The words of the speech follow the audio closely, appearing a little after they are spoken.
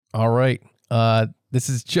All right. This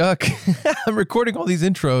is Chuck. I'm recording all these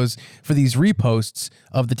intros for these reposts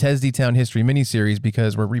of the Tesdy Town History miniseries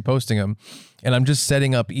because we're reposting them, and I'm just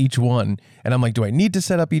setting up each one. And I'm like, do I need to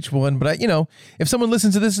set up each one? But if someone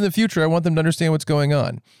listens to this in the future, I want them to understand what's going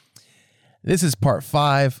on. This is part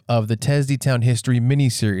 5 of the Tesdy Town History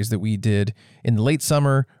miniseries that we did in the late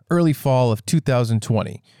summer, early fall of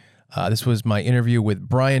 2020. This was my interview with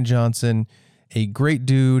Bryan Johnson, a great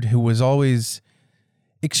dude who was always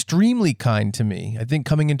extremely kind to me. I think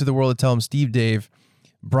coming into the world of Tell 'em Steve Dave,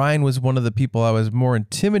 Bryan was one of the people I was more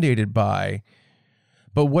intimidated by,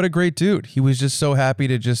 but what a great dude. He was just so happy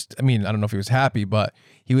to I don't know if he was happy, but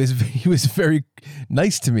he was very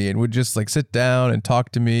nice to me and would just like sit down and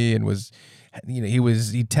talk to me and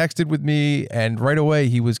he texted with me and right away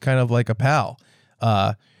he was kind of like a pal.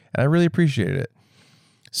 And I really appreciated it.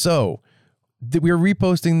 So we're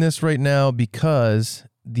reposting this right now because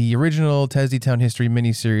the original Tesdy Town History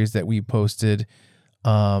miniseries that we posted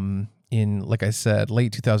in, like I said,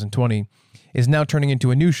 late 2020 is now turning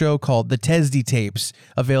into a new show called The Tesdy Tapes,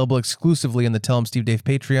 available exclusively on the Tell 'em Steve Dave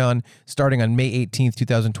Patreon starting on May 18th,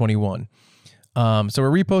 2021. So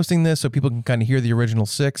we're reposting this so people can kind of hear the original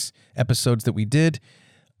 6 episodes that we did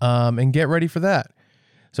and get ready for that.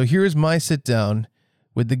 So here's my sit down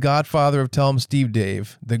with the godfather of Tell 'em Steve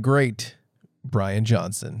Dave, the great Bryan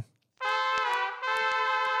Johnson.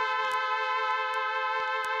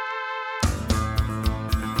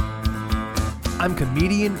 I'm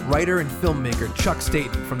comedian, writer, and filmmaker Chuck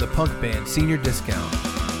Staten from the punk band Senior Discount.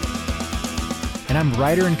 And I'm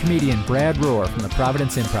writer and comedian Brad Rohr from the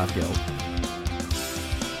Providence Improv Guild.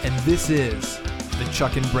 And this is the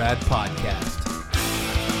Chuck and Brad Podcast.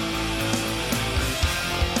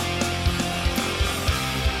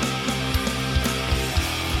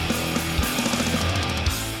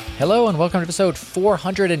 Hello and welcome to episode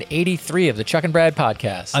 483 of the Chuck and Brad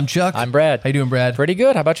Podcast. I'm Chuck. I'm Brad. How you doing, Brad? Pretty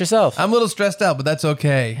good. How about yourself? I'm a little stressed out, but that's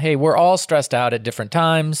okay. Hey, we're all stressed out at different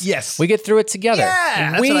times. Yes. We get through it together.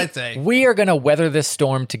 Yeah, that's what I'd say. We are going to weather this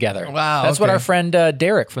storm together. Wow. That's what our friend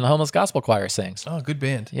Derek from the Homeless Gospel Choir sings. Oh, good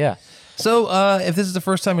band. Yeah. So if this is the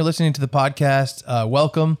first time you're listening to the podcast,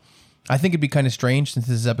 welcome. I think it'd be kind of strange since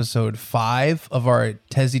this is episode 5 of our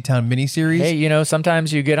Tesdy Town miniseries. Hey,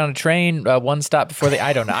 sometimes you get on a train one stop before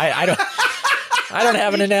I don't know. I don't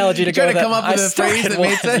have an analogy to go with that. Come up with a phrase that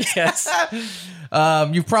made sense? Yes.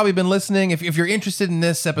 You've probably been listening. If you're interested in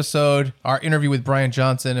this episode, our interview with Bryan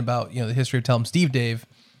Johnson about the history of Tell 'em Steve Dave,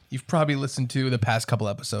 you've probably listened to the past couple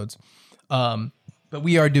episodes. But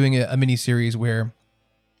we are doing a mini series where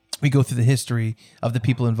we go through the history of the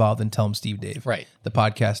people involved in Tell 'em Steve Dave, right? The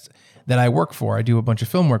podcast that I work for. I do a bunch of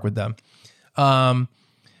film work with them.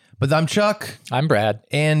 But I'm Chuck. I'm Brad.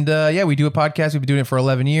 And we do a podcast. We've been doing it for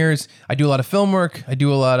 11 years. I do a lot of film work. I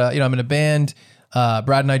do a lot of, I'm in a band.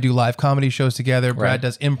 Brad and I do live comedy shows together. Brad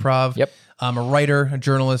does improv. Yep. I'm a writer, a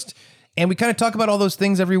journalist. And we kind of talk about all those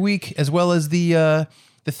things every week, as well as the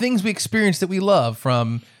things we experience that we love,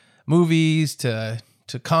 from movies to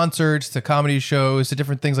concerts to comedy shows to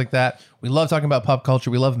different things like that. We love talking about pop culture.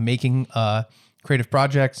 We love making creative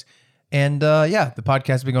projects. And the podcast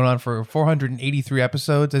has been going on for 483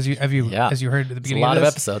 episodes, as you heard at the beginning. It's a lot of of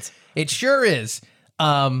episodes. It sure is.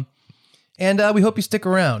 And we hope you stick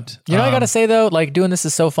around. I gotta say though, like doing this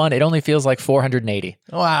is so fun. It only feels like 480.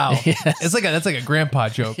 Wow, Yes. That's like a grandpa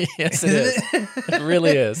joke. Yes, it is. It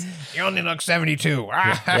really is. You only look 72.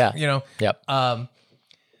 Yeah. Yep. But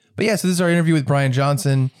yeah, so this is our interview with Bryan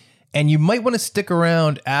Johnson, and you might want to stick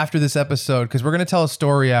around after this episode because we're gonna tell a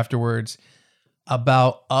story afterwards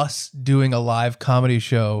about us doing a live comedy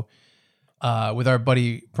show with our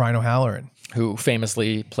buddy Brian O'Halloran, who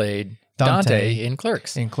famously played Dante in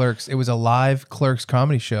Clerks. It was a live Clerks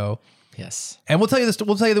comedy show. Yes. And we'll tell you this.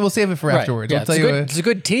 We'll save it for afterwards. Yeah, we'll tell you it's a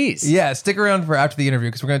good tease. Yeah, stick around for after the interview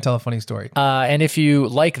because we're going to tell a funny story. And if you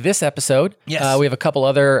like this episode, yes. We have a couple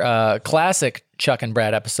other classic Chuck and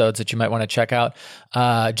Brad episodes that you might want to check out.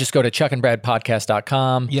 Just go to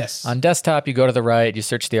chuckandbradpodcast.com. Yes. On desktop, you go to the right, you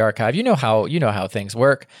search the archive. You know how things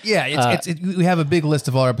work. Yeah, we have a big list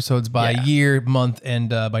of all our episodes by year, month, and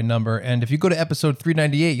by number. And if you go to episode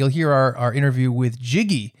 398, you'll hear our interview with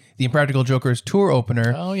Jiggy, the Impractical Jokers tour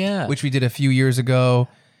opener. Oh, yeah. Which we did a few years ago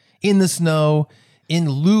in the snow in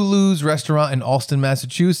Lulu's restaurant in Allston,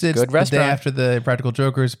 Massachusetts. Good restaurant. The day after the Impractical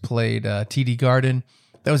Jokers played TD Garden.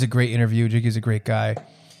 That was a great interview. Jiggy's a great guy.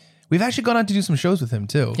 We've actually gone on to do some shows with him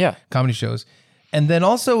too. Yeah. Comedy shows. And then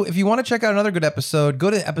also, if you want to check out another good episode,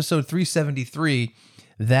 go to episode 373.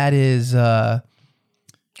 That is Vulgarthon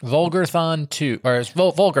 2, or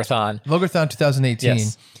Vulgarthon. Vulgarthon 2018.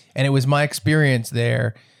 Yes. And it was my experience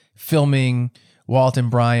there filming Walt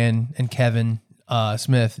and Bryan and Kevin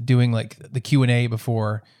Smith doing like the Q&A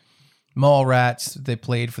before Mallrats. They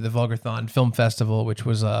played for the Vulgarthon Film Festival, which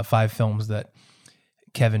was 5 films that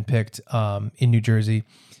Kevin picked in New Jersey.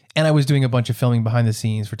 And I was doing a bunch of filming behind the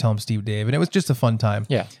scenes for Tell 'em Steve Dave, and it was just a fun time.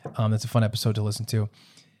 Yeah. That's a fun episode to listen to.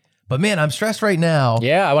 But man, I'm stressed right now.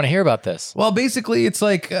 Yeah, I want to hear about this. Well, basically, it's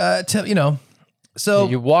like, so...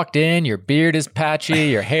 You walked in, your beard is patchy,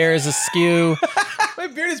 your hair is askew. My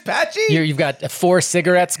beard is patchy? You've got 4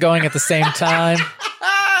 cigarettes going at the same time.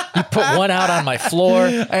 You put one out on my floor.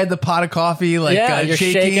 I had the pot of coffee, you're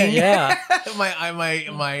shaking. Yeah.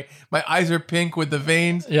 my eyes are pink with the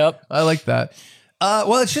veins. Yep. I like that.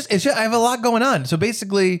 Well, it's just I have a lot going on. So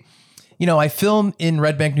basically, I film in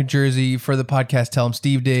Red Bank, New Jersey for the podcast Tell 'em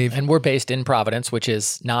Steve Dave. And we're based in Providence, which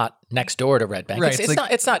is not next door to Red Bank. Right,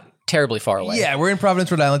 It's not terribly far away. Yeah, we're in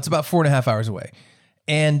Providence, Rhode Island. It's about 4.5 hours away.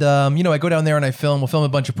 And, I go down there and I film. We'll film a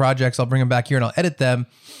bunch of projects. I'll bring them back here and I'll edit them.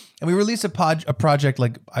 And we release a project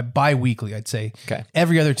like bi-weekly, I'd say. Okay.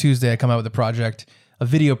 Every other Tuesday, I come out with a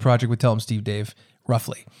video project with Tell 'em Steve Dave,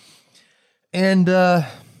 roughly. And,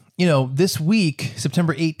 this week,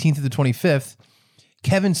 September 18th to the 25th,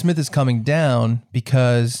 Kevin Smith is coming down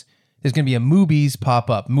because there's going to be a Moobies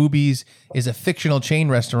pop-up. Moobies is a fictional chain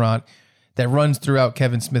restaurant that runs throughout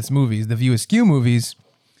Kevin Smith's movies, the View Askew movies.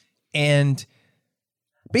 And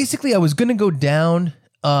basically, I was going to go down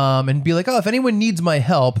and be like, oh, if anyone needs my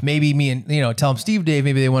help, maybe me and, Tell 'em Steve Dave,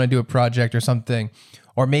 maybe they want to do a project or something.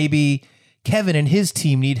 Or maybe Kevin and his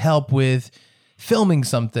team need help with filming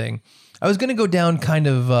something. I was going to go down kind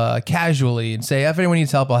of casually and say, if anyone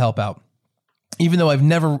needs help, I'll help out. Even though I've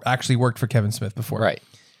never actually worked for Kevin Smith before. Right.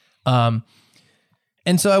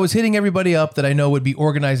 And so I was hitting everybody up that I know would be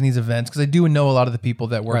organizing these events because I do know a lot of the people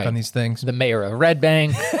that work on these things. The mayor of Red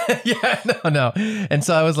Bank. Yeah, no. And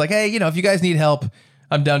so I was like, hey, if you guys need help,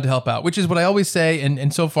 I'm down to help out, which is what I always say.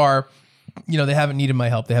 And so far, they haven't needed my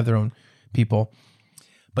help. They have their own people.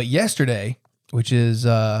 But yesterday, which is,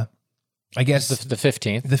 I guess the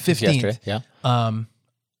 15th. The 15th. Yesterday, yeah.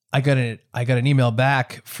 I got an email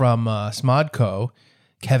back from Smodco,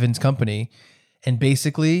 Kevin's company, and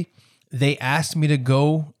basically they asked me to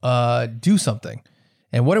go do something.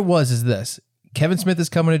 And what it was is this. Kevin Smith is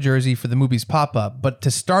coming to Jersey for the Moobies pop-up, but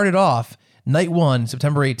to start it off, night 1,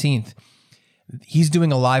 September 18th, he's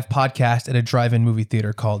doing a live podcast at a drive-in movie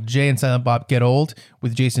theater called Jay and Silent Bob Get Old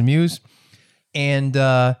with Jason Mewes. And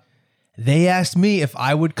they asked me if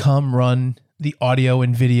I would come run the audio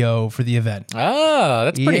and video for the event. Oh,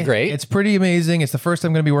 that's pretty great. It's pretty amazing. It's the first time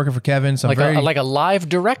I'm going to be working for Kevin. So I'm like a live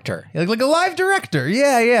director. Like a live director.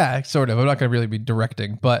 Yeah, sort of. I'm not going to really be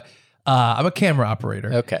directing, but I'm a camera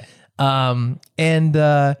operator. Okay. But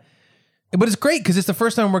it's great because it's the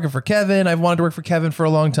first time I'm working for Kevin. I've wanted to work for Kevin for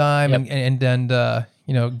a long time and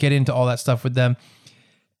get into all that stuff with them.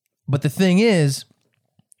 But the thing is,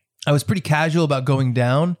 I was pretty casual about going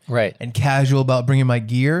down, right, and casual about bringing my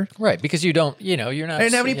gear, right, because you're not. I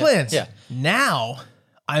didn't have any plans. Yeah. Now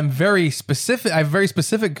I'm very specific. I have very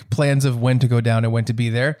specific plans of when to go down and when to be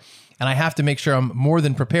there, and I have to make sure I'm more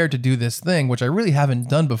than prepared to do this thing, which I really haven't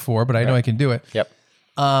done before, but I know I can do it. Yep.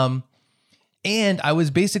 And I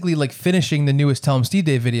was basically like finishing the newest Tell 'em Steve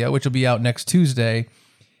Dave video, which will be out next Tuesday,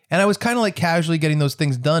 and I was kind of like casually getting those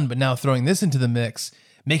things done, but now throwing this into the mix.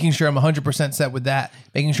 Making sure I'm 100% set with that.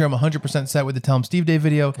 Making sure I'm 100% set with the Tell 'em Steve Dave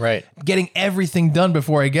video. Right. Getting everything done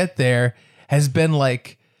before I get there has been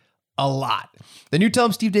like a lot. The new Tell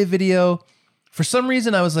 'em Steve Dave video, for some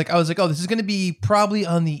reason, I was like, oh, this is going to be probably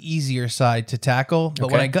on the easier side to tackle.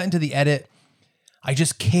 But when I got into the edit, I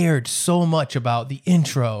just cared so much about the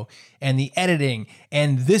intro and the editing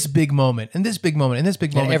and this big moment and this big moment and this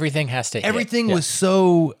big moment. And everything has to. Everything was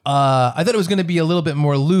so. I thought it was going to be a little bit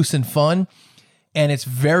more loose and fun. And it's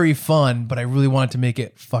very fun, but I really wanted to make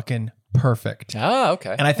it fucking perfect. Ah,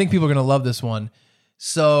 okay. And I think people are going to love this one.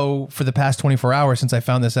 So for the past 24 hours since I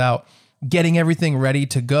found this out, getting everything ready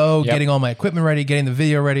to go, getting all my equipment ready, getting the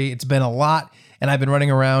video ready, it's been a lot. And I've been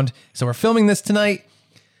running around. So we're filming this tonight.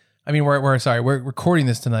 I mean, we're recording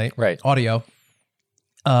this tonight. Right. Audio.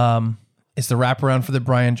 It's the wraparound for the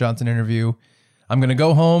Bryan Johnson interview. I'm going to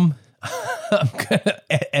go home. I'm going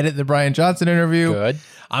to edit the Bryan Johnson interview. Good.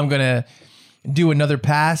 I'm going to do another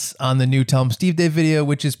pass on the new Tell 'em Steve Dave video,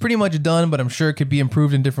 which is pretty much done, but I'm sure it could be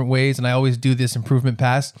improved in different ways. And I always do this improvement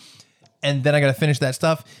pass. And then I got to finish that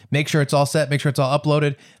stuff, make sure it's all set, make sure it's all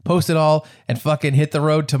uploaded, post it all, and fucking hit the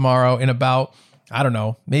road tomorrow in about, I don't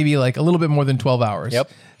know, maybe like a little bit more than 12 hours.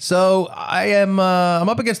 Yep. So I'm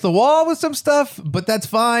up against the wall with some stuff, but that's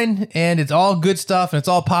fine. And it's all good stuff and it's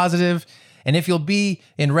all positive. And if you'll be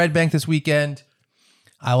in Red Bank this weekend,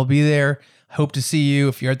 I will be there. Hope to see you.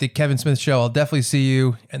 If you're at the Kevin Smith show, I'll definitely see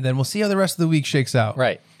you. And then we'll see how the rest of the week shakes out.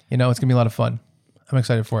 Right. You know, it's going to be a lot of fun. I'm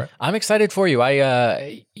excited for it. I'm excited for you.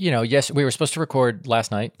 Yes, we were supposed to record last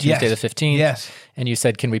night, Tuesday the 15th. Yes. And you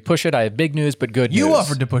said, can we push it? I have big news, but good news. You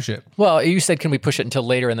offered to push it. Well, you said, can we push it until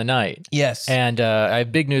later in the night? Yes. And I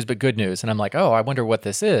have big news, but good news. And I'm like, oh, I wonder what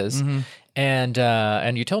this is. Mm-hmm.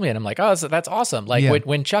 And you told me, and I'm like, oh, that's awesome. Like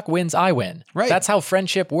when Chuck wins, I win. Right. That's how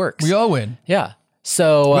friendship works. We all win. Yeah.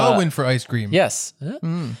 So we all win for ice cream. Yes.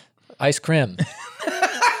 Ice cream.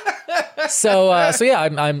 So yeah,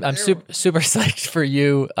 I'm super psyched for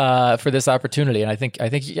you for this opportunity, and I think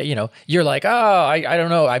you're like, oh, I don't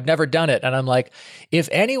know, I've never done it, and I'm like, if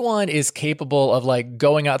anyone is capable of like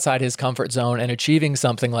going outside his comfort zone and achieving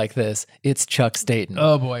something like this, it's Chuck Staten.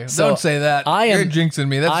 Oh boy, don't say that. You're jinxing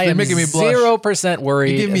me. You're making me blush. 0%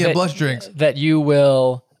 worried. You give me a blush drink that you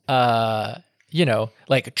will.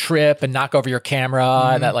 Like trip and knock over your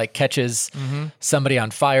camera and that like catches somebody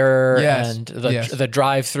on fire and the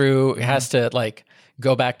drive-through has to like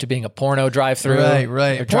go back to being a porno drive-through.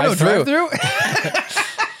 Right. Porno drive-through?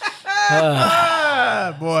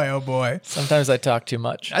 Boy, oh boy. Sometimes I talk too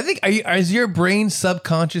much. I think, is your brain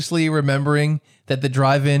subconsciously remembering that the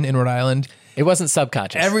drive-in in Rhode Island? It wasn't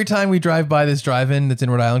subconscious. Every time we drive by this drive-in that's in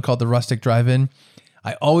Rhode Island called the Rustic Drive-In,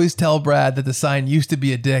 I always tell Brad that the sign used to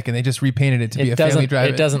be a dick and they just repainted it to be a family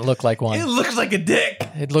drive-in. It doesn't look like one. It looks like a dick.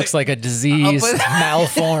 It looks like a diseased,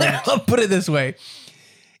 malformed. I'll put it this way.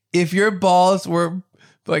 If your balls were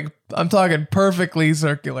like, I'm talking perfectly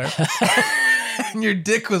circular, and your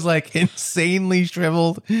dick was like insanely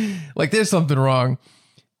shriveled, like there's something wrong.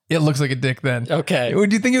 It looks like a dick then. Okay.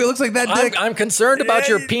 Would you think it looks like that dick? I'm concerned about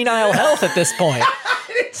your penile health at this point. I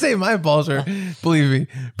didn't say my balls are, believe me,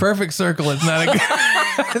 perfect circle is not a good,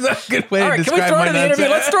 it's not a good way to describe my nuts.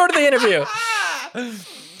 Let's throw it to the interview.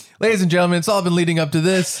 Ladies and gentlemen, it's all been leading up to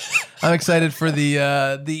this. I'm excited for the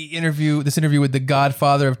interview with the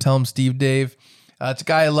godfather of Tell 'em Steve Dave. It's a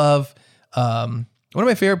guy I love. One of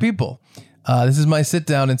my favorite people. This is my sit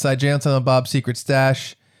down inside Jay and Silent Bob's secret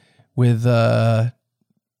stash with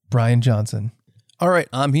Bryan Johnson. All right,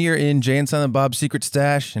 I'm here in Jay and Silent Bob's secret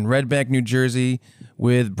stash in Red Bank, New Jersey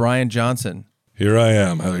with Bryan Johnson. Here I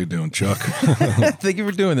am. How you doing, Chuck? Thank you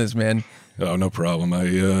for doing this, man. Oh, no problem.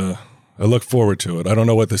 I look forward to it. I don't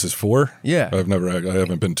know what this is for. Yeah. I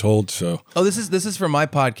haven't been told, so. Oh, this is for my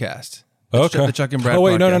podcast. Okay. The Chuck and Brad podcast. Oh,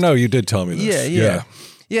 wait, no. You did tell me this.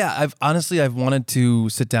 Yeah, I've wanted to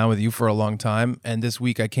sit down with you for a long time, and this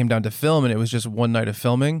week I came down to film, and it was just one night of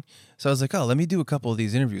filming. So I was like, oh, let me do a couple of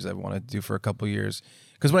these interviews I've wanted to do for a couple of years.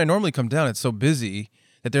 Because when I normally come down, it's so busy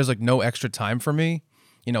that there's like no extra time for me.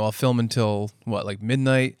 You know, I'll film until like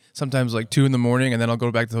midnight, sometimes like 2 a.m, and then I'll go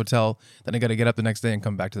back to the hotel. Then I got to get up the next day and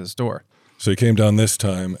come back to the store. So you came down this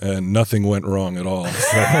time, and nothing went wrong at all.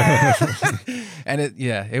 And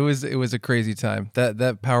it was a crazy time.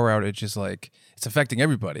 That power outage is like, it's affecting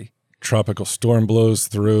everybody. Tropical storm blows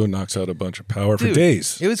through, knocks out a bunch of power for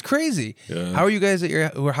days. It was crazy. Yeah. How are you guys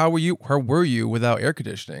how were you without air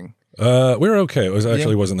conditioning? We were okay. It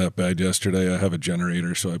wasn't that bad yesterday. I have a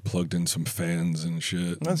generator, so I plugged in some fans and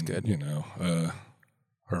shit. That's good. You know,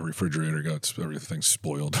 our refrigerator everything's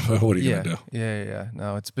spoiled. What are you gonna do? Yeah.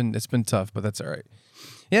 No, it's been tough, but that's all right.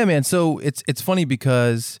 Yeah, man. So it's funny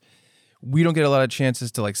because we don't get a lot of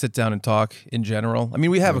chances to like sit down and talk in general. I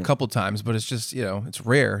mean, we have a couple times, but it's just, it's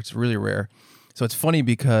rare. It's really rare. So it's funny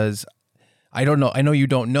because I don't know. I know you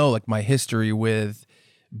don't know like my history with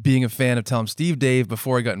being a fan of Tell 'em Steve Dave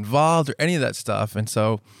before I got involved or any of that stuff. And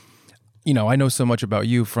so, I know so much about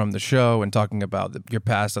you from the show and talking about your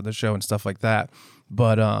past on the show and stuff like that.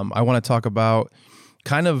 But I want to talk about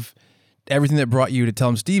kind of everything that brought you to Tell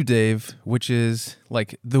 'em Steve Dave, which is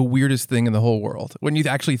like the weirdest thing in the whole world. When you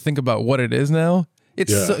actually think about what it is now,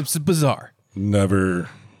 it's bizarre. Never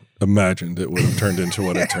imagined it would have turned into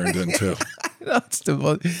what it turned into.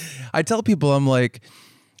 I tell people, I'm like,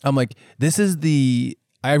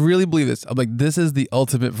 I really believe this. I'm like, this is the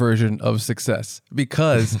ultimate version of success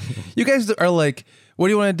because you guys are like, what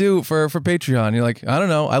do you want to do for Patreon? You're like, I don't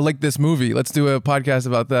know. I like this movie. Let's do a podcast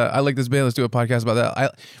about that. I like this band. Let's do a podcast about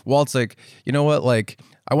that. Walt's like, you know what? Like,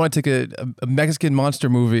 I want to take a Mexican monster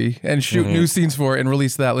movie and shoot new scenes for it and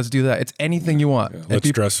release that. Let's do that. It's anything you want. Yeah,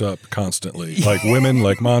 let's dress up constantly. Like women,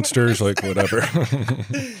 like monsters, like whatever.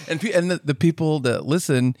 and the people that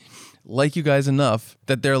listen like you guys enough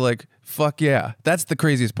that they're like, fuck yeah. That's the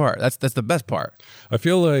craziest part. That's the best part. I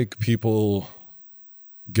feel like people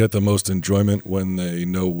get the most enjoyment when they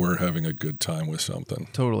know we're having a good time with something.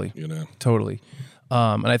 Totally. You know? Totally.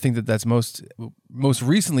 And I think that that's most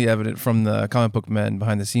recently evident from the Comic Book Men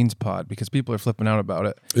behind the scenes pod, because people are flipping out about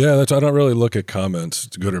it. Yeah, I don't really look at comments,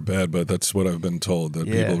 good or bad, but that's what I've been told, that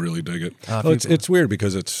people really dig it. It's weird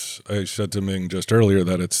because I said to Ming just earlier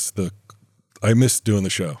that I missed doing the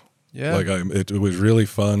show. Yeah. Like it was really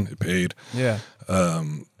fun. It paid. Yeah.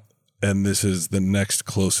 And this is the next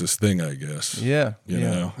closest thing, I guess. Yeah. You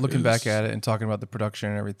know, looking back at it and talking about the production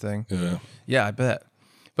and everything. Yeah. Yeah, I bet.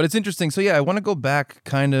 But it's interesting. So yeah, I want to go back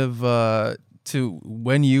kind of to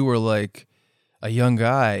when you were like a young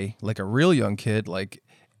guy, like a real young kid, like,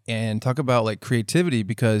 and talk about like creativity,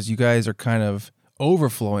 because you guys are kind of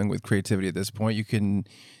overflowing with creativity at this point. You can,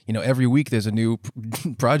 every week there's a new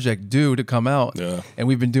project due to come out. Yeah. And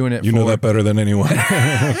we've been doing it. You know that better than anyone.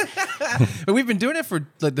 But we've been doing it for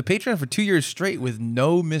like the Patreon for 2 years straight with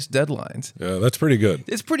no missed deadlines. Yeah, that's pretty good.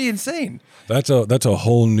 It's pretty insane. That's a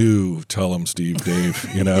whole new tell 'em Steve Dave,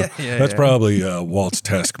 That's probably Walt's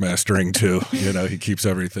taskmastering too. He keeps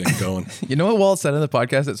everything going. You know what Walt said on the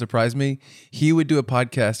podcast that surprised me? He would do a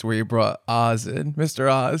podcast where he brought Oz in,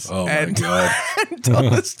 Mr. Oz. Oh my God. And tell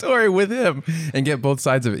the story with him and get both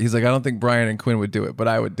sides of it. He's like, I don't think Bryan and Quinn would do it, but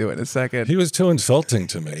I would do it in a second. He was too insulting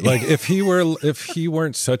to me. Like if he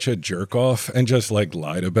weren't such a jerk off and just like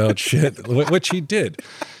lied about shit, which he did.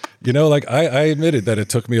 Like I admitted that it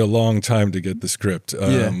took me a long time to get the script.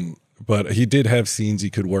 But he did have scenes he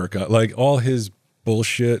could work on. Like all his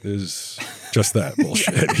bullshit is just that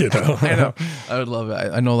bullshit, I know. I would love it.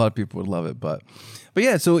 I know a lot of people would love it, but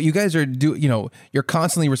yeah, so you guys are you're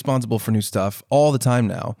constantly responsible for new stuff all the time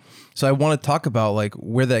now. So I want to talk about like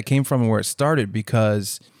where that came from and where it started,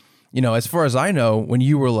 because as far as I know, when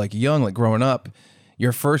you were like young, like growing up,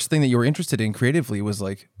 your first thing that you were interested in creatively was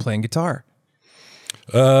like playing guitar.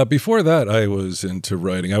 Before that, I was into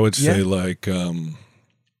writing. I would say like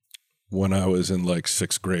when I was in like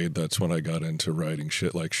 6th grade, that's when I got into writing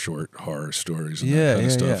shit like short horror stories and that kind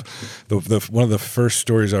of stuff. Yeah. One of the first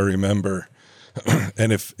stories I remember,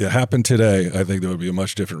 and if it happened today, I think there would be a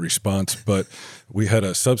much different response. But we had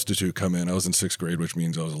a substitute come in. I was in 6th grade, which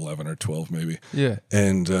means I was 11 or 12 maybe. Yeah.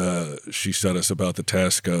 And she set us about the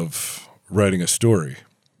task of writing a story.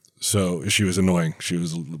 So she was annoying. She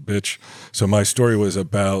was a little bitch. So my story was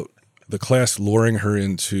about the class luring her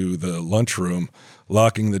into the lunchroom,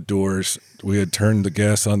 locking the doors. We had turned the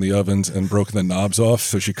gas on the ovens and broken the knobs off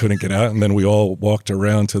so she couldn't get out. And then we all walked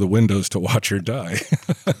around to the windows to watch her die.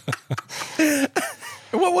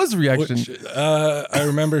 What was the reaction? I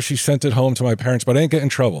remember she sent it home to my parents, but I didn't get in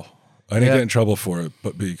trouble. I didn't get in trouble for it,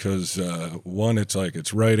 but because one, it's like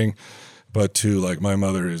it's writing. But two, like my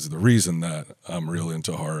mother is the reason that I'm real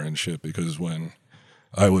into horror and shit, because when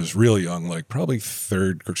I was real young, like probably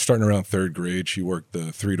starting around 3rd grade, she worked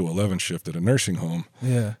the 3 to 11 shift at a nursing home.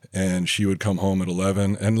 Yeah. And she would come home at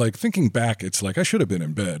 11. And like thinking back, it's like I should have been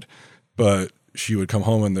in bed. But she would come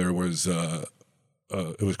home and there was,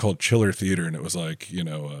 it was called Chiller Theater. And it was like,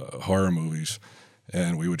 horror movies.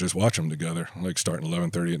 And we would just watch them together, like starting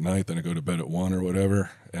 11:30 at night, then I'd go to bed at 1 or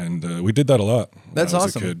whatever. And we did that a lot. That's when I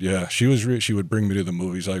was awesome. a kid. Yeah, she would bring me to the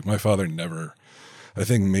movies. Like my father never, I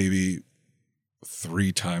think maybe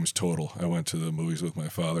 3 times total I went to the movies with my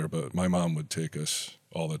father, but my mom would take us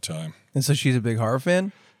all the time. And so she's a big horror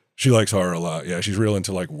fan? She likes horror a lot. Yeah, she's real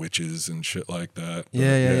into like witches and shit like that. But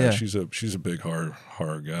Yeah. She's a big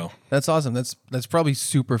horror gal. That's awesome. That's probably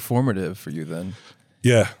super formative for you then.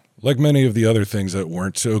 Yeah. Like many of the other things that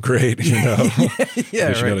weren't so great, Yeah, you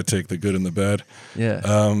got to take the good and the bad.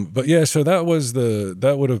 Yeah. But yeah, so that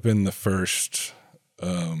would have been the first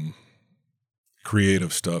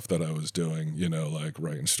creative stuff that I was doing, like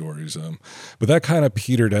writing stories. But that kind of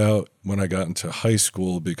petered out when I got into high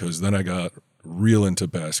school, because then I got real into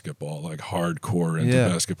basketball, like hardcore into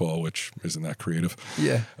basketball, which isn't that creative.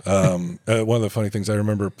 Yeah. One of the funny things I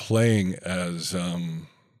remember playing as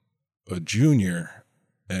a junior.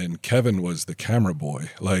 And Kevin was the camera boy.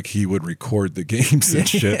 Like he would record the games and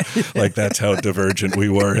shit. Like that's how divergent we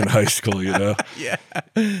were in high school, Yeah.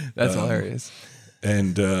 That's hilarious.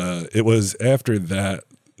 And it was after that,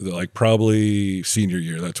 like probably senior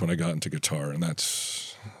year, that's when I got into guitar. And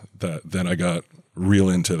then I got real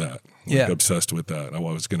into that. Like obsessed with that. I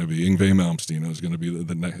was going to be Yngwie Malmsteen. I was going to be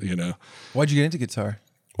the Why'd you get into guitar?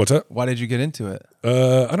 What's that? Why did you get into it?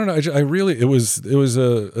 I don't know. It was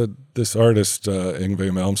this artist, Yngwie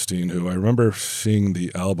Malmsteen, who I remember seeing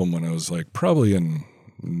the album when I was like probably in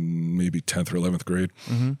maybe 10th or 11th grade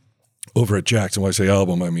over at Jackson. When I say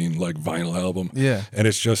album, I mean like vinyl album. Yeah. And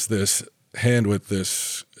it's just this hand with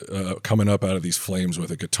this coming up out of these flames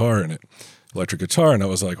with a guitar in it. electric guitar, and I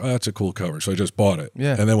was like, oh, that's a cool cover. So I just bought it.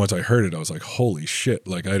 Yeah. And then once I heard it, I was like, holy shit.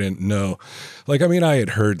 Like, I didn't know. Like, I mean, I had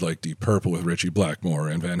heard like Deep Purple with Ritchie Blackmore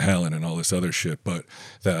and Van Halen and all this other shit, but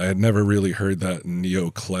that I had never really heard that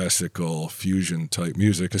neoclassical fusion type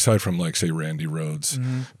music, aside from like, say, Randy Rhoads.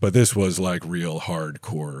 But this was like real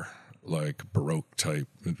hardcore, like Baroque type,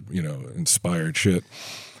 inspired shit.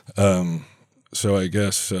 So I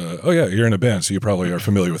guess, oh yeah, you're in a band, so you probably are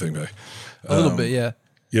familiar with Yngwie. A little bit, yeah.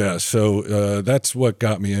 Yeah, so that's what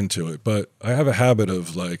got me into it. But I have a habit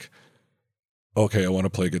of like, okay, I want to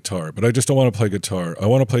play guitar, but I just don't want to play guitar. I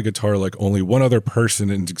want to play guitar like only one other person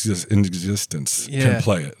in existence can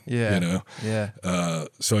play it. Yeah. Yeah.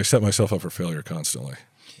 So I set myself up for failure constantly,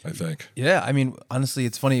 I think. Yeah, I mean, honestly,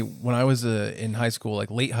 it's funny. When I was in high school, like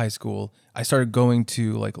late high school, I started going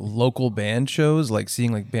to like local band shows, like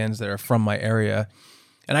seeing like bands that are from my area.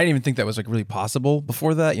 And I didn't even think that was like really possible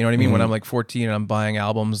before that. You know what I mean? When I'm like 14 and I'm buying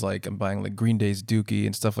albums, like I'm buying like Green Day's Dookie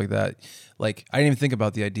and stuff like that. Like I didn't even think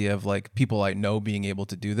about the idea of like people I know being able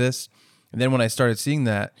to do this. And then when I started seeing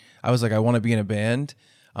that, I was like, I want to be in a band.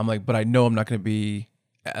 I'm like, but I know I'm not going to be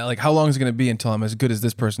like, how long is it going to be until I'm as good as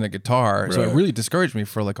this person at guitar? Right. So it really discouraged me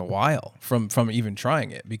for like a while from even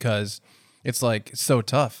trying it, because it's like, it's so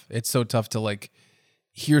tough. It's so tough to like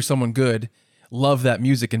hear someone good, love that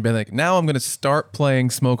music, and be like, now I'm going to start playing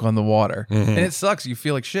Smoke on the Water. And it sucks. You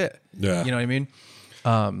feel like shit. Yeah. You know what I mean?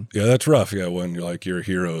 Yeah, that's rough. Yeah. When you're like, your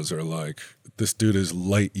heroes are like, this dude is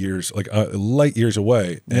light years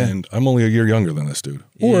away, and I'm only a year younger than this dude,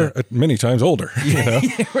 or many times older. You know?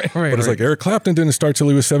 right, but it's like Eric Clapton didn't start till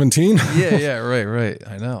he was 17. Right.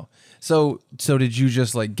 I know. So did you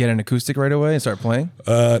just like get an acoustic right away and start playing?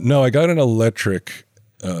 No, I got an electric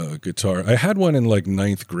guitar. I had one in like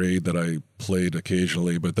 9th grade that I played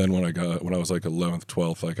occasionally, but then when I was like 11th,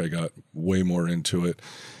 12th, like I got way more into it,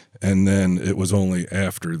 and then it was only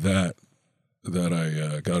after that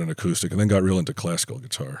I got an acoustic, and then got real into classical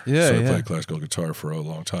guitar. So I played classical guitar for a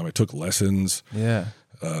long time. I took lessons.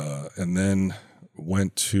 And then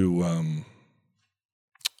went to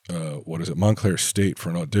Montclair State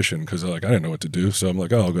for an audition, because like I didn't know what to do. So I'm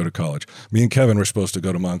like, oh, I'll go to college. Me and Kevin were supposed to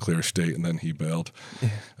go to Montclair State, and then he bailed.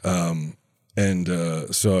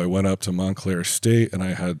 So I went up to Montclair State, and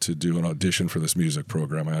I had to do an audition for this music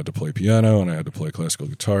program. I had to play piano, and I had to play classical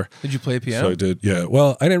guitar. Did you play piano? So I did, yeah.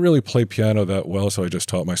 Well, I didn't really play piano that well, so I just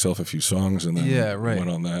taught myself a few songs, and then went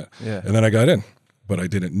on that. Yeah. And then I got in. But I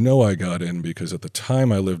didn't know I got in, because at the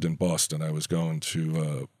time I lived in Boston. I was going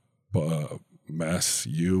to Mass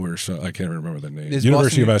U or something. I can't remember the name.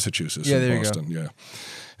 University of Massachusetts in Boston. Yeah.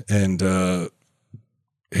 And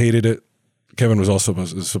hated it. Kevin was also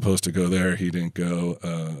supposed to go there. He didn't go.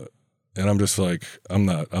 And I'm just like, I'm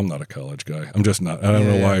not a college guy. I'm just not. I don't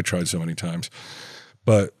know why I tried so many times.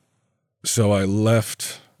 But so I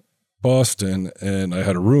left Boston, and I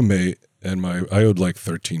had a roommate, and I owed like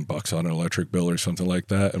 $13 on an electric bill or something like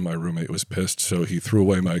that, and my roommate was pissed, so he threw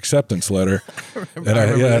away my acceptance letter, and I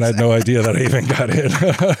had no idea that I even got in.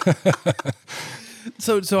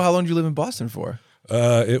 So how long did you live in Boston for?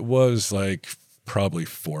 It was like probably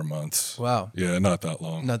 4 months. Wow. Yeah, not that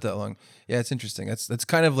long. Not that long. Yeah, it's interesting. That's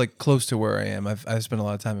kind of like close to where I am. I've spent a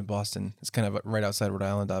lot of time in Boston. It's kind of right outside Rhode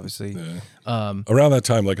Island, obviously. Yeah. Around that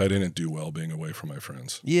time, like I didn't do well being away from my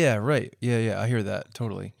friends. Yeah, right. Yeah, I hear that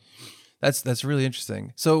totally. That's really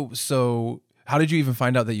interesting. So how did you even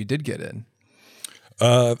find out that you did get in?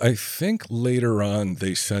 I think later on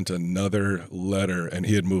they sent another letter, and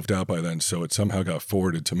he had moved out by then, so it somehow got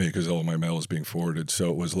forwarded to me, because all of my mail was being forwarded. So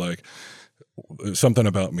it was like something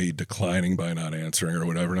about me declining by not answering or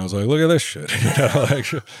whatever, and I was like, look at this shit. Like,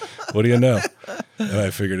 what do you know? And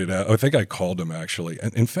I figured it out. I think I called him, actually.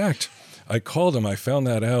 And in fact, I called him, I found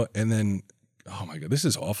that out, and then, oh my God, this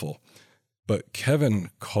is awful. But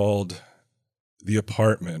Kevin called the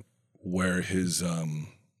apartment where his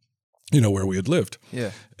where we had lived.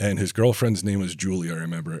 Yeah. And his girlfriend's name was Julie, I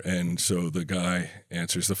remember. And so the guy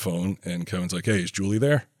answers the phone, and Kevin's like, hey, is Julie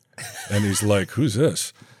there? And he's like, who's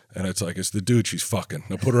this? And it's like, it's the dude she's fucking.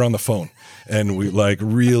 Now put her on the phone. And we like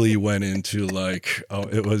really went into like,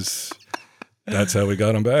 that's how we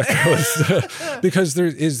got him back. Because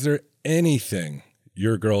is there anything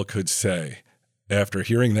your girl could say after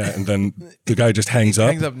hearing that, and then the guy just hangs up?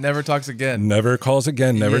 Hangs up, never talks again. Never calls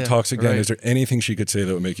again, never talks again. Right. Is there anything she could say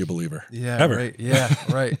that would make you believe her? Yeah, ever. Right. Yeah,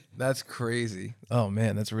 right. That's crazy. Oh,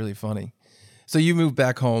 man, that's really funny. So you moved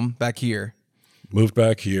back home, back here. Moved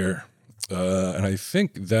back here. And I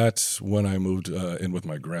think that's when I moved in with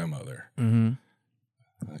my grandmother. Mm-hmm.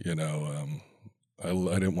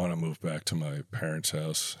 I didn't want to move back to my parents'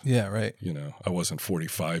 house. Yeah, right. I wasn't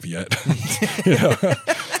 45 yet.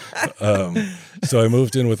 So I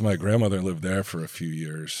moved in with my grandmother and lived there for a few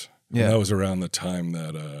years. Yeah. And that was around the time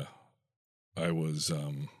that I was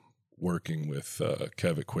working with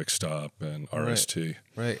Kev at Quick Stop and RST.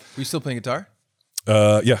 Right. Were you still playing guitar?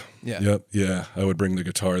 Yeah. Yeah. Yep. Yeah. I would bring the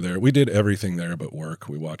guitar there. We did everything there but work.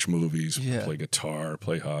 We watch movies, play guitar,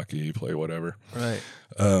 play hockey, play whatever. Right.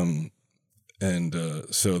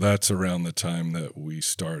 So that's around the time that we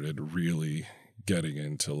started really getting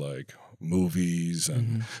into like movies.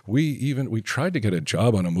 And we tried to get a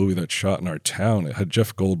job on a movie that shot in our town. It had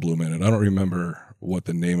Jeff Goldblum in it. I don't remember what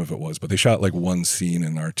the name of it was, but they shot like one scene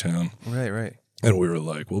in our town. Right. And we were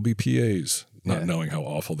like, we'll be PAs. Not knowing how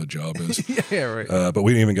awful the job is. Right. But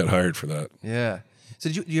we didn't even get hired for that. Yeah.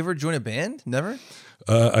 So did you ever join a band? Never?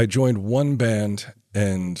 I joined one band,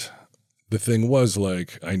 and the thing was,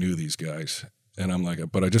 like, I knew these guys. And I'm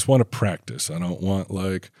like, but I just want to practice. I don't want,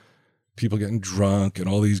 like, people getting drunk and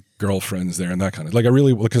all these girlfriends there and that kind of. Like, I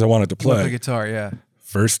really, because I wanted to play. The guitar, yeah.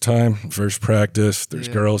 First time, first practice, there's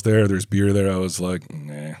girls there, there's beer there. I was like,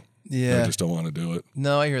 nah. Yeah. I just don't want to do it.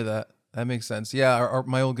 No, I hear that. That makes sense. Yeah,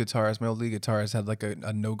 my old lead guitarist had like a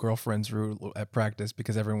no girlfriends rule at practice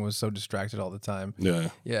because everyone was so distracted all the time. Yeah.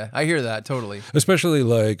 Yeah, I hear that totally. Especially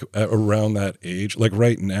like around that age. Like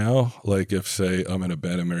right now, like if say I'm in a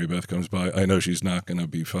bed and Mary Beth comes by, I know she's not going to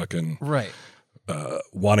be fucking right.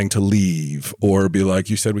 Wanting to leave or be like,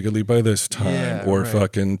 you said we could leave by this time or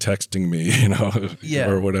fucking texting me, you know,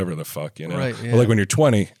 or whatever the fuck, you know. Right, yeah. But like when you're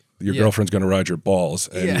 20, your girlfriend's going to ride your balls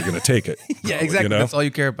and you're going to take it. Yeah, exactly. You know? That's all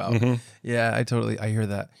you care about. Yeah, I hear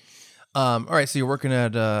that. All right. So you're working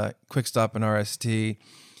at Quick Stop and RST.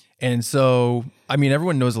 And so, I mean,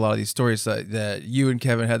 everyone knows a lot of these stories that you and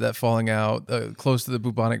Kevin had that falling out close to the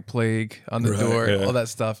bubonic plague on the door, all that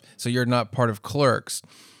stuff. So you're not part of Clerks,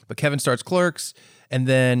 but Kevin starts Clerks and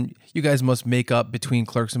then you guys must make up between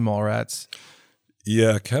Clerks and Mallrats.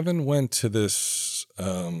 Yeah. Kevin went to this,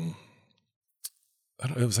 it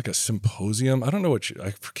was like a symposium. I don't know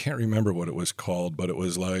I can't remember what it was called, but it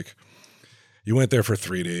was like you went there for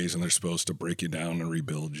 3 days and they're supposed to break you down and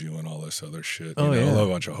rebuild you and all this other shit. You know, a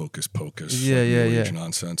bunch of hocus pocus,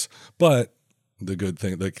 nonsense. But the good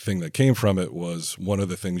thing, the thing that came from it was one of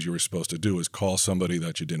the things you were supposed to do is call somebody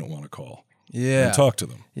that you didn't want to call. Yeah. And talk to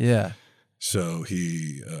them. Yeah. So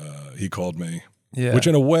he called me. Yeah. Which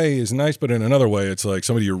in a way is nice, but in another way, it's like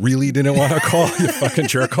somebody you really didn't want to call, you fucking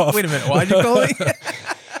jerk off. Wait a minute, why'd you call me?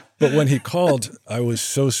 But when he called, I was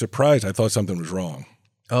so surprised. I thought something was wrong.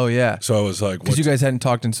 Oh, yeah. So I was like, because you guys hadn't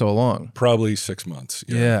talked in so long. Probably 6 months.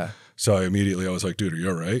 Yeah. So I was like, dude, are you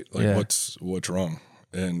all right? Like, what's wrong?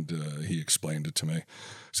 And he explained it to me.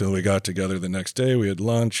 So we got together the next day. We had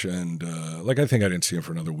lunch, and I think I didn't see him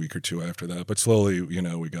for another week or two after that. But slowly,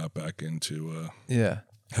 we got back into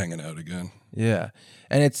hanging out again. Yeah.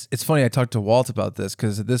 And it's funny, I talked to Walt about this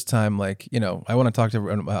because at this time, like, I want to talk to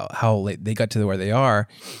everyone about how late they got to where they are.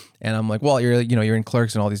 And I'm like, well, you're in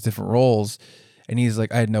Clerks and all these different roles. And he's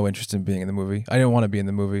like, I had no interest in being in the movie. I didn't want to be in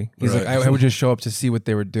the movie. He's like, I would just show up to see what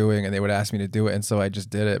they were doing and they would ask me to do it. And so I just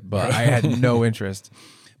did it, but I had no interest.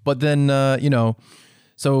 But then,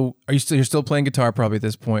 so you're still playing guitar probably at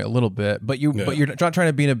this point a little bit, but you're not trying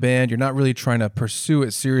to be in a band. You're not really trying to pursue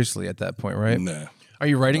it seriously at that point, right? Nah. Are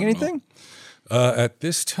you writing anything? At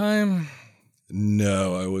this time,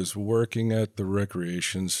 no. I was working at the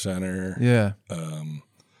recreation center. Yeah.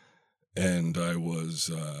 And I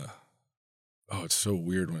was, it's so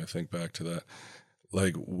weird when I think back to that.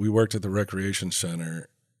 Like, we worked at the recreation center,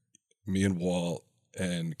 me and Walt,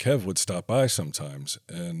 and Kev would stop by sometimes,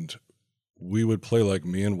 and we would play like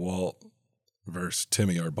me and Walt versus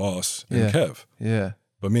Timmy, our boss, and Kev. Yeah.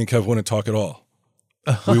 But me and Kev wouldn't talk at all.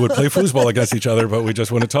 We would play foosball against each other, but we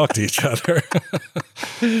just wouldn't talk to each other.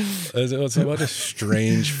 It's what a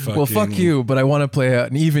strange fucking... Well, fuck you, but I want to play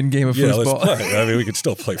an even game of foosball. Let's play. I mean, we could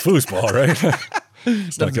still play foosball, right?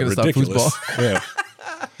 It's not get ridiculous. Yeah.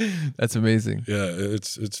 That's amazing. Yeah,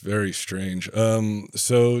 it's very strange.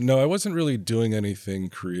 So no, I wasn't really doing anything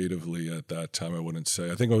creatively at that time, I wouldn't say.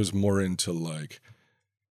 I think I was more into like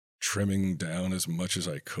trimming down as much as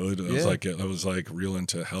I could. I was like real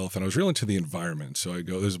into health, and I was real into the environment. So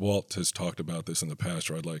as Walt has talked about this in the past,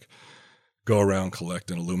 where I'd like go around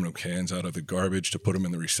collecting aluminum cans out of the garbage to put them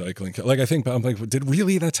in the recycling. Like, I'm like,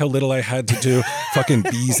 that's how little I had to do? Fucking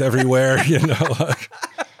bees everywhere, like.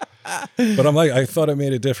 But I'm like, I thought it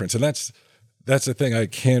made a difference. And that's the thing. I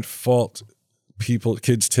can't fault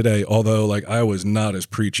kids today, although like I was not as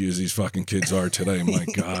preachy as these fucking kids are today. My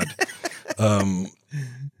God.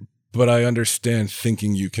 But I understand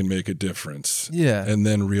thinking you can make a difference. Yeah. And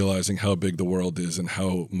then realizing how big the world is and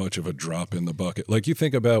how much of a drop in the bucket. Like you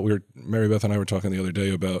think about, Mary Beth and I were talking the other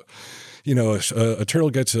day about, you know, a turtle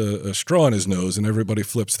gets a straw in his nose and everybody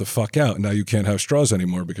flips the fuck out. Now you can't have straws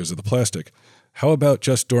anymore because of the plastic. How about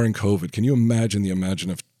just during COVID? Can you imagine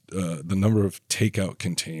the number of takeout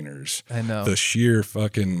containers? I know. The sheer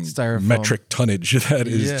fucking Styrofoam. metric tonnage that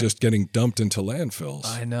is just getting dumped into landfills.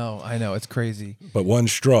 I know. It's crazy. But one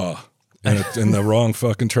straw in the wrong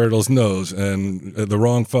fucking turtle's nose, and the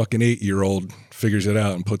wrong fucking 8-year-old figures it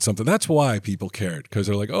out and puts something. That's why people cared, because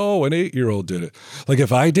they're like, oh, an 8-year-old did it. Like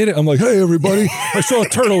if I did it, I'm like, hey, everybody, I saw a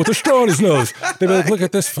turtle with a straw in his nose. They'd be like, look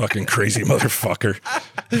at this fucking crazy motherfucker.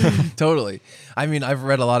 Totally. I mean, I've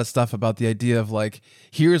read a lot of stuff about the idea of like,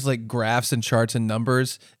 here's like graphs and charts and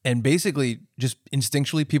numbers, and basically just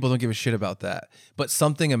instinctually people don't give a shit about that. But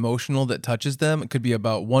something emotional that touches them, it could be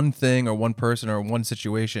about one thing or one person or one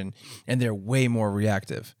situation, and they're way more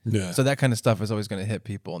reactive. Yeah. So that kind of stuff is always going to hit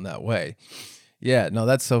people in that way. Yeah, no,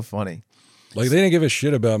 that's so funny. Like they didn't give a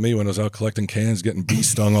shit about me when I was out collecting cans, getting bee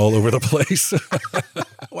stung all over the place.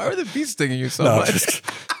 Why were the bees stinging you so much?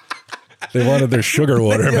 They wanted their sugar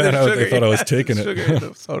water, man. They thought I was taking it. Sugar in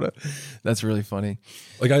the soda. That's really funny.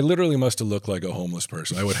 Like I literally must have looked like a homeless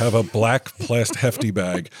person. I would have a black plastic hefty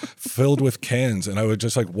bag filled with cans, and I would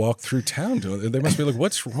just like walk through town doing it. They must be like,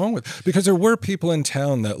 what's wrong with? Because there were people in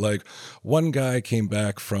town that like, one guy came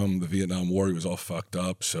back from the Vietnam War. He was all fucked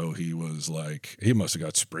up, so he was like, he must have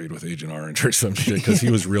got sprayed with Agent Orange or some shit because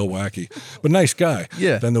he was real wacky. But nice guy.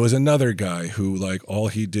 Yeah. Then there was another guy who like all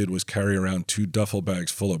he did was carry around 2 duffel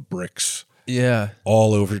bags full of bricks. Yeah.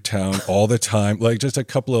 All over town, all the time. Like just a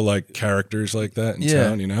couple of like characters like that in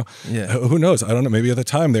town, you know? Yeah. Who knows? I don't know. Maybe at the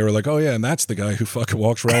time they were like, oh yeah, and that's the guy who fucking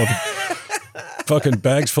walks around with fucking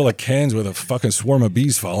bags full of cans with a fucking swarm of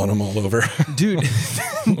bees following him all over. Dude,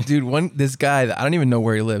 this guy that I don't even know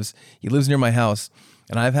where he lives. He lives near my house.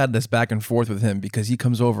 And I've had this back and forth with him because he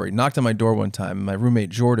comes over. He knocked on my door one time. My roommate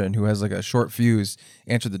Jordan, who has like a short fuse,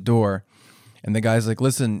 answered the door. And the guy's like,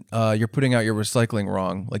 listen, you're putting out your recycling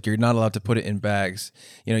wrong. Like you're not allowed to put it in bags.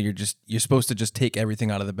 You know, you're supposed to just take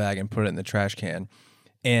everything out of the bag and put it in the trash can.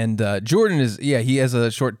 And Jordan he has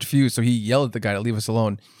a short fuse. So he yelled at the guy to leave us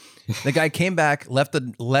alone. The guy came back, left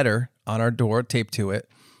a letter on our door taped to it.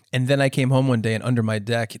 And then I came home one day and under my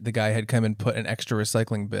deck, the guy had come and put an extra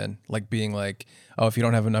recycling bin, like being like, oh, if you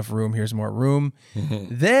don't have enough room, here's more room. Mm-hmm.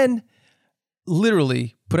 Then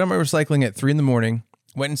literally put out my recycling at 3 a.m,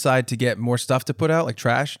 went inside to get more stuff to put out, like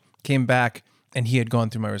trash, came back, and he had gone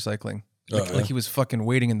through my recycling. Like he was fucking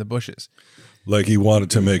waiting in the bushes. Like he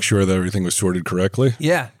wanted to make sure that everything was sorted correctly.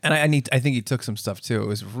 Yeah, and I think he took some stuff too. It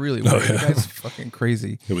was really weird. The guy's fucking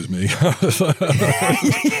crazy. It was me. yeah.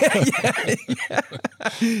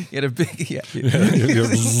 He had a big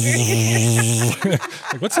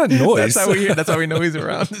Like, what's that noise? That's how we know he's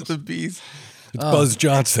around. It's the bees. It's Buzz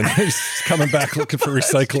Johnson. He's coming back looking for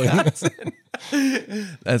recycling.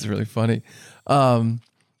 That's really funny.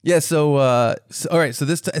 Yeah. So all right. So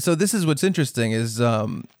this is what's interesting is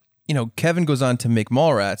you know, Kevin goes on to make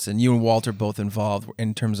Mallrats, and you and Walt are both involved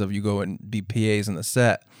in terms of you go and be PAs in the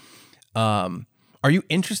set. Are you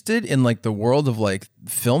interested in like the world of like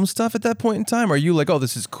film stuff at that point in time? Are you like, oh,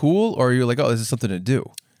 this is cool, or are you like, oh, this is something to do?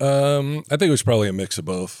 I think it was probably a mix of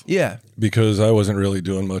both. Yeah. Because I wasn't really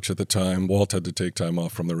doing much at the time. Walt had to take time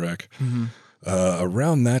off from the rec. Mm-hmm.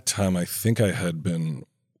 Around that time, I think I had been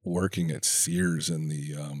working at Sears in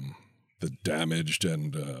the damaged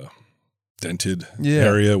and dented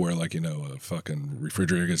area where, like, you know, a fucking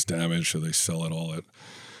refrigerator gets damaged, so they sell it all at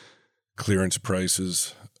clearance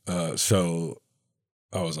prices. So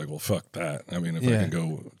I was like, well, fuck that. I mean, if I can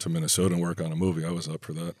go to Minnesota and work on a movie, I was up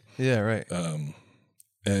for that. Yeah, right.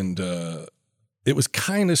 And it was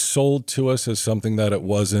kind of sold to us as something that it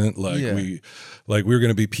wasn't. Like we were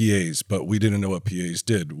going to be PAs, but we didn't know what PAs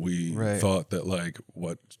did. We thought that like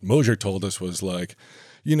what Mosier told us was like,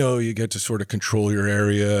 you know, you get to sort of control your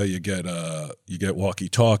area. You get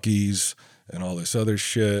walkie-talkies and all this other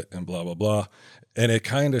shit and blah blah blah. And it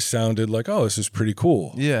kind of sounded like, oh, this is pretty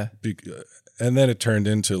cool. Yeah. And then it turned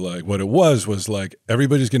into like what it was like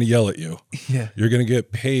everybody's going to yell at you. Yeah. You're going to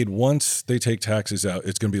get paid once they take taxes out.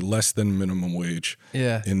 It's going to be less than minimum wage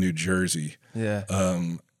in New Jersey. Yeah.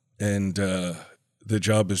 And the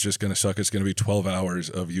job is just going to suck. It's going to be 12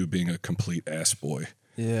 hours of you being a complete ass boy.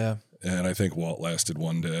 Yeah. And I think Walt lasted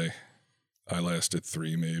 1 day. I lasted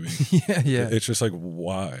 3 maybe. Yeah. It's just like,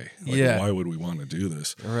 why? Like, why would we want to do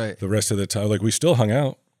this? Right. The rest of the time, like we still hung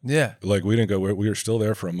out. Yeah. Like we didn't go, we were still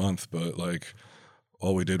there for a month, but like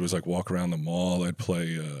all we did was like walk around the mall. I'd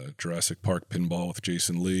play Jurassic Park pinball with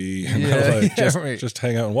Jason Lee, and just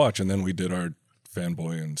hang out and watch. And then we did our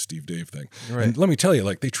fanboy and Steve Dave thing. Right. And let me tell you,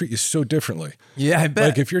 like, they treat you so differently. Yeah, I bet.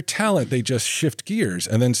 Like, if you're talent, they just shift gears,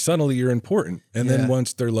 and then suddenly you're important. And then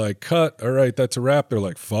once they're like, cut, all right, that's a wrap, they're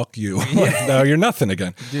like, fuck you. Like, now you're nothing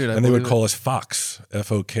again. Dude, and they would call us Fox,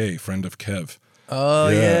 F-O-K, friend of Kev. Oh,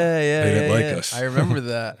 yeah. They didn't like us. I remember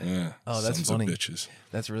that. Yeah. Oh, that's Sons funny. of bitches.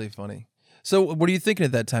 That's really funny. So what are you thinking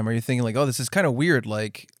at that time? Are you thinking like, oh, this is kind of weird,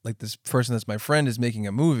 like this person that's my friend is making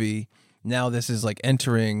a movie, now this is like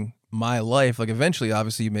entering my life, like eventually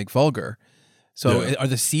obviously you make Vulgar. So are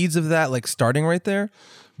the seeds of that like starting right there?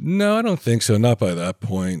 No, I don't think so. Not by that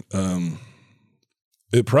point.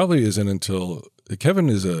 It probably isn't until Kevin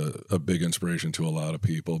is a big inspiration to a lot of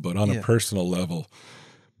people, but on a personal level,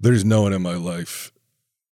 there's no one in my life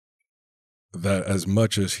that as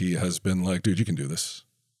much as he has been like, dude, you can do this.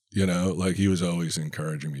 You know, like he was always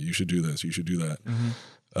encouraging me. You should do this. You should do that.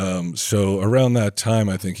 Mm-hmm. So around that time,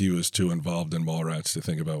 I think he was too involved in Mallrats to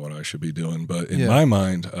think about what I should be doing. But in my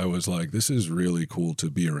mind, I was like, this is really cool to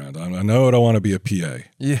be around. I know I don't want to be a PA.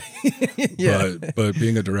 Yeah. But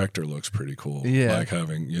being a director looks pretty cool. Yeah. Like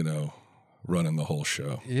having, you know, running the whole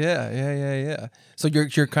show. Yeah. So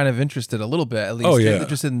you're kind of interested a little bit, at least. Oh, yeah. You're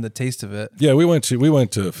interested in the taste of it. Yeah, we went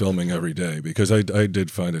to filming every day because I did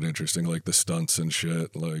find it interesting, like the stunts and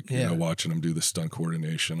shit, like you know, watching them do the stunt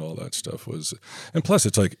coordination, all that stuff was, and plus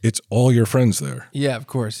it's like it's all your friends there. Yeah, of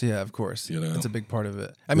course. You know, that's a big part of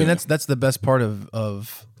it. I mean, that's the best part of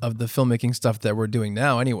the filmmaking stuff that we're doing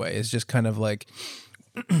now. Anyway, is just kind of like,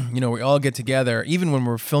 you know, we all get together, even when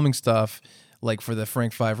we're filming stuff. Like for the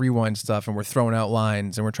Frank 5 Rewind stuff, and we're throwing out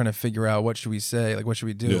lines and we're trying to figure out what should we say, like what should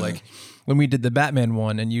we do. Like when we did the Batman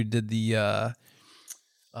one and you did the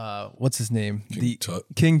what's his name,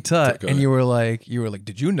 King Tut, and you were like,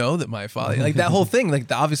 did you know that my father, like that whole thing,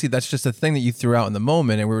 like obviously that's just a thing that you threw out in the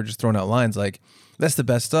moment, and we were just throwing out lines. Like that's the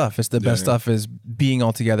best stuff. It's the best stuff is being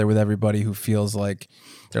all together with everybody who feels like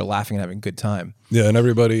they're laughing and having a good time. Yeah, and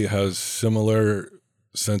everybody has similar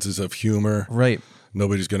senses of humor. Right.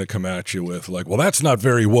 Nobody's going to come at you with like, well, that's not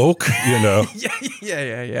very woke, you know?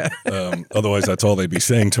 Yeah. Otherwise, that's all they'd be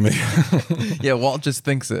saying to me. Yeah, Walt just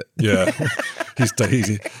thinks it. Yeah.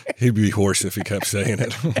 He'd be hoarse if he kept saying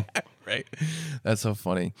it. Right. That's so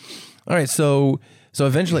funny. All right. So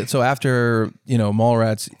eventually, after, you know,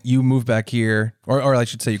 Mallrats, you move back here, or I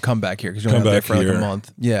should say you come back here because you're only there for like a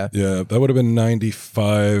month. Yeah. Yeah. That would have been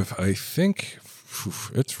 95. I think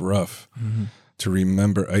it's rough. Mm-hmm. To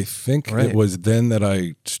remember, I think it was then that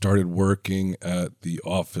I started working at the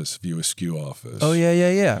office, View Askew office. Oh,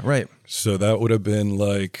 yeah, right. So that would have been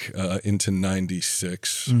like into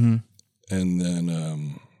 96. Mm-hmm. And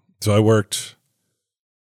then, so I worked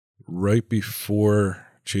right before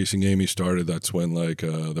Chasing Amy started. That's when like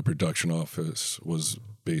the production office was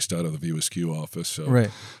based out of the View Askew office. So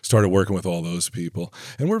started working with all those people.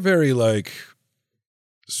 And we're very like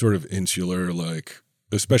sort of insular, like,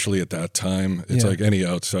 especially at that time, it's like any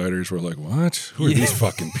outsiders were like, what? Who are these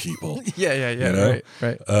fucking people? Yeah. You know?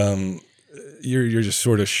 Right. You're just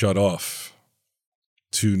sort of shut off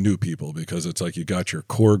to new people because it's like you got your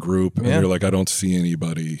core group and you're like, I don't see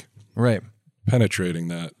anybody penetrating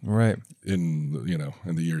that. Right. In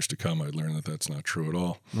the years to come, I learned that that's not true at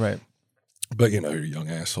all. Right. But, you know, you're a young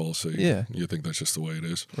asshole, so you think that's just the way it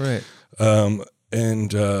is. Right.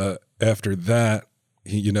 And after that,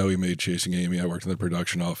 he made Chasing Amy. I worked in the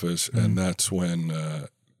production office, and that's when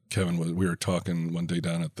Kevin we were talking one day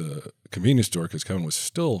down at the convenience store because Kevin was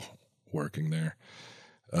still working there.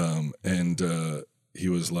 And he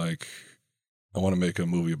was like, I want to make a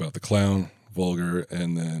movie about the clown, Vulgar.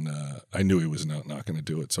 And then I knew he was not going to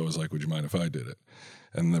do it. So I was like, would you mind if I did it?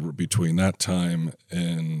 And then between that time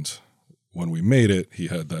and when we made it, he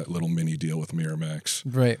had that little mini deal with Miramax.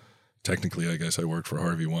 Right. Technically, I guess I worked for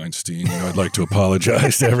Harvey Weinstein. I'd like to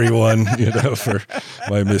apologize to everyone, for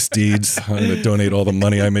my misdeeds. I'm going to donate all the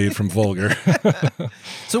money I made from Vulgar.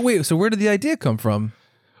 So where did the idea come from?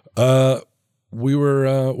 We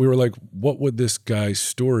were like, what would this guy's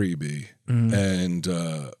story be? Mm-hmm.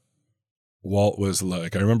 And Walt was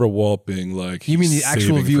like, I remember Walt being like, you mean the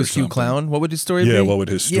actual View Askew clown? What would his story be? Yeah, what would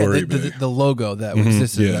his story be? The logo that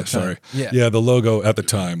existed at that time. Yeah, the logo at the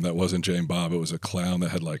time, that wasn't Jane Bob. It was a clown that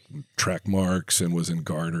had like track marks and was in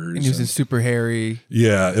garters. And he was super hairy.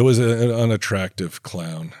 Yeah, it was an unattractive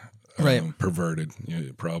clown. Right. Perverted,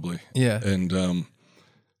 probably. Yeah. And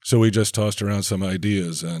so we just tossed around some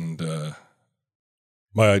ideas, and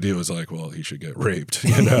my idea was like, well, he should get raped,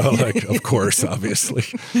 like, of course, obviously.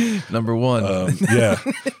 Number one. Yeah.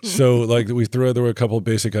 So like there were a couple of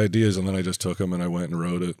basic ideas, and then I just took them and I went and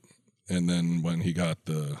wrote it. And then when he got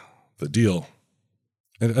the deal,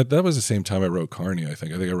 and that was the same time I wrote Carney, I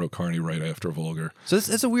think. I wrote Carney right after Vulgar. So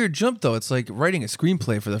it's a weird jump, though. It's like writing a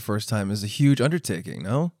screenplay for the first time is a huge undertaking,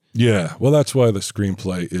 no? Yeah, well, that's why the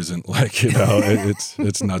screenplay isn't like,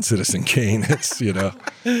 it's not Citizen Kane. It's,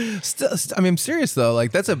 Still, I mean, I'm serious, though.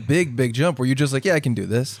 Like, that's a big jump where you're just like, yeah, I can do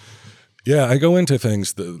this. Yeah, I go into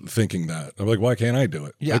things thinking that. I'm like, why can't I do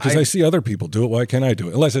it? Yeah, because I see other people do it. Why can't I do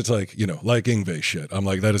it? Unless it's like, like Ingve shit. I'm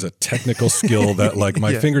like, that is a technical skill that like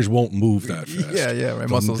my fingers won't move that fast. Yeah, my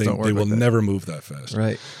muscles don't work. They will like that. never move that fast.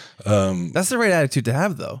 Right. That's the right attitude to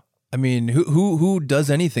have, though. I mean, who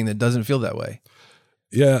does anything that doesn't feel that way?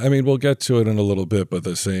 Yeah, I mean, we'll get to it in a little bit, but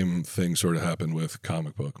the same thing sort of happened with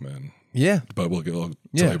Comic Book Man. Yeah. But I'll tell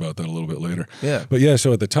you about that a little bit later. Yeah. But yeah,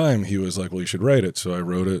 so at the time he was like, well, you should write it. So I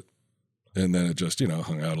wrote it. And then it just,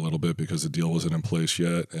 hung out a little bit because the deal wasn't in place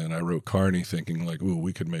yet. And I wrote Carney thinking like, ooh,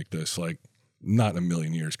 we could make this. Like, not in a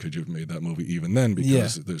million years could you have made that movie even then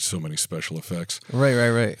because there's so many special effects.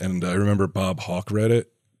 Right. And I remember Bob Hawke read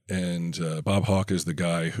it. And Bob Hawke is the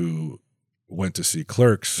guy who went to see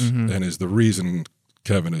Clerks and is the reason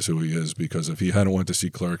Kevin is who he is, because if he hadn't went to see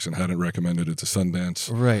Clerks and hadn't recommended it to Sundance,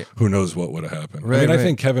 right, who knows what would have happened. Right, I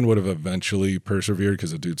think Kevin would have eventually persevered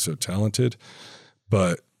because the dude's so talented,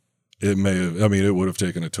 but it would have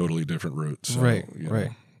taken a totally different route. So, right.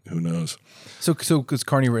 Who knows? So was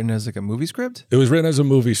Carney written as like a movie script? It was written as a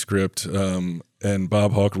movie script, and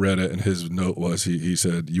Bob Hawke read it, and his note was, he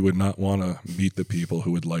said, you would not want to meet the people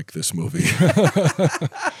who would like this movie.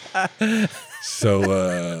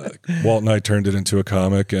 So Walt and I turned it into a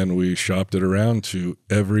comic, and we shopped it around to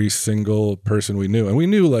every single person we knew. And we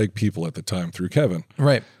knew like people at the time through Kevin.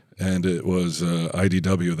 Right. And it was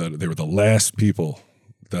IDW that they were the last people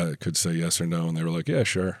that could say yes or no. And they were like, yeah,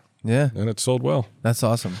 sure. Yeah. And it sold well. That's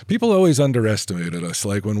awesome. People always underestimated us.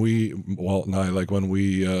 Like when Walt and I,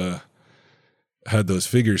 had those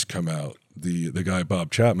figures come out, the guy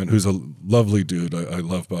Bob Chapman, who's a lovely dude. I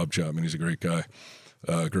love Bob Chapman. He's a great guy.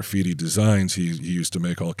 Graffiti Designs. He used to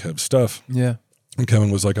make all Kev's stuff. Yeah. And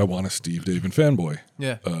Kevin was like, I want a Steve Dave and Fanboy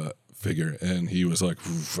figure. And he was like,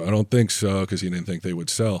 I don't think so, because he didn't think they would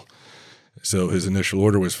sell. So his initial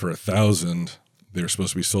order was for 1,000. They were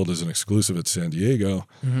supposed to be sold as an exclusive at San Diego.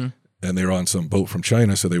 Mm-hmm. And they were on some boat from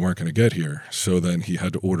China, so they weren't going to get here. So then he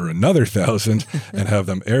had to order another 1,000 and have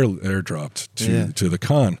them airdropped to the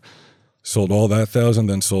con. Sold all that 1,000,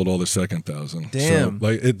 then sold all the second 1,000. Damn.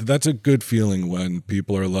 So that's a good feeling when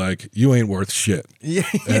people are like, you ain't worth shit. Yeah.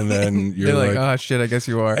 And then you're like, oh shit, I guess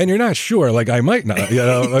you are. And you're not sure. Like, I might not.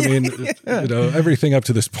 I mean, everything up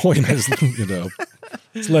to this point has,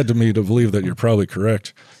 it's led to me to believe that you're probably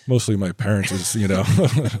correct. Mostly my parents'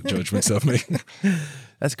 judgments of me.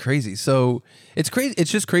 That's crazy. So it's crazy.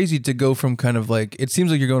 It's just crazy to go from kind of like, it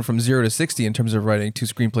seems like you're going from 0 to 60 in terms of writing 2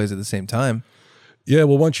 screenplays at the same time. Yeah,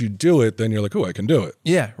 well, once you do it, then you're like, oh, I can do it.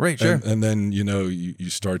 Yeah, right, sure. And then, you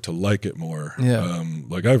start to like it more. Yeah.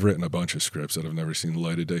 Like I've written a bunch of scripts that have never seen the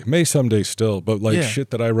light of day. May someday still, but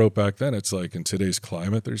shit that I wrote back then, it's like in today's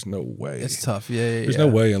climate, there's no way. It's tough, yeah. There's no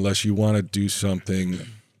way unless you want to do something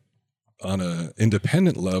on an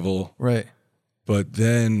independent level. Right. But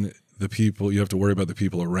then the people, you have to worry about the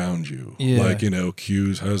people around you. Yeah. Like,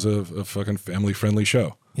 Q's has a fucking family-friendly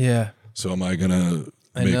show. Yeah. So am I going to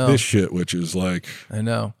make this shit, which is like, I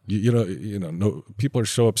know, no, people are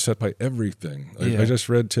so upset by everything. I just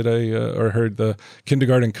read today or heard the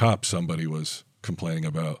Kindergarten Cop somebody was complaining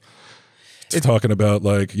about. It's talking about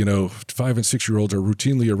like, 5 and 6-year-olds are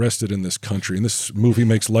routinely arrested in this country, and this movie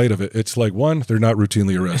makes light of it. It's like, 1, they're not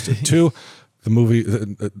routinely arrested. 2, the movie,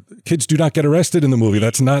 kids do not get arrested in the movie.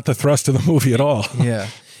 That's not the thrust of the movie at all. Yeah.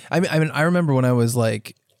 I mean, I remember when I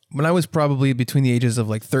was probably between the ages of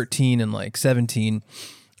like 13 and like 17,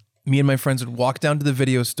 me and my friends would walk down to the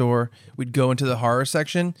video store. We'd go into the horror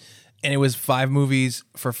section, and it was 5 movies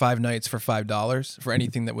for 5 nights for $5 for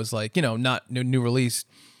anything that was like, not new release.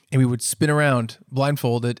 And we would spin around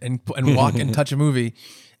blindfolded and walk and touch a movie.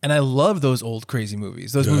 And I love those old crazy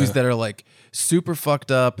movies. Those movies that are like super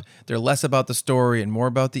fucked up. They're less about the story and more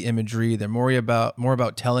about the imagery. They're more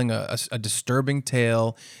about telling a disturbing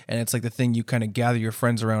tale. And it's like the thing you kind of gather your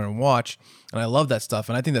friends around and watch. And I love that stuff.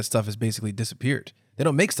 And I think that stuff has basically disappeared. They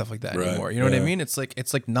don't make stuff like that anymore. You know what I mean? It's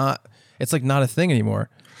like not a thing anymore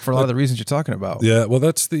for a lot of the reasons you're talking about. Yeah, well,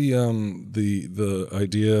 that's the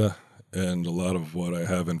idea, and a lot of what I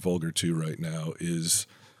have in Vulgar 2 right now is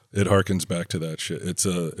it harkens back to that shit.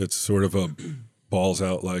 It's sort of a balls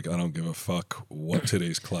out, like I don't give a fuck what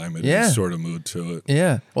today's climate is sort of mood to it.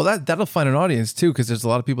 Yeah, well that'll find an audience too, because there's a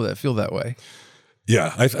lot of people that feel that way.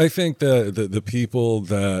 Yeah, I think the people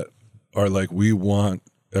that are like, we want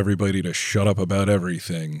everybody to shut up about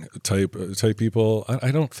everything type people,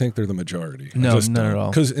 I don't think they're the majority. No, not at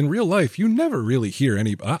all. Because in real life, you never really hear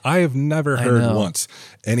I have never heard once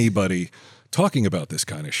anybody talking about this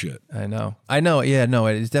kind of shit. I know. Yeah, no,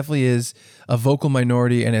 it definitely is a vocal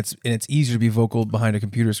minority, and it's easier to be vocal behind a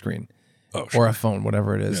computer screen. Oh, sure. Or a phone,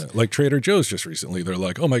 whatever it is. Yeah. Like Trader Joe's just recently, they're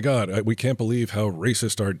like, "Oh my God, we can't believe how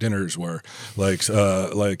racist our dinners were." Like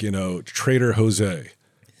Trader Jose.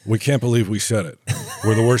 We can't believe we said it.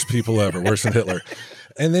 We're the worst people ever, worse than Hitler.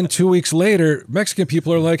 And then 2 weeks later, Mexican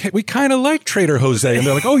people are like, "Hey, we kind of like Trader Jose," and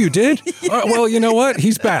they're like, "Oh, you did? Well, you know what?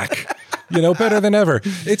 He's back. Better than ever."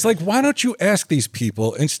 It's like, why don't you ask these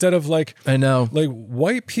people instead of like, I know, like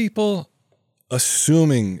white people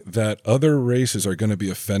assuming that other races are going to be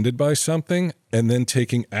offended by something and then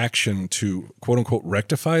taking action to quote unquote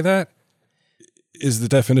rectify that is the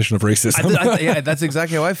definition of racism. Yeah, that's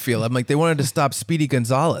exactly how I feel. I'm like, they wanted to stop Speedy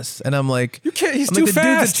Gonzalez, and I'm like, you can't. He's too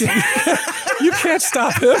fast. You can't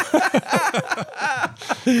stop him.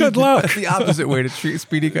 Good luck. That's the opposite way to treat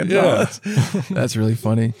Speedy Gonzalez. Yeah. That's really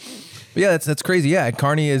funny. But yeah, that's crazy. Yeah,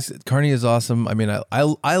 Carney is awesome. I mean,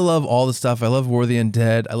 I love all the stuff. I love War of the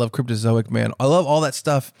Undead. I love Cryptozoic Man. I love all that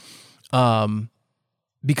stuff,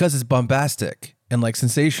 because it's bombastic and like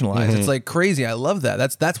sensationalized. Mm-hmm. It's like crazy. I love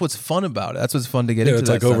that. That's what's fun about it. That's what's fun to get into. It's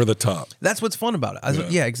like over the top. That's what's fun about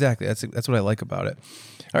it. Yeah, exactly. That's what I like about it.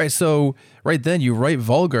 All right, so right then you write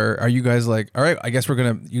Vulgar. Are you guys like, all right, I guess we're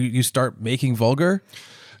gonna you start making Vulgar?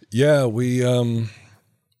 Yeah, we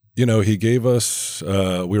he gave us,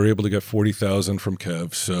 we were able to get 40,000 from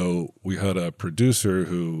Kev. So we had a producer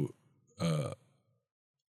who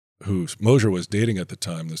Mosier was dating at the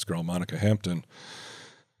time, this girl, Monica Hampton,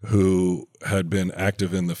 who had been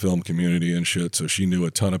active in the film community and shit. So she knew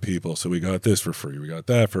a ton of people. So we got this for free. We got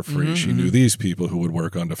that for free. Mm-hmm. She knew these people who would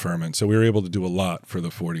work on deferment. So we were able to do a lot for the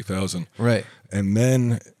 40,000. Right. And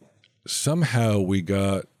then somehow we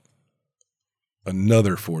got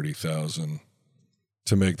another 40,000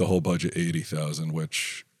 to make the whole budget 80,000,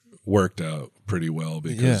 which worked out pretty well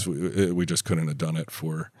because we just couldn't have done it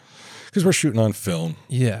because we're shooting on film.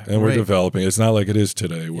 Yeah. And we're developing. It's not like it is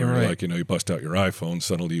today where like, you bust out your iPhone,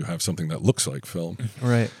 suddenly you have something that looks like film.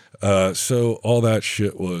 Right. So all that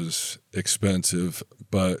shit was expensive,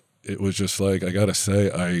 but it was just like, I got to say,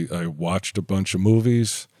 I watched a bunch of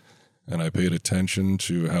movies and I paid attention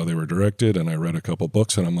to how they were directed, and I read a couple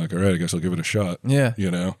books, and I'm like, all right, I guess I'll give it a shot. Yeah.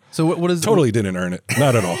 So what is totally didn't earn it.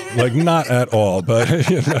 Not at all. Like, not at all. But,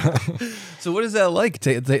 So what is that like?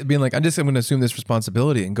 Being like, I'm going to assume this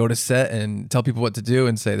responsibility and go to set and tell people what to do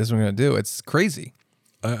and say, this is what I'm going to do. It's crazy.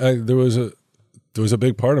 There was a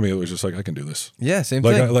big part of me that was just like, I can do this. Yeah, same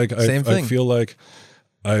thing. I feel like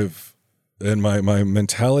and my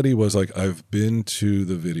mentality was like, I've been to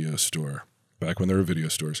the video store. Back when there were video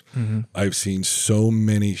stores, I've seen so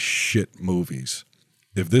many shit movies.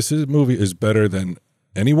 If this movie is better than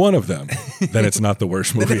any one of them, then it's not the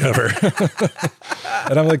worst movie ever.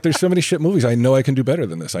 And I'm like, there's so many shit movies. I know I can do better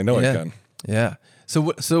than this. I know I can. Yeah.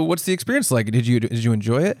 So what's the experience like? Did you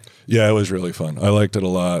enjoy it? Yeah, it was really fun. I liked it a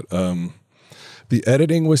lot. The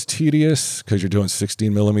editing was tedious because you're doing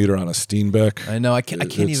 16 millimeter on a Steenbeck. I know. I can't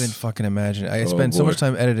even fucking imagine. I spend so much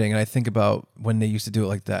time editing, and I think about when they used to do it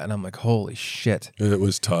like that, and I'm like, holy shit. It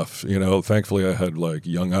was tough. Thankfully I had like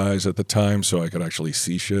young eyes at the time, so I could actually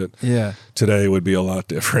see shit. Yeah. Today would be a lot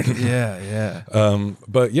different. Yeah.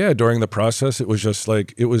 But yeah, during the process, it was just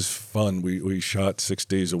like, it was fun. We shot 6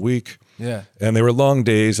 days a week. Yeah. And they were long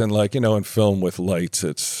days, and like, in film with lights,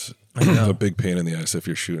 it's a big pain in the ass if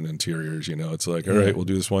you're shooting interiors. It's like, all right, we'll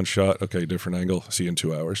do this one shot. Okay, different angle. See you in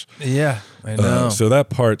 2 hours. Yeah, I know. So that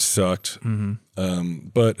part sucked.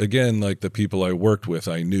 But again, like the people I worked with,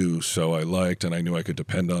 I knew, so I liked, and I knew I could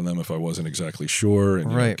depend on them if I wasn't exactly sure. And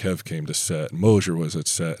Kev came to set, and Mosier was at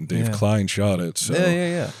set, and Dave Klein shot it. So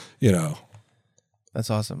yeah. That's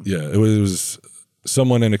awesome. Yeah, it was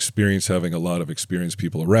someone inexperienced having a lot of experienced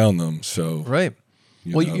people around them. So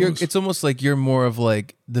it's almost like you're more of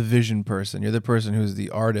like the vision person. You're the person who's the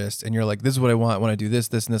artist, and you're like, this is what I want. I want to do this,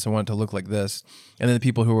 this, and this. I want it to look like this. And then the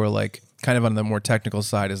people who are like kind of on the more technical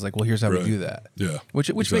side is like, well, here's how we do that. Yeah.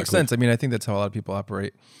 Which makes sense. I mean, I think that's how a lot of people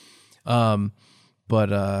operate. So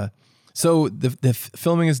the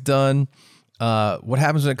filming is done. What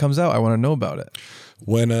happens when it comes out? I want to know about it.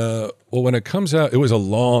 When it comes out, it was a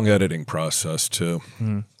long editing process too,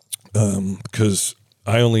 because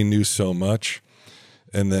I only knew so much.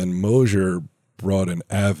 And then Mosier brought an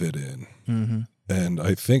Avid in. And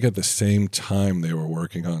I think at the same time they were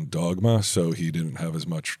working on Dogma, so he didn't have as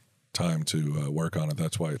much time to work on it.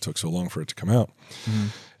 That's why it took so long for it to come out.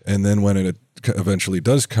 And then when it eventually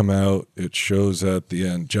does come out, it shows at the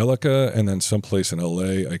Angelica and then someplace in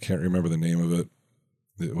LA. I can't remember the name of it.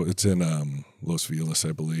 It's in Los Feliz,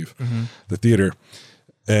 I believe, the theater.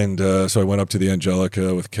 And so I went up to the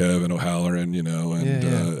Angelica with Kev and O'Halloran,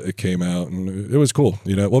 and it came out and it was cool.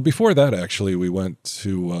 Well, before that, actually, we went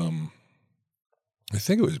to, I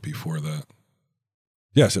think it was before that.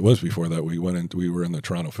 Yes, it was before that. We were in the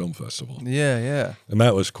Toronto Film Festival. Yeah, yeah. And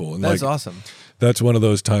that was cool. And that's awesome. That's one of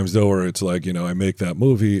those times, though, where it's like, I make that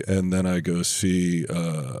movie and then I go see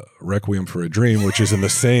Requiem for a Dream, which is in the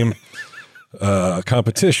same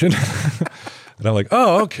competition. And I'm like,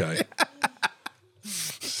 oh, okay.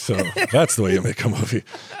 So that's the way you make a movie.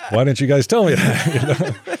 Why didn't you guys tell me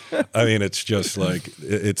that? I mean, it's just like,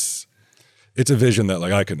 it's a vision that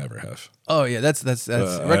like I could never have. Oh yeah, that's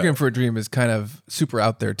Requiem for a Dream is kind of super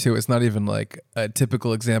out there too. It's not even like a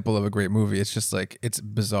typical example of a great movie. It's just like it's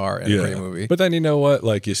bizarre and a great movie. But then you know what?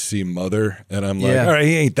 Like you see Mother, and I'm like, all right,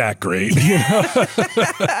 he ain't that great.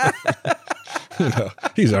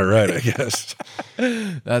 He's all right, I guess.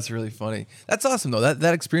 That's really funny. That's awesome though.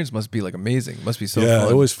 That experience must be like amazing. Must be so fun. Yeah,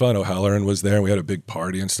 it was fun. O'Halloran was there. We had a big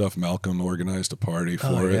party and stuff. Malcolm organized a party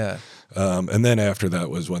for it. Yeah. And then after that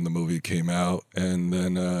was when the movie came out, and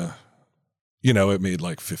then it made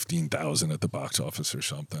like 15,000 at the box office or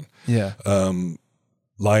something. Yeah.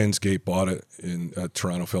 Lionsgate bought it at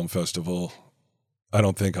Toronto Film Festival. I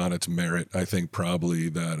don't think on its merit. I think probably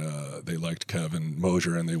that they liked Kevin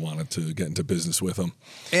Mosier and they wanted to get into business with him.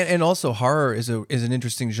 And also horror is an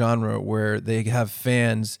interesting genre where they have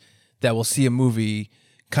fans that will see a movie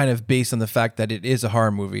kind of based on the fact that it is a horror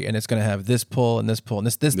movie and it's going to have this pull and this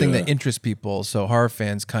thing that interests people. So horror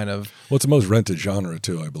fans kind of... Well, it's the most rented genre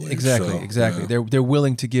too, I believe. Exactly. Yeah. They're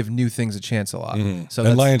willing to give new things a chance a lot. Mm-hmm. So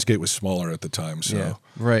and Lionsgate was smaller at the time. So. Yeah,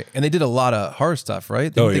 right. And they did a lot of horror stuff,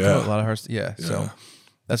 right? They come out with a lot of horror stuff. Yeah, so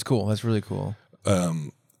that's cool. That's really cool.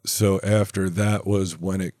 So after that was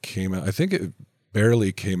when it came out. I think it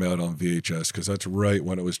barely came out on VHS because that's right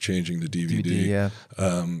when it was changing to DVD. Yeah.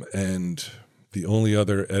 And the only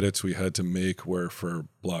other edits we had to make were for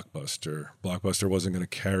Blockbuster. Blockbuster wasn't going to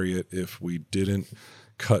carry it if we didn't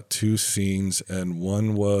cut two scenes, and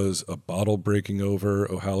one was a bottle breaking over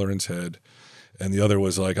O'Halloran's head, and the other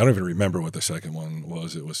was like, I don't even remember what the second one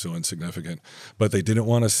was. It was so insignificant. But they didn't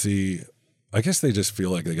want to see... I guess they just feel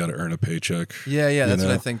like they got to earn a paycheck. Yeah, that's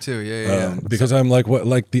what I think too. Yeah. Because I'm like, what?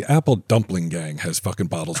 Like the Apple Dumpling Gang has fucking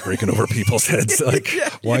bottles breaking over people's heads. Like,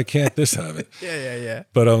 why can't this have it? Yeah.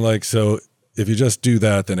 But I'm like, so if you just do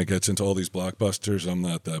that, then it gets into all these blockbusters. I'm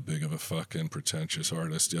not that big of a fucking pretentious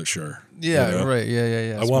artist. Yeah, sure. Yeah, right.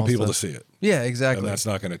 Yeah. I want people to see it. Yeah, exactly. And that's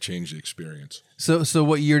not going to change the experience. So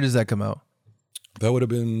what year does that come out? That would have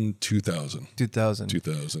been 2000.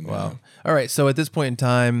 2000. Wow. Yeah. All right. So at this point in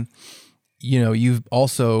time, you've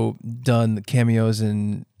also done cameos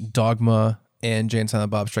in Dogma and Jay and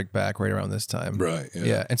Silent Bob Strike Back right around this time. Right.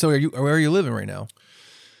 Yeah. And so where are you living right now?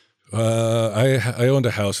 I owned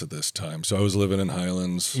a house at this time, so I was living in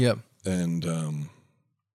Highlands. Yep. And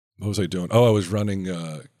what was I doing? Oh, I was running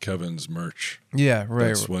Kevin's merch. Yeah, right.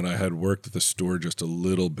 That's when I had worked at the store just a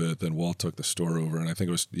little bit. Then Walt took the store over, and I think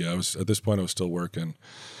I was at this point I was still working,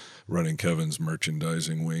 running Kevin's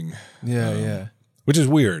merchandising wing. Yeah. Which is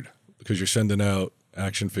weird because you're sending out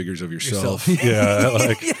action figures of yourself. Yeah,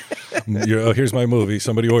 like here's my movie.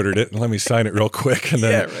 Somebody ordered it, and let me sign it real quick, and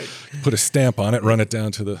then put a stamp on it, run it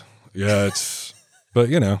down to the. Yeah, it's. But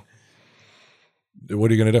what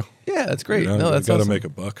are you gonna do? Yeah, that's great. No, that's got to awesome. make a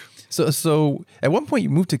buck. So at one point you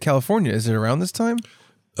moved to California. Is it around this time?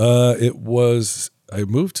 It was. I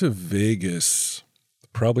moved to Vegas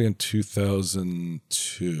probably in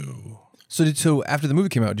 2002. So after the movie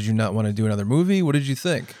came out, did you not want to do another movie? What did you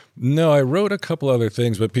think? No, I wrote a couple other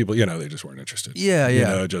things, but people, they just weren't interested. Yeah.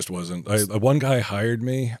 It just wasn't. One guy hired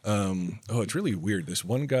me. It's really weird. This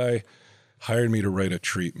one guy hired me to write a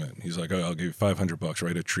treatment. He's like, I'll give you $500,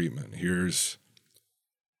 write a treatment. Here's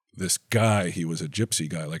this guy. He was a gypsy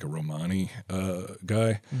guy, like a Romani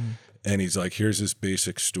guy. Mm. And he's like, here's this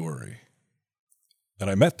basic story. And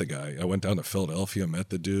I met the guy. I went down to Philadelphia, met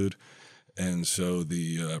the dude. And so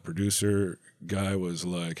the producer guy was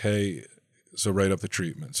like, hey, so write up the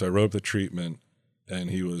treatment. So I wrote up the treatment, and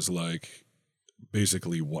he was like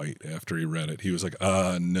basically white after he read it. He was like,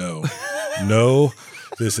 no,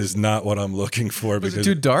 this is not what I'm looking for. Was it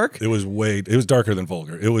too dark? It was darker than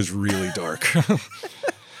vulgar. It was really dark.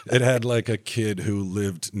 It had like a kid who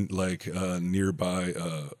lived like nearby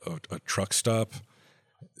a truck stop.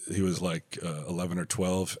 He was like 11 or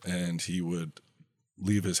 12, and he would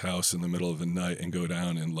leave his house in the middle of the night and go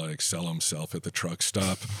down and like sell himself at the truck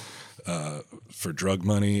stop for drug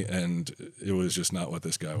money, and it was just not what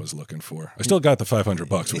this guy was looking for. I still got the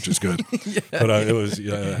 $500, which is good, but it was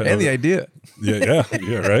and the idea. Yeah,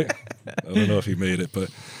 right. I don't know if he made it, but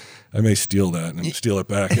I may steal that and steal it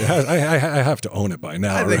back. I have to own it by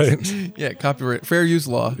now, right? Yeah, copyright, fair use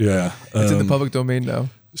law. Yeah, it's in the public domain now.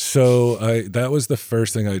 So that was the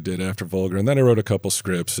first thing I did after Vulgar, and then I wrote a couple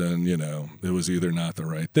scripts, and it was either not the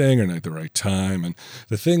right thing or not the right time. And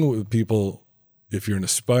the thing with people, if you're an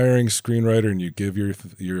aspiring screenwriter and you give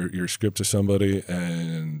your script to somebody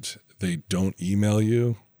and they don't email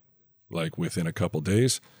you like within a couple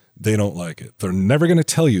days, they don't like it. They're never going to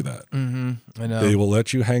tell you that. I know. They will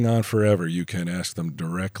let you hang on forever. You can ask them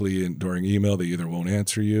directly during email. They either won't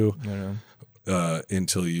answer you. I know.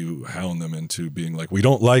 Until you hound them into being like, we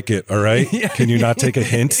don't like it, all right? Yeah. Can you not take a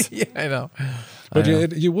hint? Yeah, I know. But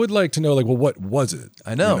you would like to know, like, well, what was it?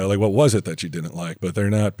 I know. Like, what was it that you didn't like? But they're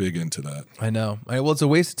not big into that. I know. Well, it's a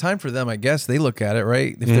waste of time for them, I guess. They look at it,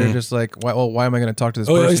 right? If they're just like, why am I going to talk to this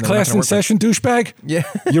person? Oh, is class in session, douchebag? Yeah.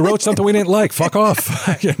 You wrote something we didn't like. Fuck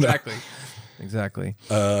off. Exactly.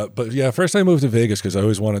 But yeah, first I moved to Vegas because I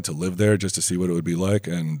always wanted to live there just to see what it would be like.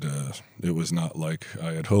 And it was not like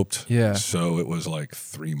I had hoped. Yeah. So it was like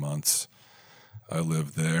 3 months. I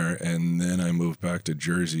lived there, and then I moved back to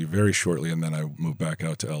Jersey very shortly, and then I moved back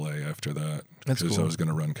out to LA after that because I was going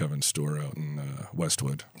to run Kevin's store out in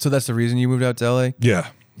Westwood. So that's the reason you moved out to LA? Yeah,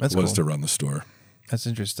 that's was cool. to run the store. That's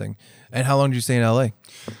interesting. And how long did you stay in LA?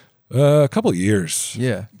 A couple of years.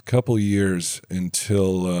 Yeah, a couple of years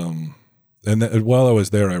until, while I was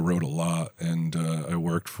there, I wrote a lot, and I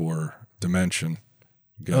worked for Dimension.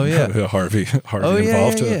 Oh yeah, Harvey involved.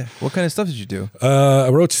 involved. Yeah. What kind of stuff did you do? I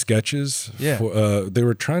wrote sketches. Yeah. They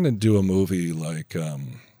were trying to do a movie like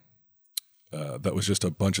that was just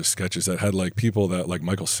a bunch of sketches that had like people that like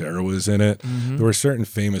Michael Cera was in it. Mm-hmm. There were certain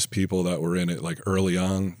famous people that were in it like early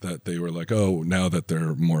on that they were like, oh, now that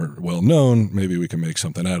they're more well known, maybe we can make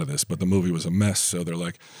something out of this. But the movie was a mess, so they're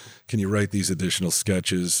like, can you write these additional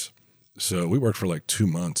sketches? So we worked for like 2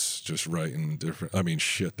 months just writing different. I mean,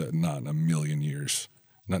 shit that not in a million years.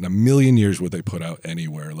 Not in a million years would they put out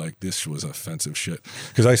anywhere. Like, this was offensive shit.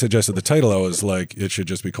 Because I suggested the title, I was like, it should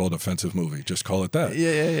just be called Offensive Movie. Just call it that.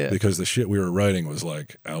 Yeah. Because the shit we were writing was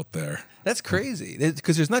like out there. That's crazy.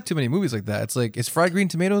 Because there's not too many movies like that. It's like, is Fried Green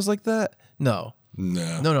Tomatoes like that? No.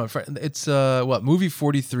 It's Movie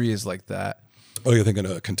 43 is like that. Oh, you're thinking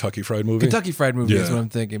a Kentucky Fried Movie? Kentucky Fried Movie is what I'm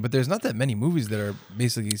thinking. But there's not that many movies that are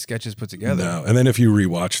basically sketches put together. No. And then if you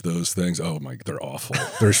rewatch those things, oh my, they're awful.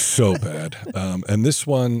 They're so bad. And this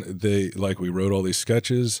one, we wrote all these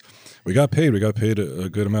sketches. We got paid. We got paid a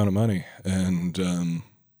good amount of money. And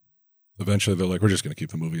eventually they're like, we're just going to keep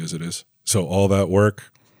the movie as it is. So all that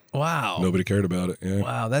work. Wow. Nobody cared about it. Yeah.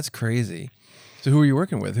 Wow, that's crazy. So who were you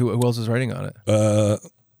working with? Who else was writing on it?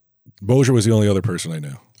 Mosier was the only other person I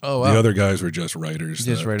knew. Oh, wow. The other guys were just writers.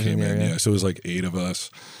 Just writers came in. yeah. So it was like 8 of us.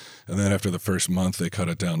 And then after the first month, they cut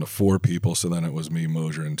it down to 4 people. So then it was me,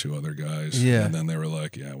 Mosier, and 2 other guys. Yeah. And then they were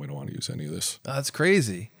like, yeah, we don't want to use any of this. Oh, that's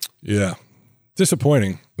crazy. Yeah.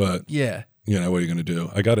 Disappointing, but yeah. What are you going to do?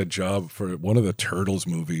 I got a job for one of the Turtles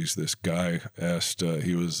movies. This guy asked,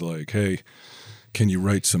 he was like, hey, can you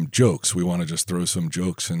write some jokes? We want to just throw some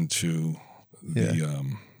jokes into the,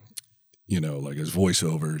 like his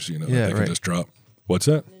voiceovers, that they can just drop. What's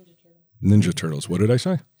that? Ninja Turtles. What did I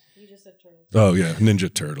say? You just said turtles. Oh, yeah.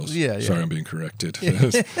 Ninja Turtles. Yeah. Sorry, I'm being corrected. They're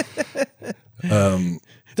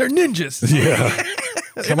ninjas. Yeah.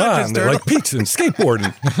 Come on. They're like pizza and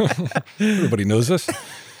skateboarding. Everybody knows this.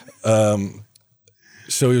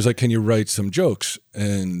 So he was like, can you write some jokes?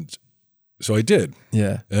 And so I did.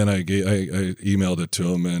 Yeah. And I emailed it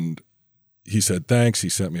to him, and he said, thanks. He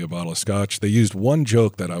sent me a bottle of scotch. They used one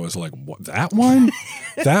joke that I was like, what, that one?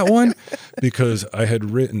 That one? Because I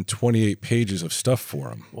had written 28 pages of stuff for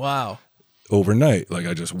him. Wow. Overnight. Like,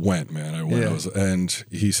 I just went, man. I went. Yeah. And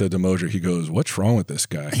he said to Mosier, he goes, what's wrong with this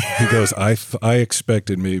guy? He goes, I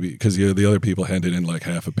expected maybe, because the other people handed in like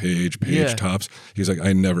half a page tops. He's like,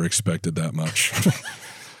 I never expected that much.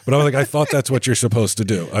 But I was like, I thought that's what you're supposed to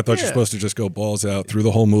do. I thought you're supposed to just go balls out through the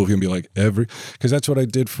whole movie and be like because that's what I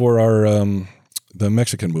did for our the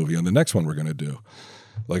Mexican movie and the next one we're going to do.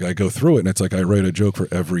 Like, I go through it and it's like I write a joke for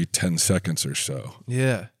every 10 seconds or so.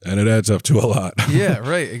 Yeah. And it adds up to a lot. Yeah,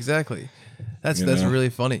 right. Exactly. That's really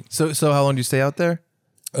funny. So how long do you stay out there?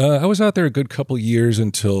 I was out there a good couple years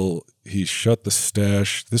until he shut the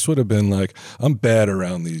stash. This would have been like, I'm bad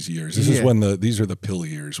around these years. This is when these are the pill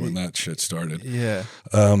years when that shit started. Yeah.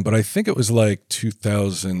 But I think it was like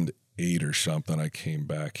 2008 or something I came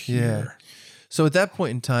back here. So at that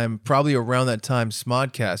point in time, probably around that time,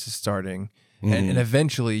 Smodcast is starting, and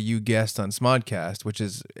eventually you guest on Smodcast, which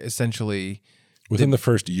is essentially within the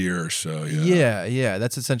first year or so. Yeah.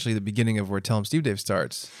 That's essentially the beginning of where Tell 'em Steve Dave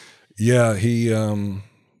starts. Yeah, he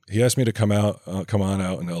asked me to come on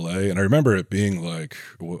out in LA, and I remember it being like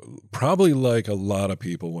probably like a lot of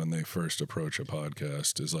people when they first approach a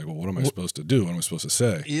podcast is like, well, what am I supposed to do? What am I supposed to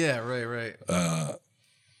say? Yeah, right.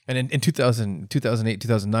 And in 2008,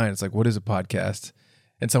 2009, it's like, what is a podcast?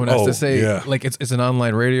 And someone has to say, like, it's an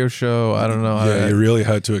online radio show. I don't know. Yeah, you really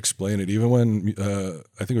had to explain it. Even when,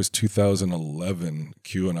 I think it was 2011,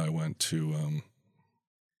 Q and I went to,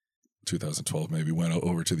 2012 maybe, went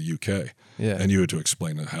over to the UK. Yeah. And you had to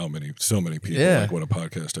explain to so many people like what a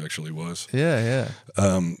podcast actually was. Yeah.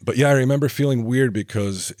 But yeah, I remember feeling weird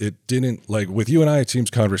because it didn't, like with you and I, it seems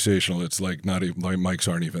conversational. It's like not even, my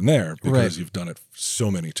mics aren't even there because you've done it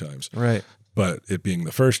so many times. Right. But it being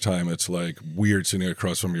the first time, it's like weird sitting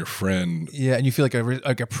across from your friend. Yeah, and you feel like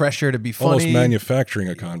a pressure to be funny. Almost manufacturing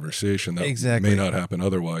a conversation that may not happen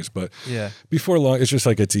otherwise. But before long, it's just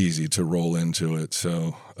like it's easy to roll into it.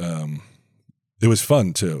 So it was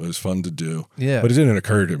fun too. It was fun to do. Yeah. But it didn't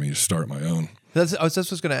occur to me to start my own. That's what I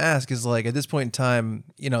was going to ask is like at this point in time,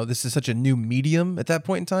 this is such a new medium at that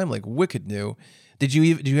point in time, like wicked new. Did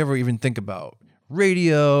you ever even think about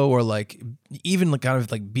radio or like even like kind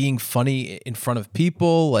of like being funny in front of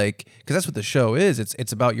people, like because that's what the show is.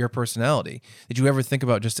 It's about your personality. Did you ever think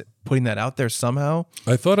about just putting that out there somehow?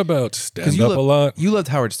 I thought about stand up a lot. You loved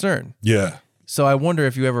Howard Stern. Yeah. So I wonder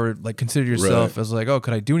if you ever like considered yourself as like, oh,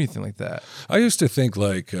 could I do anything like that? I used to think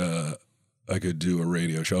like I could do a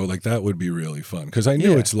radio show. Like that would be really fun because I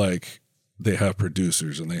knew it's like they have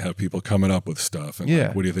producers and they have people coming up with stuff and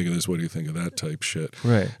like, what do you think of this? What do you think of that type shit?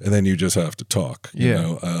 Right. And then you just have to talk. You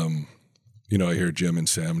know, I hear Jim and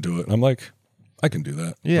Sam do it, and I'm like, I can do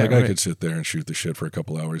that. Yeah, like I could sit there and shoot the shit for a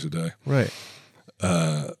couple hours a day. Right.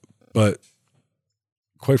 But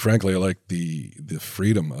quite frankly, I like the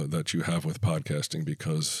freedom that you have with podcasting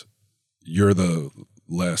because you're the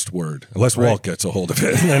last word, unless Walt gets a hold of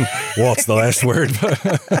it, and then Walt's the last word.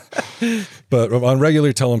 But on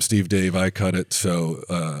regular Tell 'em Steve Dave, I cut it. So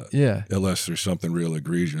unless there's something real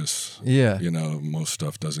egregious, most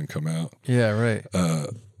stuff doesn't come out. Yeah, right.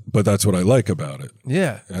 But that's what I like about it.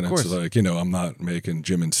 Yeah, and of it's course. like I'm not making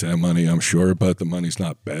Jim and Sam money, I'm sure, but the money's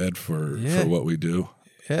not bad for what we do.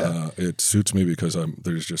 Yeah. It suits me because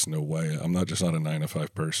there's just no way. I'm just not a 9 to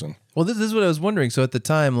 5 person. Well, this is what I was wondering. So at the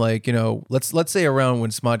time, like, let's say around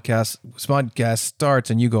when Smodcast starts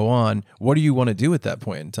and you go on, what do you want to do at that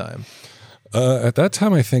point in time? At that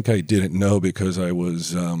time, I think I didn't know because I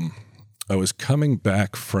was coming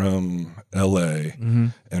back from LA,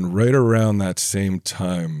 and right around that same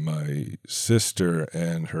time, my sister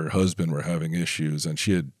and her husband were having issues, and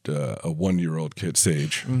she had a 1-year-old kid,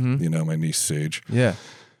 Sage. My niece Sage. Yeah.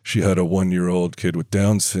 She had a 1-year-old kid with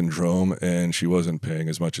Down syndrome, and she wasn't paying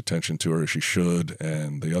as much attention to her as she should,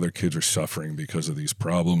 and the other kids were suffering because of these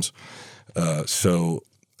problems. So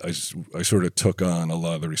I sort of took on a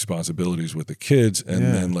lot of the responsibilities with the kids,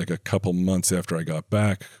 and then like a couple months after I got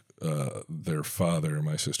back, their father,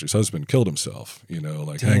 my sister's husband, killed himself,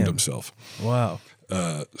 hanged himself. Wow.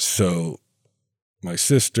 So my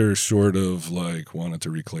sister sort of like wanted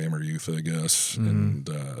to reclaim her youth, I guess. And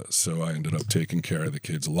so I ended up taking care of the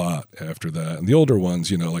kids a lot after that. And the older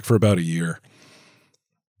ones, like for about a year.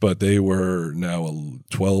 But they were now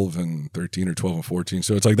 12 and 13 or 12 and 14.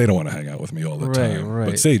 So it's like they don't want to hang out with me all the time.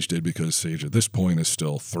 Right. But Sage did because Sage at this point is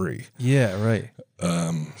still 3. Yeah, right.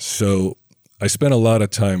 So I spent a lot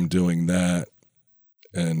of time doing that.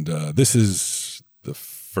 And this is the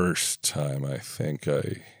first time I think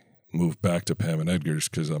I moved back to Pam and Edgar's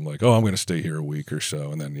because I'm like, I'm going to stay here a week or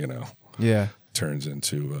so. And then, turns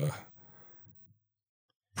into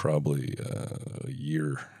probably a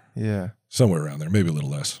year. Yeah. Somewhere around there, maybe a little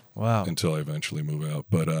less. Wow. Until I eventually move out.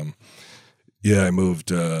 But I moved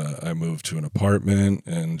to an apartment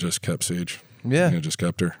and just kept Sage. Yeah. Just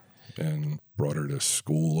kept her and brought her to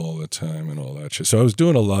school all the time and all that shit. So I was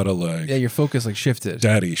doing a lot of like your focus like shifted.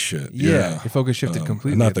 Daddy shit. Yeah. Your focus shifted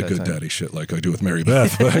completely. Not the good daddy shit like I do with Mary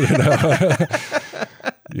Beth, but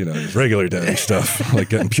regular daddy stuff like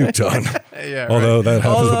getting puked on. Yeah, although that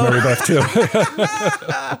happens with Mary Beth too.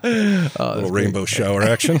 Little rainbow shower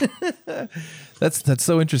action. That's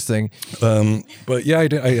so interesting. But yeah,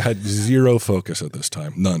 I had zero focus at this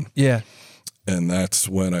time, none. Yeah. And that's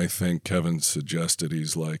when I think Kevin suggested,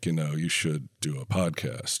 he's like, you should do a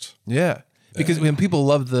podcast. Yeah. Because when people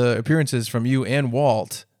love the appearances from you and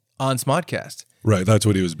Walt on Smodcast. Right. That's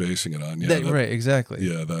what he was basing it on. Yeah. Right. Exactly.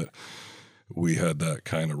 Yeah. That we had that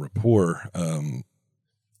kind of rapport.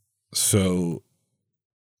 So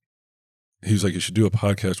he was like, you should do a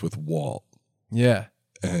podcast with Walt. Yeah.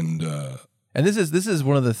 And this is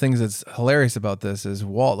one of the things that's hilarious about this is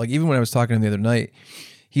Walt. Like, even when I was talking to him the other night,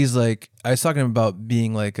 he's like, I was talking to him about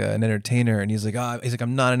being like an entertainer, and he's like,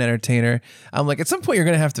 I'm not an entertainer. I'm like, at some point you're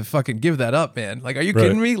gonna have to fucking give that up, man. Like, are you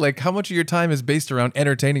kidding me? Like, how much of your time is based around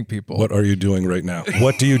entertaining people? What are you doing right now?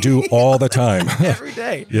 What do you do all the time? Every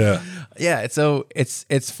day. Yeah. Yeah, so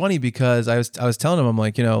it's funny because I was telling him, I'm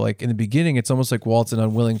like, like in the beginning, it's almost like Walt's an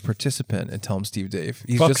unwilling participant, and tell him Steve Dave.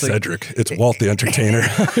 He's Fuck just like, Cedric. It's Walt the entertainer.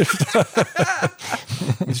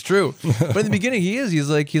 It's true, but in the beginning, he's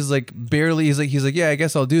like, yeah, I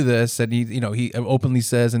guess I'll do this, and he openly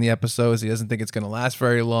says in the episodes he doesn't think it's going to last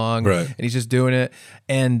very long, right? And he's just doing it,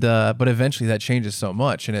 and but eventually that changes so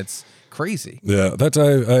much, and it's crazy. Yeah, that's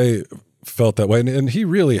I felt that way, and he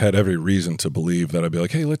really had every reason to believe that I'd be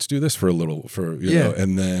like, hey, let's do this for a little, you know,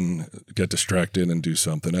 and then get distracted and do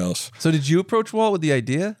something else. So did you approach Walt with the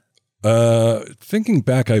idea? Thinking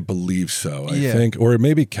back, I believe so. I think, or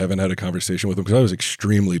maybe Kevin had a conversation with him because I was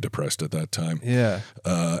extremely depressed at that time. Yeah.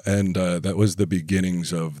 And that was the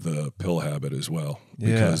beginnings of the pill habit as well,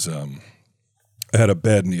 because I had a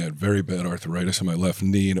bad knee. I had very bad arthritis in my left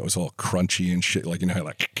knee, and it was all crunchy and shit, like,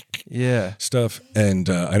 stuff. And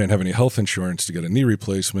I didn't have any health insurance to get a knee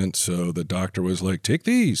replacement, so the doctor was like, take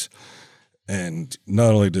these. And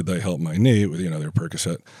not only did they help my knee with, their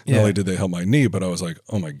Percocet, not only did they help my knee, but I was like,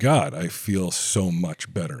 oh my God, I feel so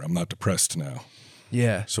much better. I'm not depressed now.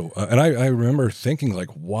 Yeah. So, and I remember thinking, like,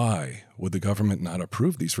 why would the government not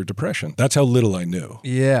approve these for depression? That's how little I knew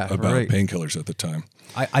about painkillers at the time.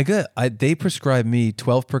 They prescribed me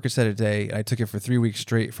 12 Percocet a day. And I took it for 3 weeks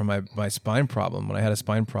straight for my spine problem. When I had a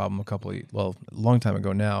spine problem a long time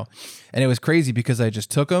ago now. And it was crazy because I just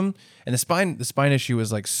took them, and the spine issue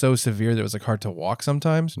was like so severe that it was like hard to walk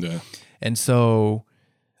sometimes. Yeah. And so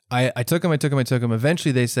I took them.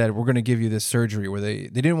 Eventually they said, we're going to give you this surgery, where they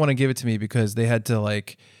didn't want to give it to me because they had to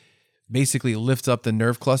like basically lift up the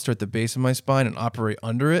nerve cluster at the base of my spine and operate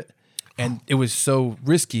under it. And it was so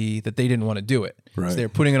risky that they didn't want to do it. Right. So they were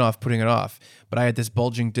putting it off. But I had this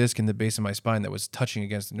bulging disc in the base of my spine that was touching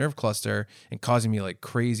against the nerve cluster and causing me like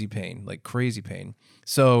crazy pain.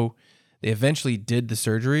 So they eventually did the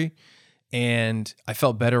surgery, and I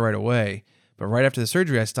felt better right away. But right after the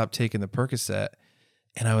surgery, I stopped taking the Percocet.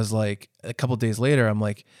 And I was like, a couple days later, I'm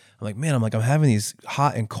like, man, I'm having these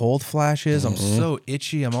hot and cold flashes. I'm so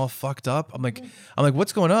itchy. I'm all fucked up. I'm like,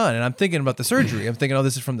 what's going on? And I'm thinking about the surgery. I'm thinking,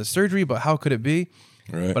 this is from the surgery, but how could it be?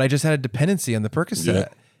 Right. But I just had a dependency on the Percocet. Yeah.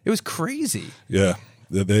 It was crazy. Yeah.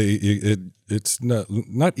 It's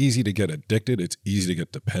not easy to get addicted. It's easy to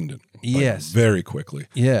get dependent. Yes. Very quickly.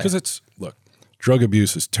 Yeah. Because drug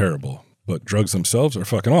abuse is terrible, but drugs themselves are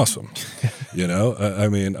fucking awesome. I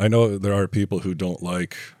mean, I know there are people who don't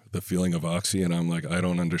like the feeling of oxy, and I'm like, I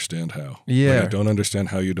don't understand how. Yeah. Like, I don't understand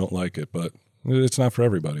how you don't like it, but it's not for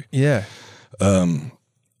everybody. Yeah.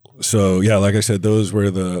 So yeah, like I said, those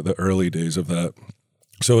were the early days of that.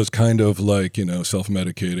 So it's kind of like,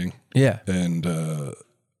 self-medicating. Yeah. And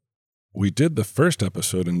we did the first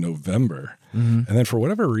episode in November. Mm-hmm. And then for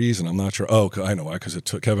whatever reason, I'm not sure. Oh, I know why. Because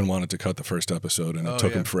Kevin wanted to cut the first episode, and it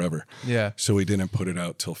took him forever. Yeah. So we didn't put it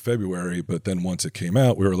out till February. But then once it came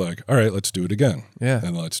out, we were like, all right, let's do it again. Yeah.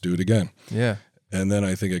 And let's do it again. Yeah. And then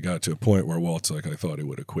I think it got to a point where Walt's like, I thought he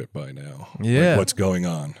would have quit by now. Yeah. Like, what's going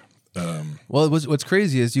on? Well, what's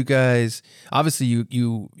crazy is you guys, obviously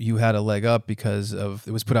you had a leg up because of,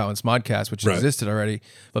 it was put out on Smodcast, which existed already,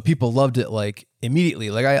 but people loved it like immediately.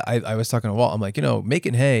 Like I was talking to Walt, I'm like,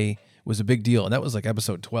 Making Hay was a big deal. And that was like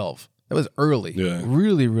episode 12. That was early,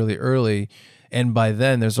 really, really early. And by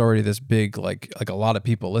then there's already this big, like a lot of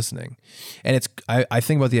people listening. And I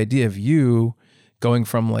think about the idea of you going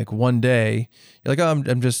from like one day, you're like, oh,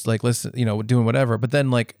 I'm just like listening, doing whatever. But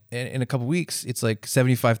then like in a couple weeks, it's like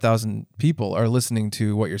 75,000 people are listening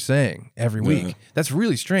to what you're saying every week. That's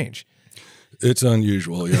really strange. It's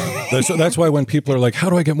unusual, yeah. That's why when people are like,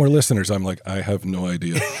 how do I get more listeners? I'm like, I have no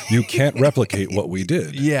idea. You can't replicate what we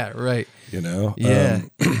did. Yeah, right. Yeah.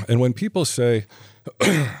 And when people say,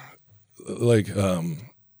 I've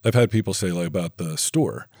had people say like about the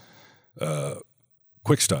store,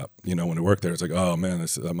 Quick Stop, when I worked there, it's like, oh man,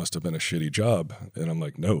 that must have been a shitty job. And I'm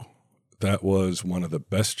like, no, that was one of the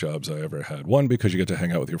best jobs I ever had. One, because you get to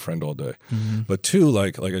hang out with your friend all day. Mm-hmm. But two,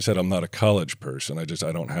 like I said, I'm not a college person. I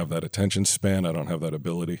don't have that attention span. I don't have that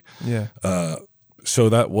ability. Yeah. So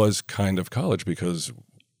that was kind of college because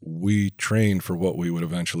we trained for what we would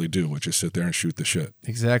eventually do, which is sit there and shoot the shit.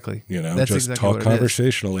 Exactly. That's just exactly talk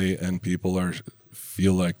conversationally, and people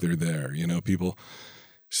feel like they're there. People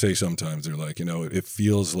say sometimes they're like, it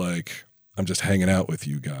feels like I'm just hanging out with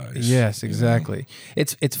you guys. Yes, exactly.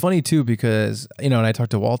 It's funny too, because, and I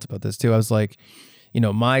talked to Walt about this too. I was like,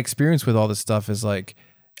 my experience with all this stuff is like,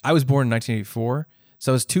 I was born in 1984,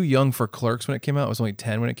 so I was too young for Clerks when it came out. I was only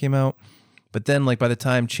 10 when it came out. But then like by the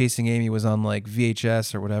time Chasing Amy was on like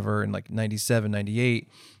VHS or whatever in like 97, 98,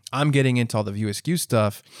 I'm getting into all the View Askew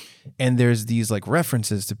stuff, and there's these like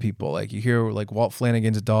references to people. Like you hear like Walt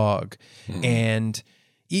Flanagan's dog, and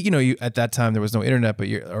you at that time there was no internet, but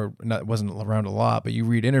it wasn't around a lot. But you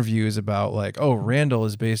read interviews about like, oh, Randall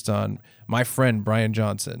is based on my friend Bryan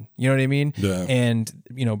Johnson. You know what I mean? Yeah. And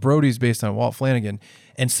Brody's based on Walt Flanagan,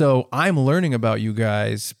 and so I'm learning about you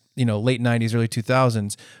guys. Late 90s, early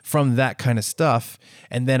 2000s from that kind of stuff.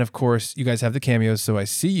 And then, of course, you guys have the cameos, so I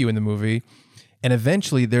see you in the movie. And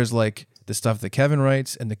eventually there's like the stuff that Kevin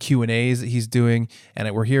writes and the Q&As that he's doing.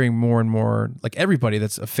 And we're hearing more and more, like everybody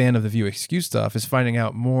that's a fan of the View Askew stuff is finding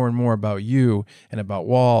out more and more about you and about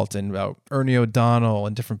Walt and about Ernie O'Donnell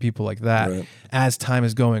and different people like that as time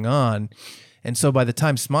is going on. And so by the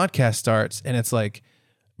time Smodcast starts and it's like,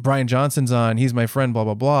 Bryan Johnson's on, he's my friend, blah,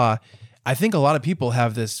 blah, blah. I think a lot of people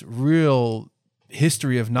have this real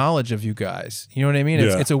history of knowledge of you guys. You know what I mean?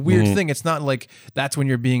 It's a weird thing. It's not like that's when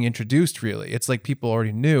you're being introduced, really. It's like people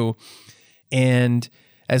already knew. And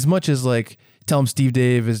as much as like Tell 'em Steve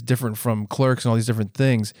Dave is different from Clerks and all these different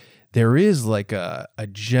things, there is like a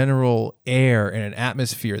general air and an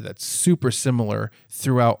atmosphere that's super similar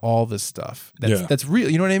throughout all this stuff. That's real.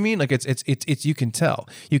 You know what I mean? Like it's you can tell.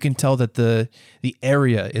 You can tell that the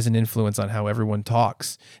area is an influence on how everyone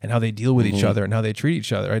talks and how they deal with each other and how they treat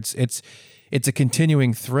each other. It's a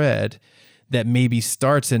continuing thread that maybe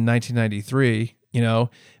starts in 1993,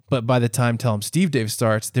 but by the time Tell 'em Steve Dave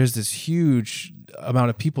starts, there's this huge amount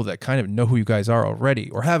of people that kind of know who you guys are already,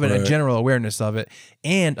 or have a general awareness of it,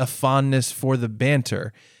 and a fondness for the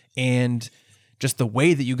banter and just the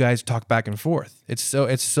way that you guys talk back and forth. It's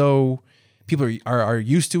so people are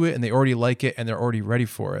used to it, and they already like it, and they're already ready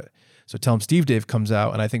for it. So Tell 'em Steve Dave comes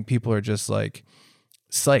out, and I think people are just like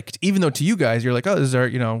psyched, even though to you guys you're like, oh, this is our,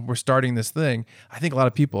 we're starting this thing. I think a lot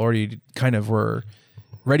of people already kind of were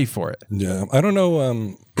ready for it. Yeah, I don't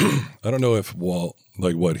know. I don't know if Walt,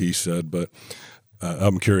 like what he said, but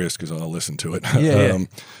I'm curious because I'll listen to it.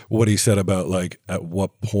 What he said about like at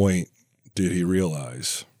what point did he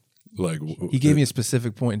realize? Like he gave me a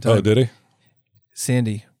specific point in time. Oh, did he?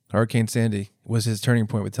 Sandy, Hurricane Sandy was his turning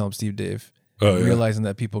point with Tell 'em Steve Dave. Realizing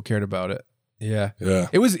that people cared about it. Yeah.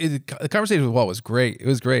 The conversation with Walt was great. It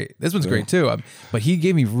was great. This one's great too. But he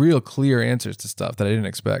gave me real clear answers to stuff that I didn't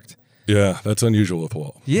expect. Yeah, that's unusual with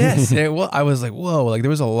Walt. Yes. Well, I was like, whoa. Like there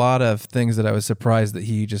was a lot of things that I was surprised that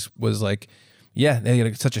he just was like, yeah, they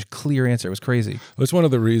had such a clear answer. It was crazy. It's one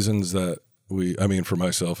of the reasons that for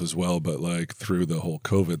myself as well, but like through the whole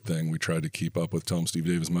COVID thing, we tried to keep up with Tell 'em Steve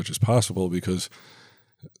Dave as much as possible because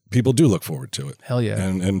people do look forward to it. Hell yeah.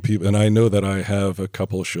 And people, and I know that I have a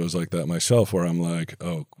couple of shows like that myself where I'm like,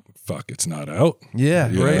 oh, fuck, it's not out. Yeah,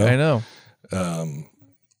 right. I know.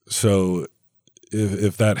 So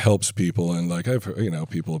if that helps people, and like I've heard,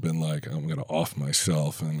 people have been like, I'm going to off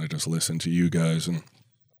myself and I just listen to you guys. And,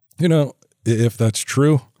 if that's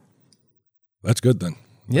true, that's good then.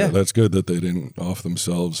 Yeah. That's good that they didn't off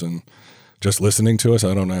themselves and just listening to us.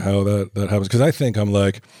 I don't know how that happens. Cause I think I'm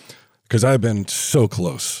like, cause I've been so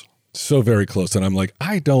close, so very close. And I'm like,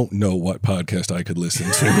 I don't know what podcast I could listen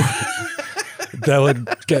to that would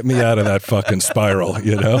get me out of that fucking spiral.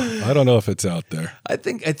 I don't know if it's out there. I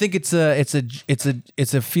think it's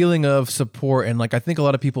a feeling of support. And like, I think a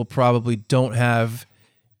lot of people probably don't have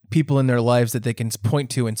people in their lives that they can point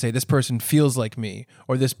to and say, this person feels like me,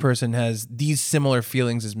 or this person has these similar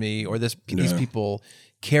feelings as me, or these people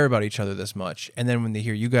care about each other this much. And then when they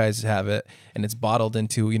hear you guys have it and it's bottled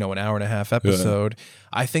into, an hour and a half episode,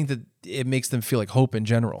 I think that it makes them feel like hope in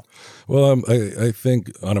general. Well, I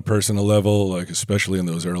think on a personal level, like especially in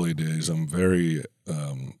those early days, I'm very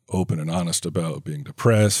open and honest about being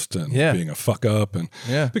depressed and being a fuck up. And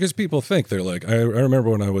because people think they're like, I remember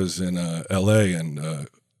when I was in LA and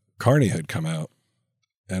Carney had come out,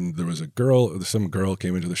 and there was some girl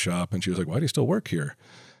came into the shop and she was like, why do you still work here?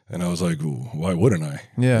 And I was like, why wouldn't I?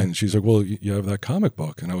 Yeah. And she's like, well, you have that comic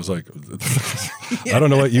book. And I was like, I don't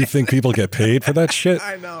know what you think people get paid for that shit.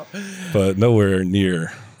 I know. But nowhere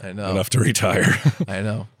near enough to retire. I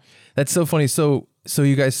know. That's so funny. So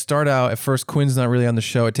you guys start out, at first Quinn's not really on the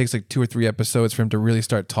show. It takes like 2 or 3 episodes for him to really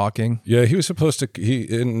start talking. Yeah, he was supposed to,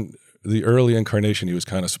 in the early incarnation, he was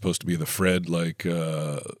kind of supposed to be the Fred, like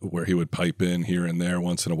where he would pipe in here and there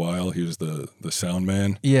once in a while. He was the sound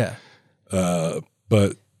man. Yeah.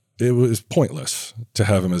 But it was pointless to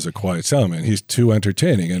have him as a quiet Salman. He's too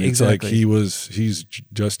entertaining, and it's like he's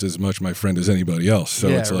just as much my friend as anybody else. So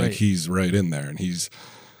it's like he's right in there, and he's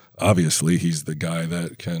the guy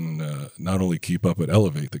that can not only keep up but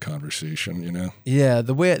elevate the conversation. You know? Yeah,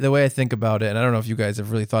 the way I think about it, and I don't know if you guys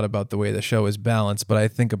have really thought about the way the show is balanced, but I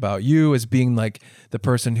think about you as being like the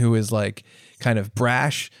person who is like kind of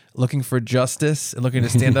brash, looking for justice and looking to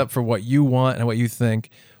stand up for what you want and what you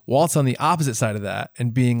think. Walt's on the opposite side of that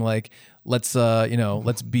and being like, let's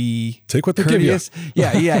be take what they courteous. give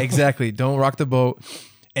you. Yeah, exactly. Don't rock the boat.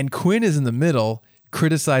 And Quinn is in the middle,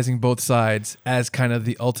 criticizing both sides as kind of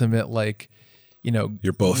the ultimate, like,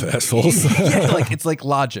 you're both assholes. like it's like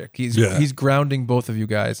logic. He's grounding both of you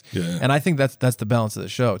guys. Yeah. And I think that's the balance of the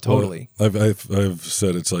show. Totally. Well, I've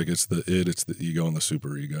said it's like it's the ego and the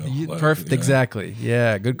super ego. Perfect. Exactly.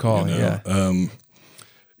 Yeah. Good call. Yeah.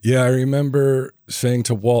 Yeah, I remember saying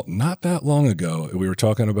to Walt not that long ago, we were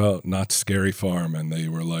talking about Not Scary Farm, and they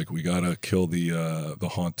were like, we got to kill the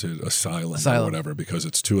haunted asylum or whatever because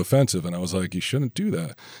it's too offensive. And I was like, you shouldn't do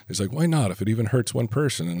that. He's like, why not? If it even hurts one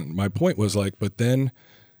person. And my point was like, but then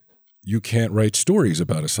you can't write stories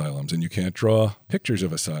about asylums and you can't draw pictures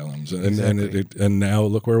of asylums. And now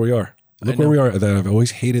look where we are. Look where we are. That I've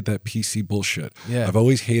always hated that PC bullshit. Yeah. I've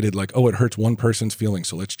always hated like, oh, it hurts one person's feelings,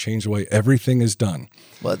 so let's change the way everything is done.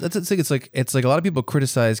 Well, that's the thing. It's like a lot of people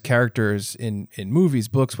criticize characters in movies,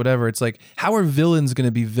 books, whatever. It's like, how are villains going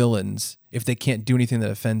to be villains if they can't do anything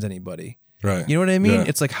that offends anybody? Right. You know what I mean? Yeah.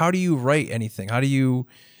 It's like, how do you write anything? How do you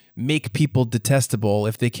make people detestable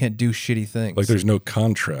if they can't do shitty things? Like there's no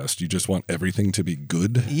contrast. You just want everything to be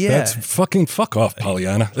good. Yeah. That's fucking fuck off,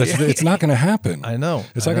 Pollyanna. It's not going to happen. I know.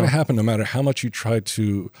 It's not going to happen no matter how much you try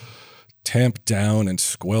to tamp down and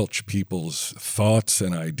squelch people's thoughts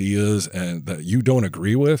and ideas and that you don't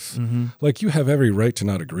agree with. Mm-hmm. Like you have every right to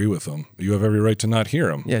not agree with them. You have every right to not hear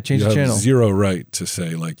them. Yeah, change you the have channel. Zero right to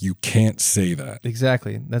say like you can't say that.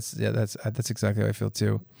 Exactly. That's exactly how I feel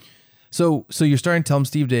too. So you're starting to tell them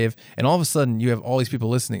Steve Dave, and all of a sudden you have all these people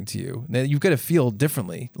listening to you. Now you've got to feel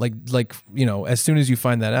differently. Like as soon as you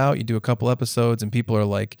find that out, you do a couple episodes, and people are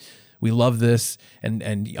like, "We love this," and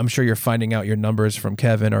I'm sure you're finding out your numbers from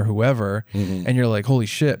Kevin or whoever, and you're like, "Holy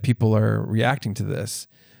shit, people are reacting to this."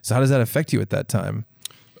 So how does that affect you at that time?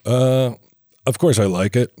 Of course, I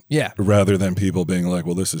like it. Yeah. Rather than people being like,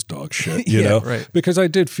 well, this is dog shit, you know? Right. Because I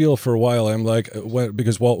did feel for a while, I'm like,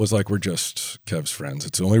 because Walt was like, we're just Kev's friends.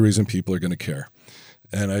 It's the only reason people are going to care.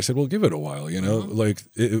 And I said, well, give it a while, like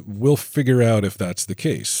we'll figure out if that's the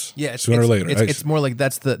case. Yeah. Sooner or later. It's more like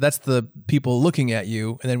that's the people looking at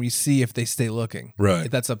you, and then we see if they stay looking.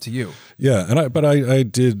 Right. That's up to you. Yeah. And I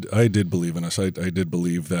did believe in us. I did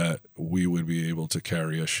believe that we would be able to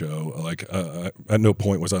carry a show. Like at no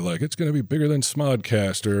point was I like, it's going to be bigger than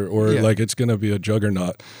Smodcast or like it's going to be a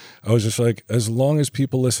juggernaut. I was just like, as long as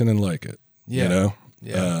people listen and like it, Yeah.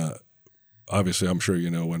 Obviously, I'm sure,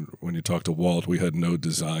 when you talk to Walt, we had no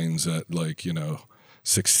designs at like,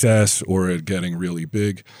 success or at getting really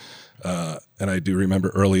big. And I do remember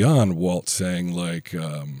early on Walt saying like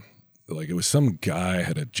it was some guy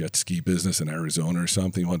had a jet ski business in Arizona or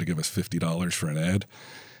something. He wanted to give us $50 for an ad.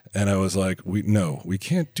 And I was like, we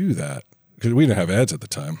can't do that. Because we didn't have ads at the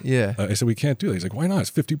time. Yeah. I said, we can't do that. He's like, why not?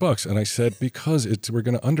 It's $50. And I said, because we're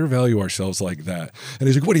going to undervalue ourselves like that. And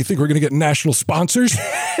he's like, what do you think? We're going to get national sponsors?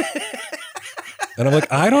 And I'm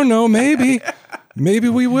like, I don't know, maybe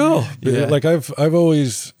we will. Yeah. Like I've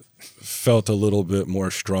always felt a little bit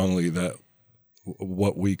more strongly that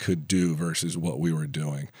what we could do versus what we were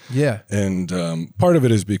doing. Yeah. And part of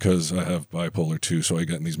it is because I have bipolar too, so I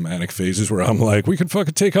get in these manic phases where I'm like, we can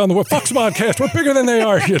fucking take on the Fox podcast. We're bigger than they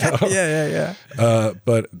are, Yeah.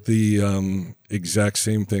 But the exact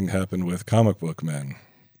same thing happened with Comic Book Men,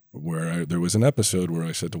 where there was an episode where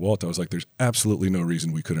I said to Walt, I was like, there's absolutely no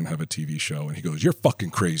reason we couldn't have a TV show. And he goes, you're fucking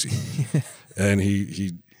crazy. And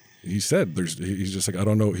he said, he's just like, I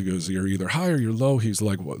don't know. He goes, you're either high or you're low. He's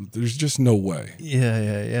like, well, there's just no way.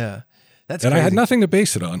 Yeah. That's and crazy. I had nothing to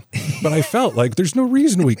base it on, but I felt like there's no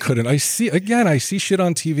reason we couldn't. I see shit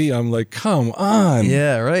on TV. I'm like, come on.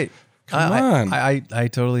 Yeah, right. Come on. I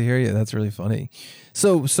totally hear you. That's really funny.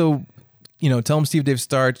 So tell them Steve Dave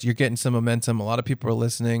starts. You're getting some momentum. A lot of people are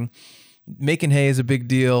listening. Making hay is a big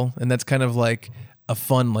deal, and that's kind of like a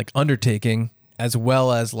fun undertaking, as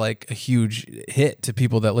well as like a huge hit to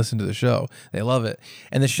people that listen to the show. They love it,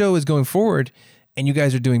 and the show is going forward. And you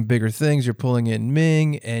guys are doing bigger things. You're pulling in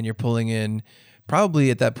Ming, and you're pulling in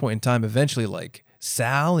probably at that point in time, eventually like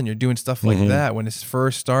Sal, and you're doing stuff like that when it's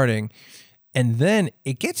first starting. And then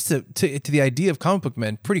it gets to the idea of comic book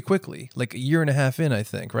men pretty quickly, like a year and a half in, I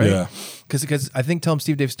think, right? Yeah. Because I think Tell 'em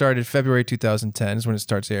Steve Dave started February 2010 is when it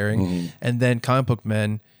starts airing. And then Comic Book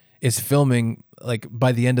Men is filming like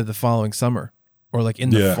by the end of the following summer or like in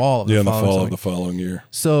the fall of the following summer. Of the following year.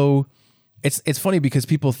 So it's funny because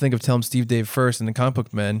people think of Tell 'em Steve Dave first and then Comic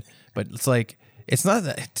Book Men, but it's like, it's not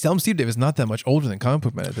that Tell 'em Steve Dave is not that much older than Comic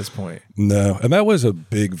Book Men at this point. No, and that was a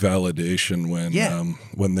big validation when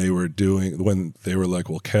they were like,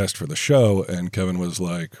 "Well, cast for the show," and Kevin was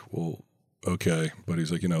like, "Well, okay," but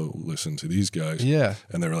he's like, listen to these guys,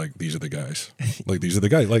 and they were like, "These are the guys, like these are the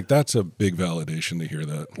guys." Like that's a big validation to hear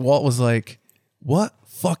that. Walt was like, "What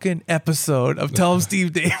fucking episode of Tell 'em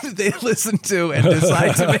Steve Dave did they listen to and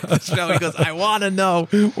decide to make the show?" He goes, "I want to know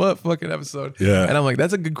what fucking episode." Yeah. And I'm like,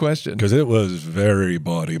 that's a good question. Because it was very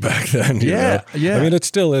bawdy back then. You know? Yeah. I mean, it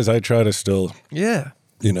still is. I try to still. Yeah.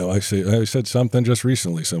 I said something just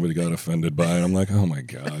recently somebody got offended by, and I'm like, oh my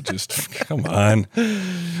God, just come on.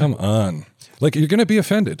 Like, you're going to be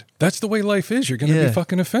offended. That's the way life is. You're going to be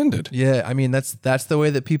fucking offended. Yeah, I mean, that's the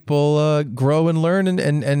way that people grow and learn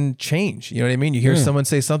and change. You know what I mean? You hear someone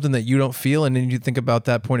say something that you don't feel, and then you think about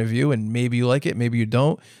that point of view, and maybe you like it, maybe you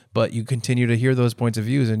don't, but you continue to hear those points of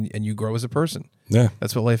views, and you grow as a person. Yeah.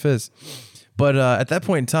 That's what life is. But at that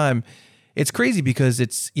point in time, it's crazy because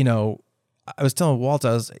it's, I was telling Walt,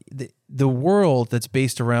 the world that's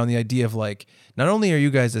based around the idea of like, not only are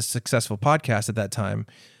you guys a successful podcast at that time,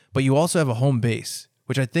 but you also have a home base,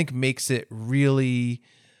 which I think makes it really,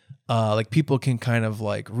 like people can kind of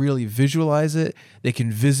like really visualize it. They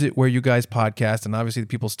can visit where you guys podcast, and obviously the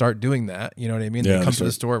people start doing that. You know what I mean? Yeah, they come to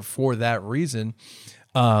the store for that reason.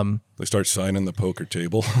 They start signing the poker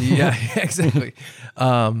table. Yeah, exactly.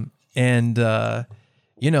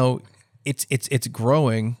 It's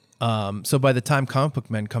growing. So by the time Comic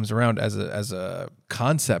Book Men comes around as a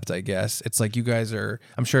concept, I guess, it's like you guys are,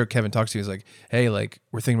 I'm sure Kevin talks to you, he's like, "Hey, like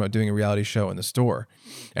we're thinking about doing a reality show in the store."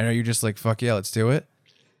 And are you just like, "Fuck yeah, let's do it"?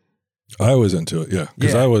 I was into it, yeah.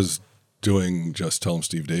 Because I was doing just Tell 'em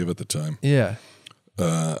Steve Dave at the time. Yeah.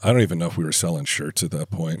 I don't even know if we were selling shirts at that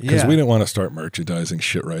point because we didn't want to start merchandising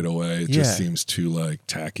shit right away. It just seems too like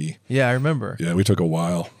tacky. Yeah, I remember. Yeah, we took a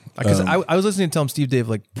while. Because I was listening to Tell 'em Steve Dave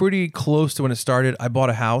like pretty close to when it started. I bought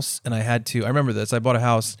a house and I remember this. I bought a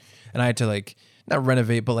house and I had to like, not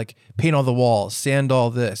renovate, but like paint all the walls, sand all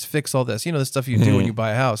this, fix all this. The stuff you do when you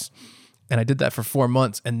buy a house. And I did that for 4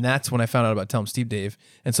 months. And that's when I found out about Tell 'em Steve Dave.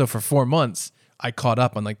 And so for 4 months, I caught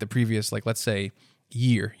up on like the previous, like, let's say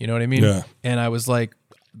year. You know what I mean? Yeah. And I was like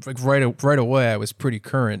right away, I was pretty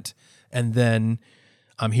current. And then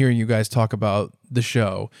I'm hearing you guys talk about the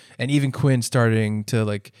show, and even Quinn starting to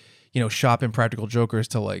like, shop Impractical Jokers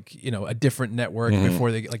to like, a different network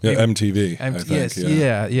before they like MTV. I think,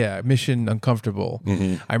 yes, Mission Uncomfortable.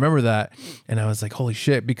 I remember that, and I was like, holy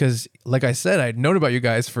shit, because like I said, I'd known about you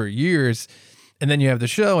guys for years, and then you have the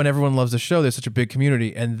show, and everyone loves the show. There's such a big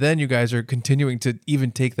community, and then you guys are continuing to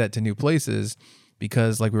even take that to new places,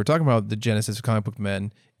 because like we were talking about, the genesis of Comic Book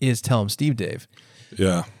Men is Tell 'em Steve Dave.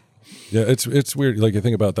 Yeah. Yeah, it's weird. Like you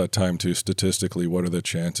think about that time too. Statistically, what are the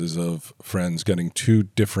chances of friends getting 2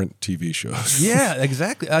 different TV shows? Yeah,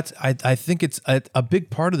 exactly. I think it's a big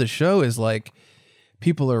part of the show is like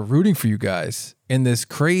people are rooting for you guys in this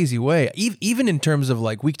crazy way. Even in terms of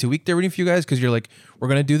like week to week, they're rooting for you guys because you're like, we're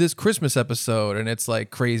gonna do this Christmas episode, and it's like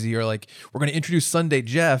crazy. Or like, we're gonna introduce Sunday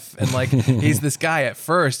Jeff, and like he's this guy at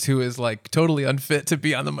first who is like totally unfit to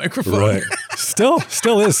be on the microphone. Right. Still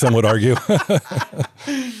is, some would argue.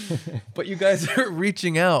 But you guys are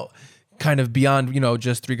reaching out kind of beyond,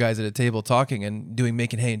 just 3 guys at a table talking and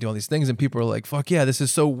making hay and doing all these things. And people are like, fuck yeah, this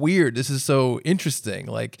is so weird. This is so interesting.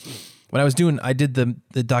 Like when I did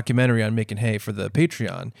the documentary on making hay for the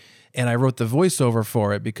Patreon, and I wrote the voiceover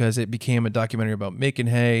for it because it became a documentary about making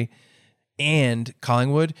hay and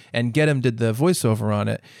Collingwood, and Get 'em did the voiceover on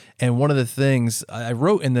it. And one of the things I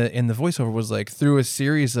wrote in the voiceover was like, through a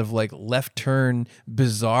series of like left turn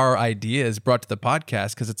bizarre ideas brought to the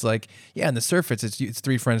podcast, because it's like, yeah, on the surface it's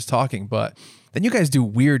 3 friends talking, but then you guys do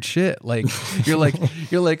weird shit. Like you're like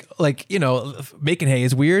making hay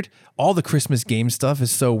is weird. All the Christmas game stuff is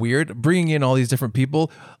so weird. Bringing in all these different people.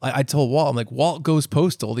 I told Walt, I'm like, Walt Goes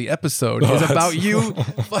Postal, the episode is about you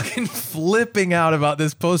fucking flipping out about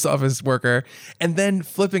this post office worker, and then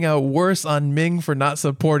flipping out worse on Ming for not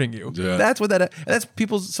supporting you. Yeah. That's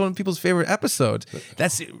some of people's favorite episodes.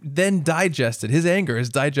 That's then digested. His anger is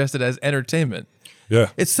digested as entertainment. Yeah,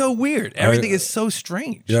 it's so weird. Everything is so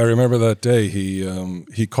strange. Yeah, I remember that day. He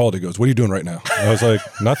called. He goes, "What are you doing right now?" I was like,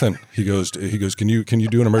 "Nothing." He goes, "Can you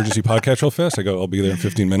do an emergency podcast real fast?" I go, "I'll be there in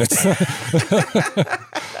 15 minutes."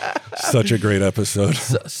 Such a great episode.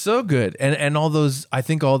 So good. And all those, I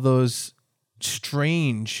think all those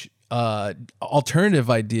strange alternative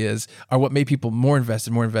ideas are what made people more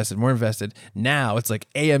invested. Now it's like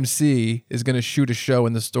AMC is going to shoot a show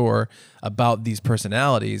in the store about these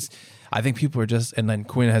personalities. I think people are just, and then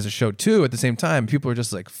Quinn has a show too at the same time. People are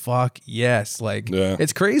just like, fuck yes. Like,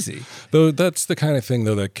 it's crazy. Though that's the kind of thing,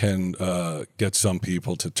 though, that can get some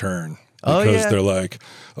people to turn. Because they're like,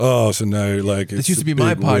 oh, so now you're like, this used to be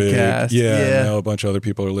my podcast. Yeah, now a bunch of other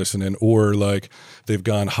people are listening. Or like they've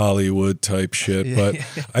gone Hollywood type shit. But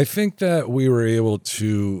I think that we were able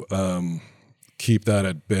to keep that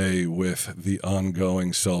at bay with the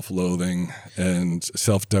ongoing self-loathing and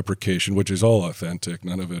self-deprecation, which is all authentic.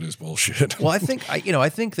 None of it is bullshit. Well, I think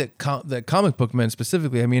that that Comic Book Men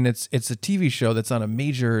specifically, I mean, it's a TV show that's on a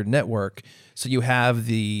major network, so you have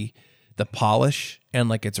the polish and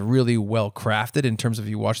like it's really well crafted in terms of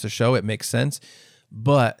you watch the show, it makes sense,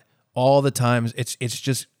 but all the times it's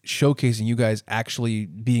just showcasing you guys actually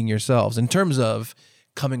being yourselves in terms of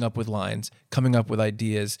coming up with lines, coming up with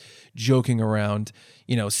ideas, joking around,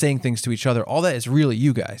 saying things to each other. All that is really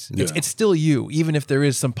you guys. Yeah. It's still you, even if there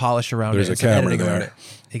is some polish around There's it. There's a camera there. Around it.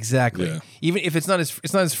 Exactly. Yeah. Even if it's not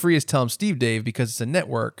as free as Tell 'em Steve Dave because it's a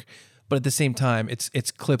network, but at the same time, it's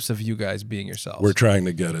clips of you guys being yourselves. We're trying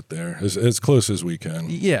to get it there as close as we can.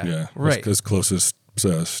 Yeah, right. As close as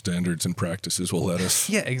standards and practices will let us.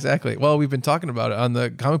 Yeah, exactly. Well, we've been talking about it on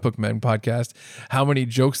the Comic Book Men podcast, how many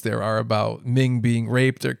jokes there are about Ming being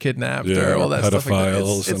raped or kidnapped or all that stuff.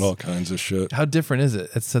 Pedophiles and all kinds of shit. How different is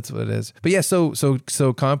it? That's what it is. But yeah, so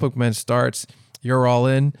Comic Book Men starts, you're all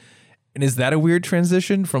in. And is that a weird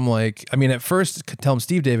transition from like, I mean, at first, Tell 'em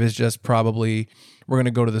Steve Dave is just probably, we're going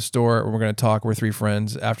to go to the store, we're going to talk, we're three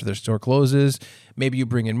friends after their store closes. Maybe you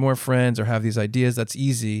bring in more friends or have these ideas. That's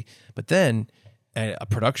easy. But then a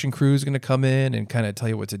production crew is going to come in and kind of tell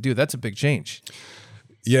you what to do. That's a big change.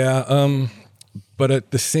 Yeah. But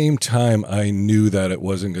at the same time, I knew that it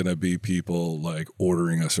wasn't going to be people like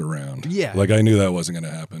ordering us around. Yeah. Like I knew that wasn't going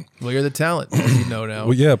to happen. Well, you're the talent, as you know now.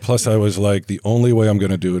 Well, yeah. Plus I was like, the only way I'm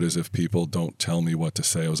going to do it is if people don't tell me what to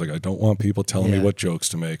say. I was like, I don't want people telling me what jokes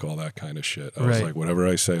to make, all that kind of shit. I was like, whatever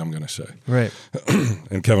I say, I'm going to say. Right.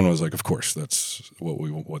 And Kevin was like, of course, that's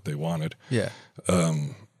what they wanted. Yeah.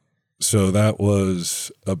 So that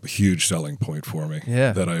was a huge selling point for me.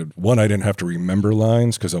 Yeah. That I didn't have to remember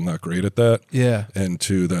lines because I'm not great at that. Yeah. And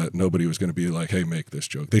two, that nobody was going to be like, hey, make this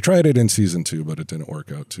joke. They tried it in season 2, but it didn't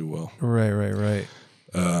work out too well. Right.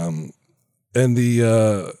 And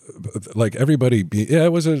the, like everybody,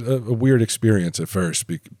 it was a weird experience at first.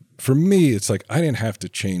 For me, it's like, I didn't have to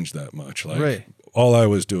change that much. Like all I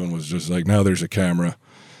was doing was just like, now there's a camera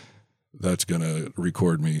that's going to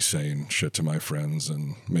record me saying shit to my friends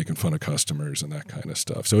and making fun of customers and that kind of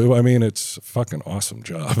stuff. So, I mean, it's a fucking awesome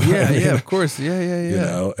job. Yeah, I mean, of course.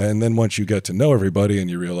 Yeah. And then once you get to know everybody and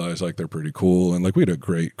you realize like they're pretty cool and like we had a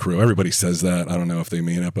great crew. Everybody says that. I don't know if they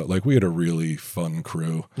mean it, but like we had a really fun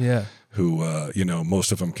crew. Yeah. Who,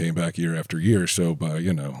 most of them came back year after year. So by,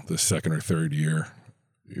 the second or third year,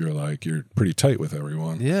 you're pretty tight with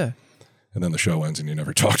everyone. Yeah. And then the show ends and you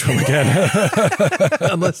never talk to them again.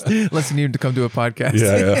 unless you need to come to a podcast.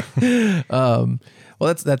 Yeah.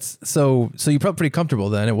 Well, that's so you felt pretty comfortable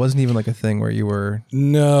then. It wasn't even like a thing where you were.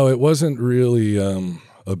 No, it wasn't really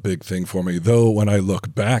a big thing for me. Though when I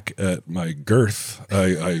look back at my girth,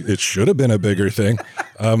 it should have been a bigger thing.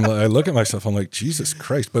 I look at myself, I'm like, Jesus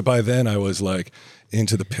Christ. But by then I was like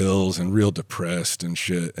into the pills and real depressed and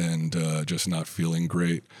shit and just not feeling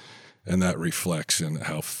great. And that reflects in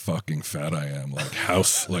how fucking fat I am. Like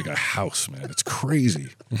a house, man. It's crazy.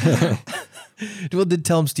 Well, did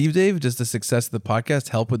Tell 'em Steve Dave, just the success of the podcast,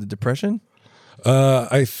 help with the depression?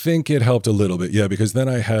 I think it helped a little bit. Yeah, because then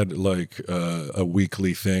I had like a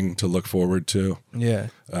weekly thing to look forward to. Yeah.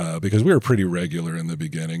 Because we were pretty regular in the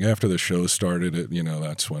beginning. After the show started,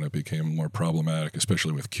 that's when it became more problematic,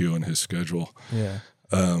 especially with Q and his schedule. Yeah.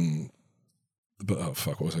 But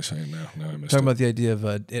what was I saying now? No, I missed Talking it. about the idea of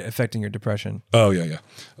it affecting your depression. Oh yeah.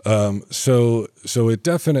 So it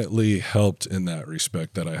definitely helped in that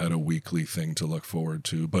respect that I had a weekly thing to look forward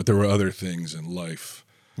to. But there were other things in life,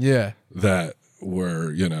 that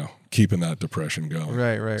were keeping that depression going.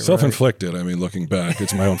 Right. Self-inflicted. I mean, looking back,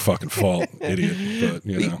 it's my own fucking fault, idiot.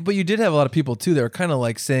 But But you did have a lot of people too that were kind of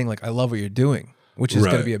like saying like, "I love what you're doing." Which is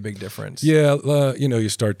going to be a big difference. Yeah, you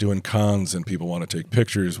start doing cons and people want to take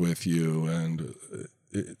pictures with you, and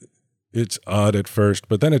it's odd at first,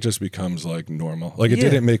 but then it just becomes like normal. Like it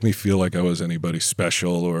didn't make me feel like I was anybody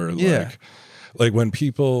special or like when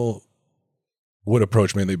people would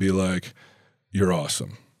approach me and they'd be like, "You're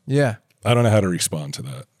awesome." Yeah. I don't know how to respond to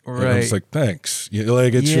that And I'm just like, thanks.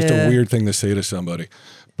 Like, it's just a weird thing to say to somebody.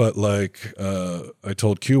 But like, I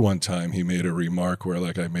told Q one time, he made a remark where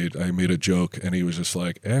like I made a joke, and he was just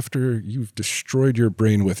like, after you've destroyed your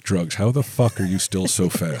brain with drugs, how the fuck are you still so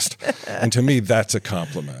fast? And to me, that's a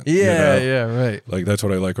compliment. Yeah, right. Like, that's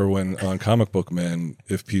what I like. Or when on Comic Book Man,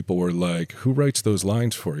 if people were like, who writes those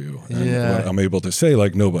lines for you? And I'm able to say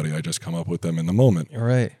like, nobody, I just come up with them in the moment.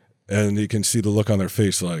 Right. And you can see the look on their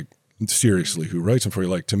face like, seriously, who writes them for you?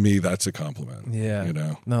 Like, to me, that's a compliment. Yeah. You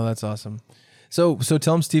know? No, that's awesome. So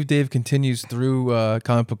Tell 'em Steve Dave continues through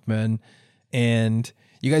Comic Book Men, and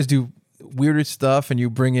you guys do weirder stuff, and you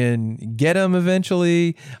bring in Get 'em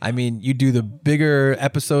eventually. I mean, you do the bigger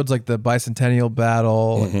episodes like the Bicentennial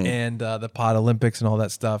Battle and the Pod Olympics and all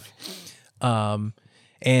that stuff.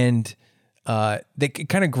 It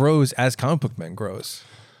kind of grows as Comic Book Men grows.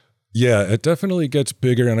 Yeah, it definitely gets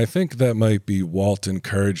bigger, and I think that might be Walt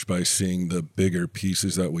encouraged by seeing the bigger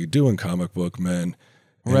pieces that we do in Comic Book Men.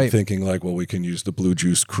 And thinking like, well, we can use the Blue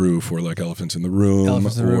Juice crew for like Elephants in the Room,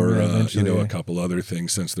 a couple other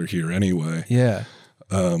things since they're here anyway. Yeah.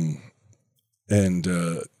 And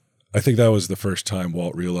I think that was the first time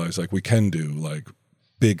Walt realized like we can do like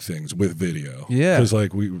big things with video. Yeah. Because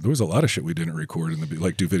like there was a lot of shit we didn't record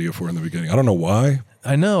do video for in the beginning. I don't know why.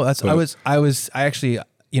 I know. I actually, I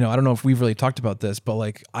don't know if we've really talked about this, but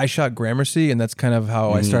like I shot Gramercy, and that's kind of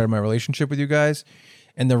how I started my relationship with you guys.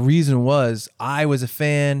 And the reason was I was a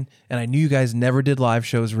fan, and I knew you guys never did live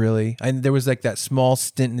shows really. And there was like that small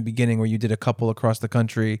stint in the beginning where you did a couple across the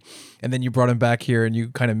country, and then you brought them back here, and you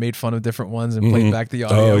kind of made fun of different ones and played back the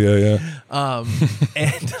audio. Oh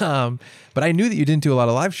yeah. But I knew that you didn't do a lot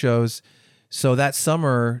of live shows, so that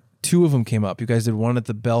summer 2 of them came up. You guys did one at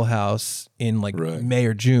the Bell House in like May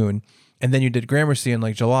or June, and then you did Gramercy in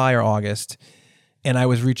like July or August. And I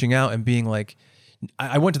was reaching out and being like,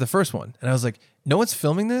 I went to the first one, and I was like, no one's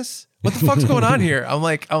filming this? What the fuck's going on here? I'm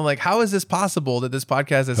like, how is this possible that this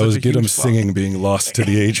podcast is such a huge singing being lost to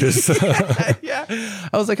the ages. Yeah.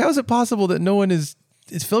 I was like, how is it possible that no one is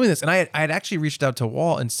filming this? And I had actually reached out to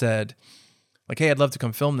Walt and said, like, hey, I'd love to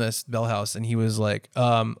come film this Bell House. And he was like,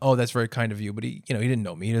 oh, that's very kind of you. But he didn't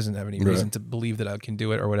know me. He doesn't have any reason to believe that I can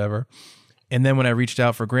do it or whatever. And then when I reached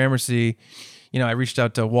out for Gramercy, I reached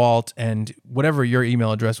out to Walt and whatever your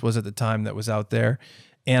email address was at the time that was out there.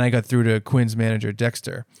 And I got through to Quinn's manager,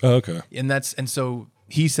 Dexter. Oh, okay. And so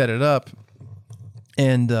he set it up,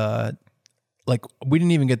 and like we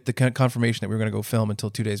didn't even get the confirmation that we were going to go film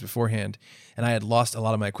until 2 days beforehand. And I had lost a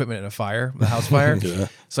lot of my equipment in a fire, the house fire.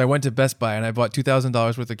 So I went to Best Buy and I bought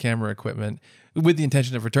 $2,000 worth of camera equipment with the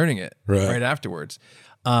intention of returning it right afterwards.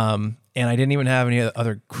 And I didn't even have any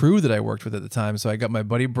other crew that I worked with at the time. So I got my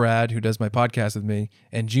buddy Brad, who does my podcast with me,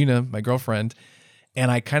 and Gina, my girlfriend. And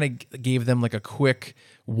I kind of gave them like a quick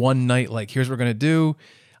one night, like, here's what we're going to do.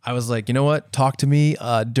 I was like, you know what? Talk to me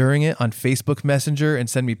during it on Facebook Messenger and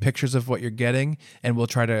send me pictures of what you're getting. And we'll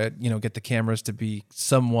try to, get the cameras to be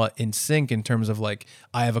somewhat in sync in terms of like,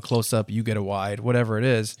 I have a close up, you get a wide, whatever it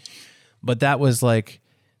is. But that was like,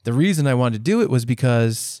 the reason I wanted to do it was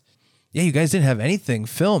because, you guys didn't have anything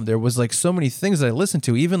filmed. There was like so many things that I listened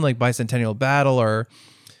to, even like Bicentennial Battle or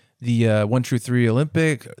the 1-2-3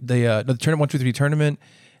 Olympic, the tournament 1-2-3 tournament.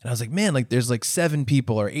 And I was like, man, like there's like 7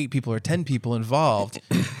 people or 8 people or 10 people involved.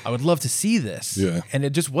 I would love to see this. Yeah. And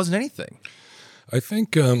it just wasn't anything. I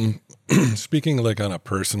think speaking like on a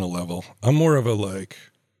personal level, I'm more of a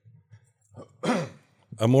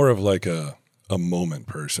moment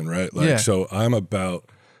person, right? Like, so I'm about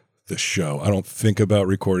the show. I don't think about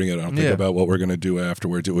recording it. I don't think about what we're going to do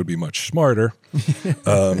afterwards. It would be much smarter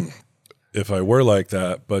if I were like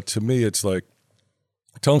that. But to me, it's like,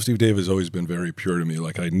 Tell 'em Steve Dave has always been very pure to me.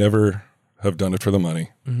 Like, I never have done it for the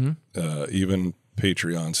money. Even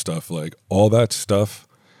Patreon stuff, like all that stuff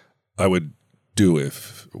I would do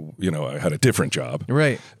if, I had a different job.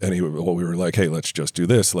 Right. And we were like, hey, let's just do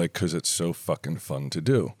this, like, because it's so fucking fun to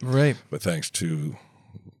do. Right. But thanks to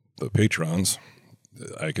the patrons,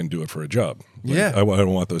 I can do it for a job. Like, yeah. I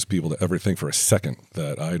don't want those people to ever think for a second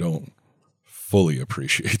that I don't fully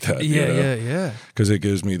appreciate that. Yeah. Because it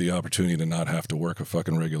gives me the opportunity to not have to work a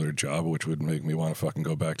fucking regular job, which would make me want to fucking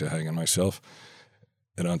go back to hanging myself.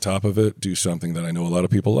 And on top of it, do something that I know a lot of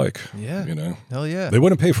people like. Yeah. Hell yeah. They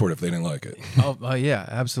wouldn't pay for it if they didn't like it. Oh yeah,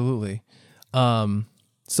 absolutely.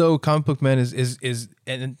 So Comic Book Men is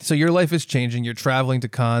and so your life is changing. You're traveling to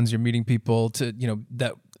cons, you're meeting people to,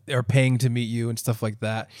 that are paying to meet you and stuff like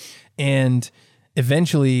that. And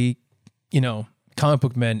eventually, Comic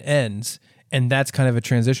Book Men ends. And that's kind of a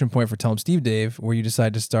transition point for Tell 'em Steve Dave, where you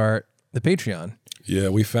decide to start the Patreon. Yeah,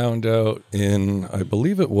 we found out I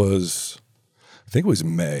believe it was think it was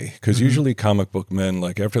May, because usually Comic Book Men,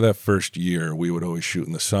 like after that first year, we would always shoot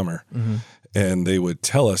in the summer, and they would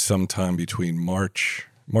tell us sometime between March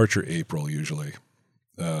or April usually,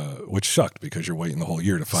 which sucked because you're waiting the whole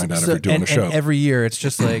year to find out if you're doing a show. And every year, it's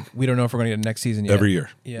just like, we don't know if we're going to get a next season yet. Every year.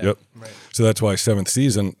 Yeah. Yep. Right. So that's why 7th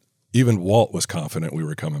season, even Walt was confident we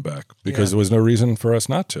were coming back because there was no reason for us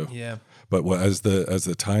not to. Yeah. But as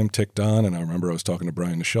the time ticked on, and I remember I was talking to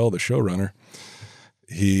Bryan, the showrunner,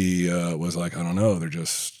 he was like, I don't know,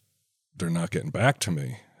 they're not getting back to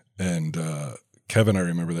me. And Kevin, I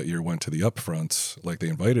remember that year, went to the upfronts, like they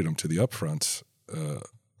invited him to the upfronts,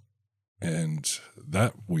 and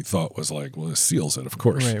that we thought was like, well, this seals it, of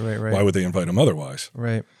course. Right. Why would they invite him otherwise?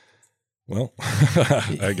 Right. Well,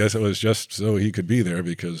 I guess it was just so he could be there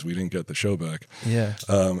because we didn't get the show back. Yeah.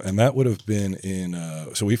 And that would have been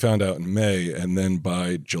so we found out in May, and then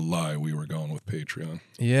by July we were going with Patreon.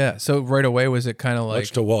 Yeah. So right away, was it kind of like...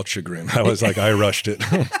 Much to Walt's chagrin. I was like, I rushed it.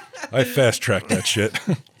 I fast-tracked that shit.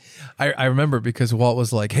 I remember because Walt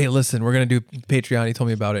was like, hey, listen, we're going to do Patreon. He told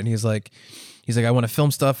me about it, and he's like, I want to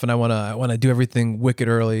film stuff, and I want to do everything wicked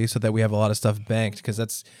early so that we have a lot of stuff banked, because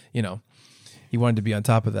that's, he wanted to be on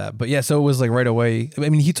top of that. But yeah, so it was like right away. I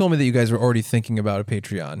mean, he told me that you guys were already thinking about a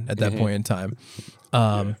Patreon at that point in time.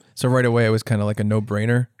 So right away, it was kind of like a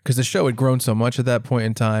no-brainer because the show had grown so much at that point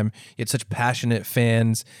in time. You had such passionate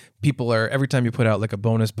fans. People are, every time you put out like a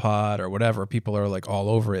bonus pod or whatever, people are like all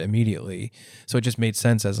over it immediately. So it just made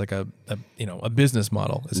sense as like a business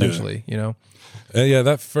model, essentially, Yeah,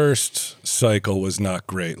 that first cycle was not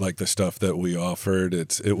great. Like the stuff that we offered,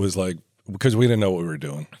 it was like, because we didn't know what we were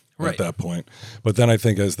doing. At that point. But then I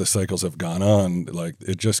think as the cycles have gone on, like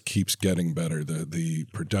it just keeps getting better. The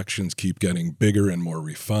productions keep getting bigger and more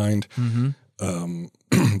refined.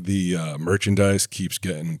 The merchandise keeps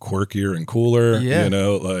getting quirkier and cooler. Yeah.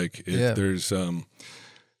 There's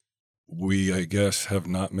we, I guess, have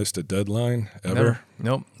not missed a deadline ever. Never.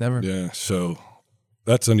 Nope, never. Yeah, so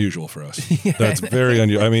that's unusual for us. That's very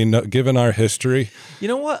unusual. I mean, given our history. You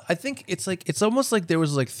know what? I think it's almost like there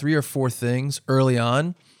was like 3 or 4 things early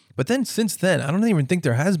on. But then since then, I don't even think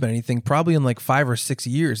there has been anything probably in like 5 or 6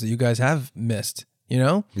 years that you guys have missed,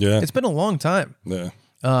 Yeah. It's been a long time. Yeah.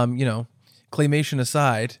 Claymation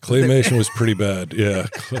aside. Claymation was pretty bad. Yeah.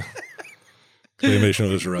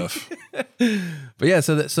 Claymation was rough. But yeah,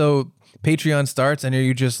 so Patreon starts, and are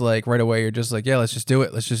you just like right away, you're just like, yeah, let's just do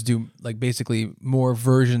it. Let's just do like basically more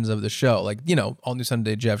versions of the show. Like, All New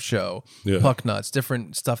Sunday Jeff show, Puck Nuts,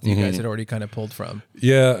 different stuff that you guys had already kind of pulled from.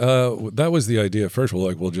 Yeah, that was the idea. First,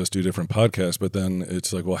 we'll just do different podcasts, but then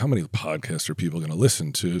it's like, well, how many podcasts are people going to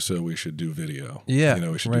listen to? So we should do video. Yeah.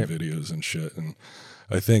 We should do videos and shit. And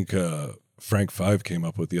I think Frank Five came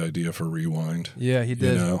up with the idea for Rewind. Yeah, he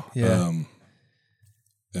did. Yeah.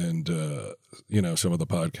 And some of the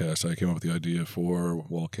podcasts I came up with the idea for.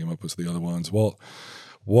 Walt came up with the other ones.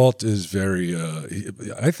 Walt is very,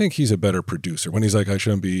 I think he's a better producer. When he's like,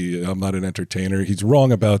 I'm not an entertainer, he's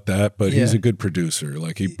wrong about that, but he's a good producer.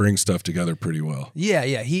 Like he brings stuff together pretty well.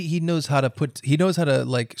 Yeah. He knows how to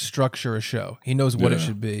like structure a show. He knows what it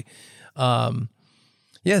should be. So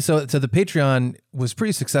the Patreon was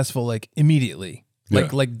pretty successful like immediately.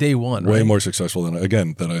 Like day one, Way right? more successful than I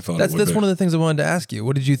thought that's it would be. one of the things I wanted to ask you.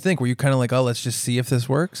 What did you think? Were you kind of like, oh, let's just see if this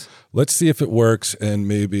works? Let's see if it works, and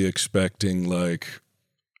maybe expecting like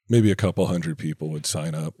maybe a couple hundred people would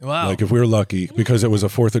sign up. Wow. Like if we were lucky, because it was a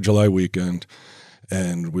 4th of July weekend,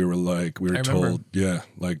 and we were told,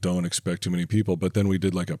 don't expect too many people. But then we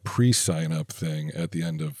did like a pre-sign up thing at the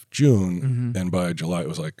end of June, and by July it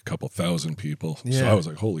was like a couple thousand people. Yeah. So I was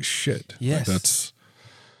like, holy shit. Yes. Like,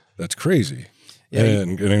 that's crazy. Yeah,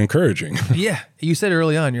 and encouraging. Yeah. You said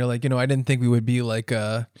early on, you're like, I didn't think we would be like,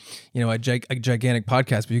 a gigantic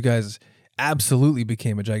podcast, but you guys absolutely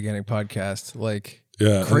became a gigantic podcast. Like,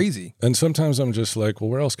 crazy. And sometimes I'm just like, well,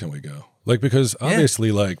 where else can we go? Like, because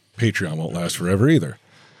obviously, like, Patreon won't last forever either.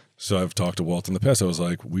 So I've talked to Walt in the past. I was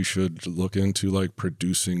like, we should look into like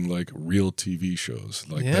producing like real TV shows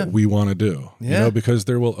like that we want to do. Because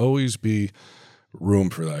there will always be room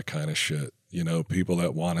for that kind of shit. People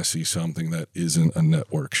that want to see something that isn't a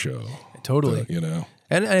network show. Totally.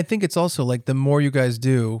 And I think it's also like the more you guys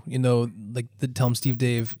do, like the Tell 'em Steve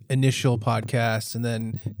Dave initial podcasts, and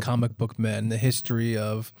then Comic Book Men, the history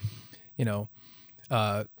of,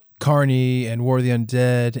 Carney and War of the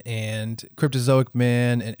Undead and Cryptozoic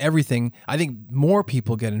Man and everything. I think more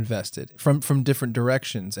people get invested from different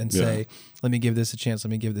directions and say, let me give this a chance.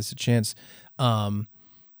 Let me give this a chance. And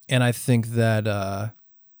I think that,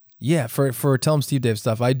 for Tell 'em Steve Dave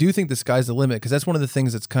stuff, I do think the sky's the limit, because that's one of the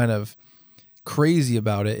things that's kind of crazy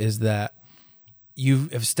about it, is that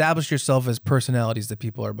you've established yourself as personalities that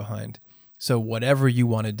people are behind. So whatever you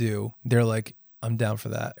want to do, they're like, I'm down for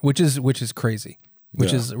that, which is crazy,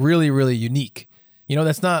 which is really, really unique. You know,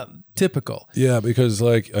 that's not typical. Yeah, because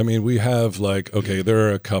like, I mean, we have like, okay, there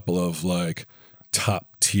are a couple of like top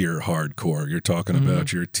tier hardcore. You're talking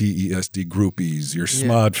about your TESD groupies, your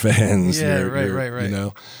SMOD fans. Right.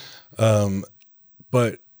 You know,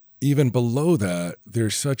 but even below that,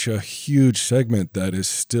 there's such a huge segment that is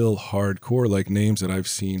still hardcore, like names that I've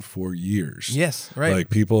seen for years. Yes, right.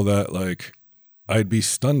 Like people that like, I'd be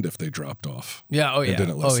stunned if they dropped off. Yeah, and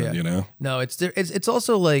didn't listen, you know? No, it's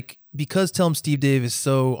also like, because Tell 'em Steve Dave is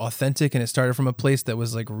so authentic and it started from a place that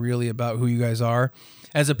was like really about who you guys are,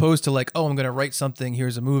 as opposed to like, oh, I'm going to write something,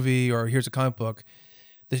 here's a movie or here's a comic book.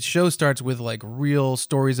 The show starts with like real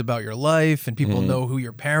stories about your life, and people know who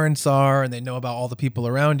your parents are and they know about all the people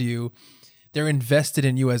around you. They're invested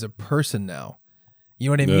in you as a person now. You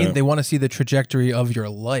know what I mean? They want to see the trajectory of your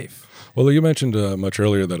life. Well, you mentioned much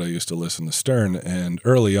earlier that I used to listen to Stern, and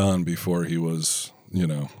early on, before he was, you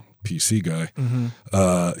know, PC guy,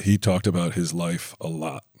 he talked about his life a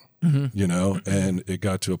lot, you know, and it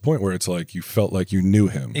got to a point where it's like you felt like you knew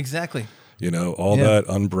him. Exactly. You know, all that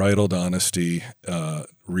unbridled honesty,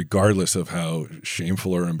 regardless of how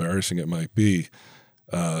shameful or embarrassing it might be.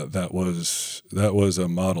 That was a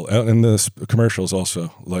model. And the commercials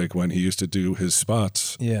also, like when he used to do his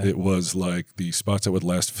spots, it was like the spots that would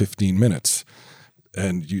last 15 minutes,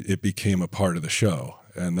 and it became a part of the show.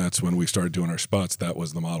 And that's when we started doing our spots. That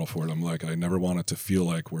was the model for it. I'm like, I never want it to feel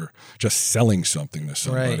like we're just selling something to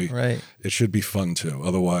somebody. Right. It should be fun too.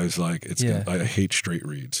 Otherwise, like I hate straight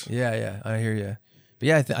reads. Yeah, I hear you. But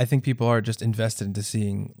yeah, I think people are just invested into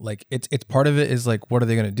seeing, like, it's part of it is like, what are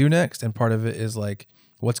they going to do next? And part of it is like,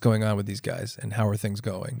 what's going on with these guys and how are things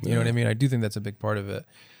going? You know what I mean? I do think that's a big part of it.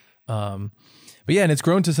 But yeah, and it's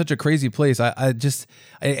grown to such a crazy place.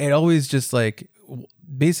 It always just like,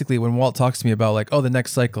 basically when Walt talks to me about like, oh, the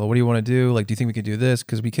next cycle, what do you want to do? Like, do you think we could do this?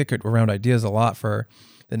 Because we kick it around ideas a lot for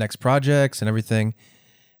the next projects and everything.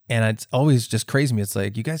 And it's always just crazy me. It's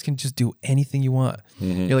like, you guys can just do anything you want.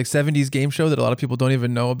 You're like 70s game show that a lot of people don't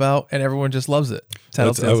even know about, and everyone just loves it. I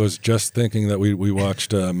was just thinking that we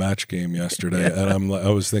watched a Match Game yesterday, and I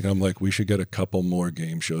was thinking, we should get a couple more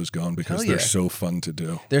game shows going because they're so fun to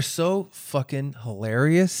do. They're so fucking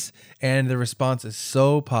hilarious, and the response is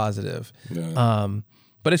so positive. Yeah.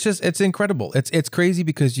 But it's incredible. It's crazy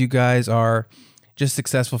because you guys are just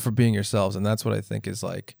successful for being yourselves, and that's what I think is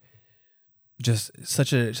like just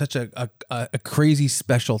such a crazy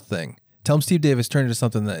special thing. Tell 'em Steve Davis turned into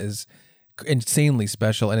something that is insanely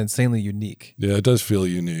special and insanely unique. Yeah, it does feel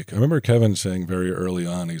unique. I remember Kevin saying very early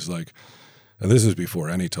on, he's like, and this is before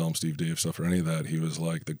any Tell 'em Steve Dave stuff or any of that, he was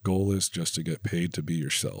like, the goal is just to get paid to be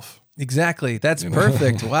yourself. Exactly. That's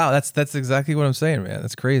perfect. Wow, that's exactly what I'm saying, man.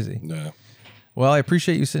 That's crazy. Yeah. Well, I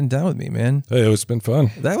appreciate you sitting down with me, man. Hey, it's been fun.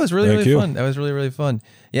 That was really fun. That was really fun.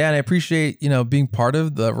 Yeah, and I appreciate, being part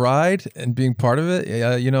of the ride and being part of it.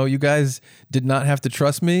 You guys did not have to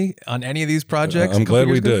trust me on any of these projects. I'm glad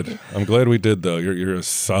we did. I'm glad we did, though. You're a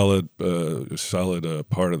solid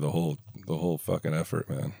part of the whole fucking effort,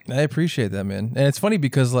 man. I appreciate that, man. And it's funny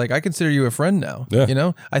because like I consider you a friend now.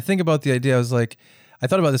 Yeah. I think about the idea. I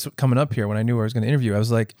thought about this coming up here when I knew I was going to interview. I was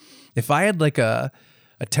like, if I had like a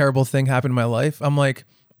terrible thing happen in my life, I'm like,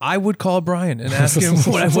 I would call Bryan and ask him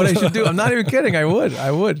what I should do. I'm not even kidding. I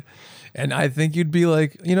would. And I think you'd be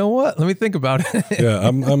like, you know what? Let me think about it. Yeah,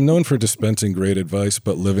 I'm known for dispensing great advice,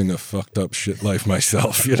 but living a fucked up shit life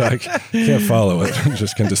myself. I can't follow it. I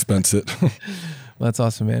just can dispense it. Well, that's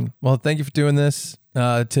awesome, man. Well, thank you for doing this.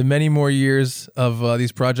 To many more years of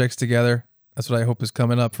these projects together. That's what I hope is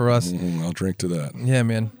coming up for us. I'll drink to that. Yeah,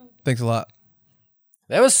 man. Thanks a lot.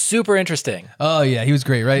 That was super interesting. Oh, yeah. He was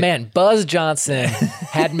great, right? Man, Buzz Johnson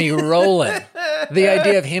had me rolling. The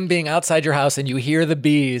idea of him being outside your house and you hear the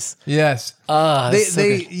bees. Yes.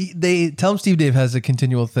 They Tell 'em Steve Dave has a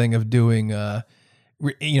continual thing of doing,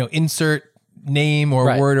 insert name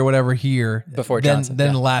or word or whatever here. Before Johnson.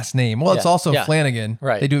 Then last name. Well, it's also Flanagan.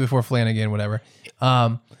 Right. They do it before Flanagan, whatever.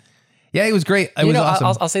 Yeah, it was great. It was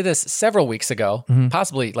awesome. I'll say this. Several weeks ago,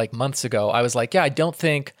 possibly like months ago, I was like, I don't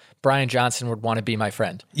think Bryan Johnson would want to be my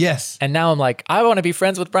friend. Yes. And now I'm like, I want to be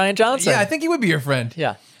friends with Bryan Johnson. Yeah, I think he would be your friend.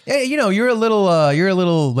 Yeah. Yeah, you're a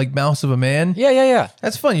little like mouse of a man. Yeah.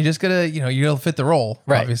 That's fun. You just gotta, you'll fit the role.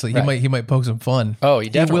 Right. Obviously, right. he might poke some fun. Oh, he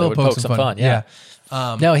definitely will poke some fun. Yeah.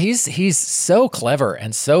 No, he's so clever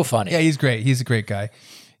and so funny. Yeah, he's great. He's a great guy.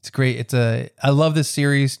 It's great. I love this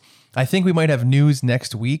series. I think we might have news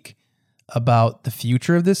next week about the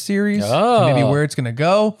future of this series. Oh. Maybe where it's gonna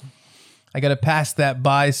go. I got to pass that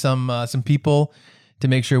by some people to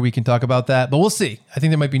make sure we can talk about that. But we'll see. I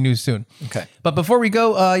think there might be news soon. Okay. But before we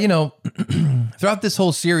go, throughout this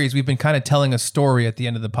whole series, we've been kind of telling a story at the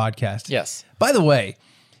end of the podcast. Yes. By the way,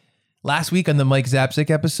 last week on the Mike Zapsik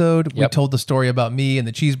episode, we told the story about me and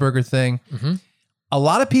the cheeseburger thing. Mm-hmm. A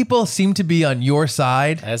lot of people seem to be on your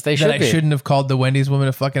side. As they should that be. I shouldn't have called the Wendy's woman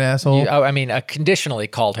a fucking asshole. I conditionally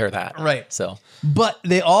called her that. Right. So, but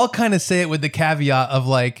they all kind of say it with the caveat of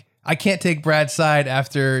like, I can't take Brad's side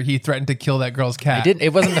after he threatened to kill that girl's cat.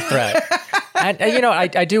 it wasn't a threat. And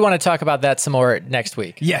I do want to talk about that some more next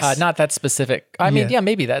week. Yes. Not that specific.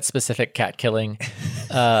 Maybe that specific cat killing.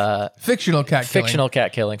 Fictional cat killing. Fictional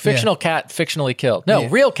cat killing. Fictional cat fictionally killed. No,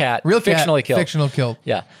 real cat fictionally killed. Fictional killed.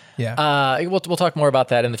 Yeah. Yeah. We'll talk more about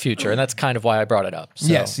that in the future, and that's kind of why I brought it up. So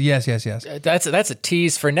Yes. That's a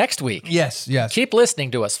tease for next week. Yes. Keep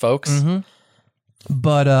listening to us, folks. Mm-hmm.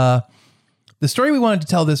 But the story we wanted to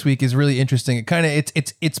tell this week is really interesting. It kind of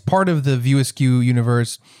it's part of the View Askew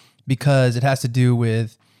universe because it has to do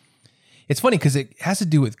with. It's funny because it has to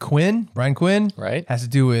do with Brian Quinn, right? Has to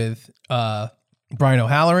do with Brian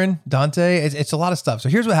O'Halloran, Dante. It's a lot of stuff. So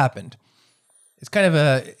here's what happened. It's kind of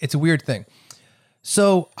a weird thing.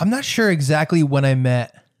 So I'm not sure exactly when I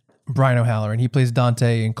met Bryan O'Halloran. He plays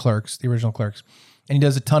Dante in Clerks, the original Clerks. And he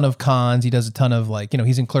does a ton of cons. He does a ton of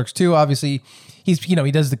he's in Clerks too, obviously. He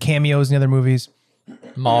does the cameos in the other movies.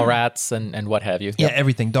 Mallrats and what have you. Yeah,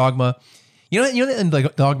 everything. Dogma. You know in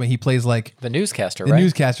like Dogma, he plays like the newscaster, the right?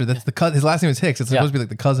 newscaster. That's his last name is Hicks. It's supposed to be like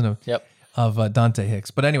the cousin of Dante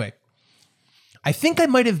Hicks. But anyway, I think I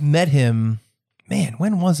might have met him, man,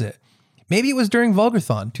 when was it? Maybe it was during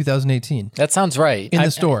Vulgarthon 2018. That sounds right. In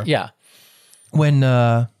the store. Yeah. When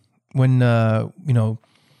they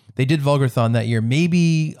did Vulgarthon that year,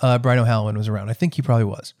 maybe Bryan O'Halloran was around. I think he probably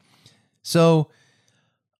was. So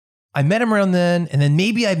I met him around then, and then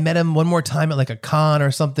maybe I met him one more time at like a con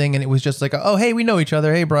or something, and it was just like, oh, hey, we know each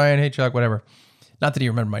other. Hey, Brian. Hey, Chuck, whatever. Not that he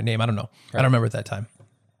remembered my name. I don't know. Right. I don't remember at that time.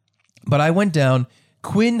 But I went down.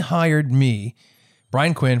 Quinn hired me.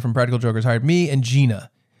 Bryan Quinn from Practical Jokers hired me and Gina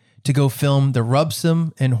to go film the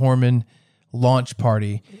Rubsum and Horman launch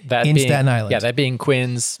party Staten Island. Yeah, that being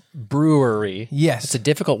Quinn's brewery. Yes. It's a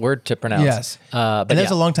difficult word to pronounce. Yes. And that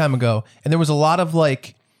was a long time ago. And there was a lot of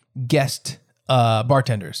like guest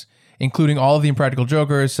bartenders, including all of the Impractical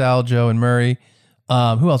Jokers, Sal, Joe, and Murray.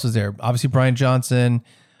 Who else was there? Obviously, Brian Johnson.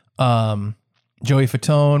 Joey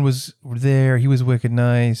Fatone was there. He was wicked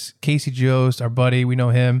nice. Casey Jost, our buddy, we know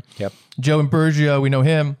him. Yep. Joe Imburgio, we know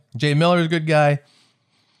him. Jay Miller's a good guy.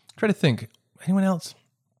 Try to think. Anyone else?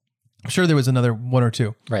 I'm sure there was another one or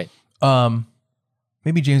two. Right.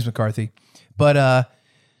 Maybe James McCarthy. But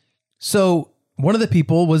so one of the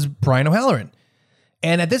people was Bryan O'Halloran.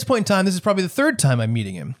 And at this point in time, this is probably the third time I'm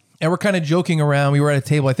meeting him. And we're kind of joking around. We were at a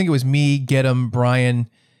table. I think it was me, Gedham, Brian,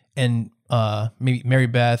 and maybe Mary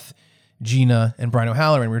Beth, Gina, and Bryan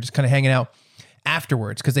O'Halloran. We were just kind of hanging out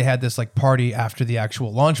afterwards because they had this like party after the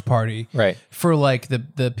actual launch party. Right. For like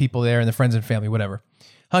the people there and the friends and family, whatever.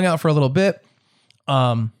 Hung out for a little bit.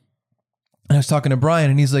 And I was talking to Brian,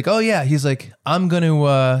 and he's like, "Oh yeah," he's like, "I'm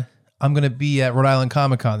gonna be at Rhode Island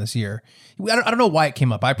Comic Con this year." I don't know why it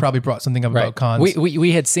came up. I probably brought something up about cons.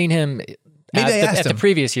 We had seen him at the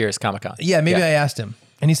previous year's Comic Con. Yeah, maybe I asked him,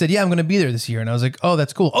 and he said, "Yeah, I'm gonna be there this year." And I was like, "Oh,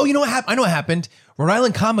 that's cool." Oh, you know what happened? I know what happened. Rhode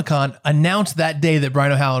Island Comic Con announced that day that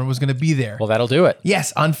Bryan O'Halloran was gonna be there. Well, that'll do it.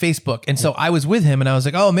 Yes, on Facebook. And so I was with him, and I was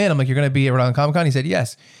like, "Oh man," I'm like, "You're gonna be at Rhode Island Comic Con?" He said,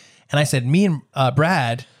 "Yes." And I said, "Me and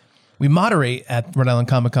Brad, we moderate at Rhode Island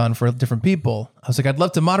Comic Con for different people." I was like, "I'd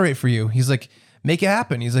love to moderate for you." He's like, "Make it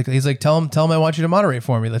happen." He's like, tell him I want you to moderate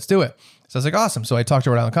for me. Let's do it. So I was like, awesome. So I talked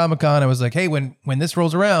to Rhode Island Comic Con. I was like, hey, when this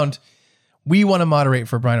rolls around, we want to moderate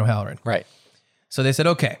for Bryan O'Halloran. Right. So they said,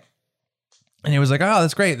 okay. And he was like, oh,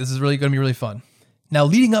 that's great. This is really going to be really fun. Now,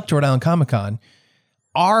 leading up to Rhode Island Comic Con,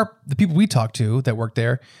 the people we talked to that worked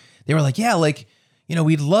there, they were like, yeah, like,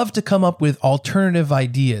 we'd love to come up with alternative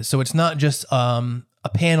ideas. So it's not just a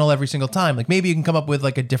panel every single time. Like maybe you can come up with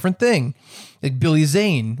like a different thing. Like Billy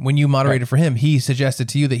Zane, when you moderated for him, he suggested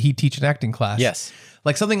to you that he teach an acting class. Yes.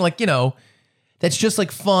 Like something like, that's just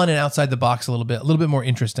like fun and outside the box a little bit more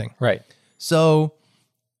interesting. Right. So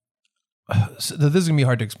this is going to be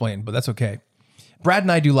hard to explain, but that's okay. Brad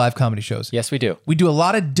and I do live comedy shows. Yes, we do. We do a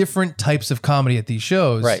lot of different types of comedy at these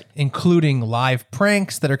shows, right, including live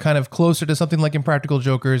pranks that are kind of closer to something like Impractical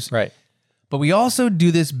Jokers. Right. But we also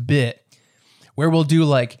do this bit where we'll do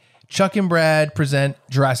like Chuck and Brad present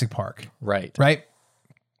Jurassic Park. Right. Right?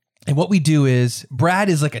 And what we do is Brad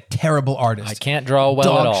is like a terrible artist. I can't draw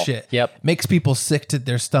well at all. Dog shit. Yep. Makes people sick to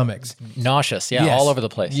their stomachs. Nauseous. Yeah. Yes. All over the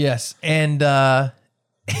place. Yes. And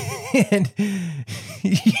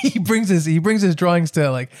he brings his drawings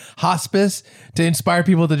to like hospice to inspire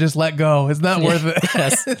people to just let go. It's not worth it.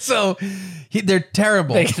 Yes. So they're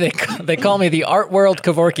terrible. They call me the art world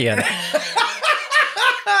Kevorkian.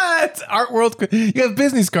 It's art world. You have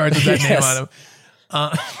business cards with that name on them.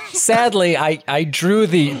 Sadly, I drew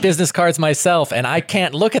the business cards myself, and I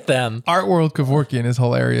can't look at them. Art world Kevorkian is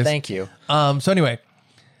hilarious. Thank you. So anyway,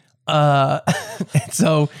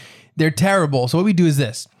 so they're terrible. So what we do is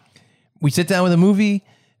this: we sit down with a movie.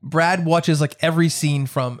 Brad watches like every scene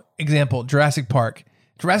from, example, Jurassic Park.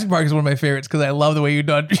 Jurassic Park is one of my favorites because I love the way you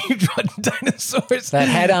draw dinosaurs. That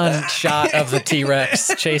head-on shot of the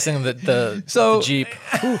T-Rex chasing the Jeep.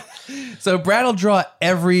 So Brad will draw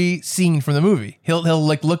every scene from the movie. He'll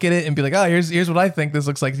like look at it and be like, oh, here's what I think this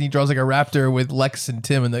looks like. And he draws like a raptor with Lex and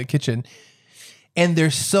Tim in the kitchen. And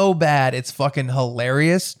they're so bad, it's fucking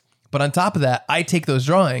hilarious. But on top of that, I take those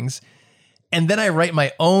drawings and then I write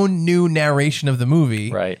my own new narration of the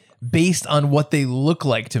movie based on what they look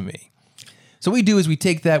like to me. So what we do is we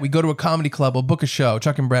take that, we go to a comedy club, we'll book a show.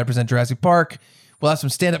 Chuck and Brad present Jurassic Park. We'll have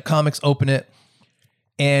some stand-up comics open it,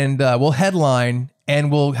 and we'll headline,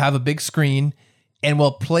 and we'll have a big screen, and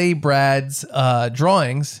we'll play Brad's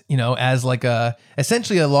drawings, as like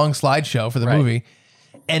essentially a long slideshow for the movie.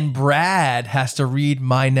 And Brad has to read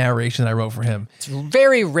my narration that I wrote for him. It's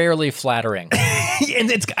very rarely flattering.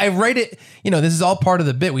 And I write it, this is all part of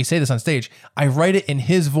the bit. We say this on stage. I write it in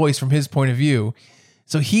his voice from his point of view.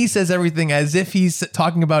 So he says everything as if he's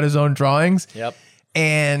talking about his own drawings. Yep.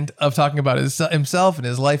 And of talking about himself and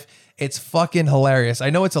his life. It's fucking hilarious. I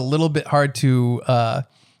know it's a little bit hard to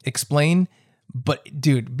explain, but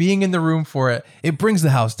dude, being in the room for it, it brings the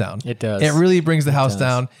house down. It does. It really brings the house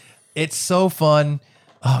down. It's so fun.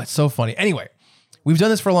 Oh, it's so funny. Anyway, we've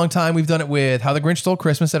done this for a long time. We've done it with How the Grinch Stole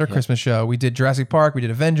Christmas at our Christmas show. We did Jurassic Park. We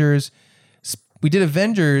did Avengers.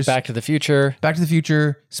 Back to the Future.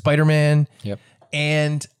 Spider-Man. Yep.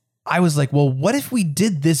 And I was like, well, what if we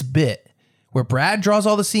did this bit where Brad draws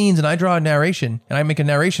all the scenes and I draw a narration and I make a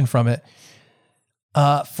narration from it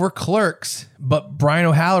for Clerks, but Bryan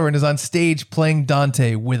O'Halloran is on stage playing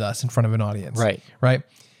Dante with us in front of an audience. Right.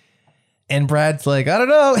 And Brad's like, I don't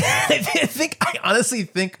know. I honestly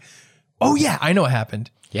think, oh yeah, I know what happened.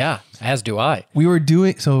 Yeah, as do I. We were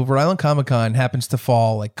so Rhode Island Comic Con happens to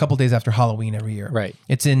fall like a couple days after Halloween every year. Right.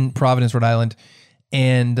 It's in Providence, Rhode Island.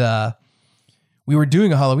 And we were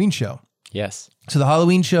doing a Halloween show. Yes. So the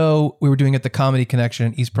Halloween show we were doing at the Comedy Connection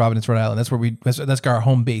in East Providence, Rhode Island. That's where that's our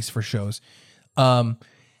home base for shows.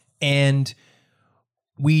 And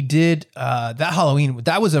we did that Halloween.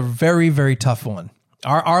 That was a very, very tough one.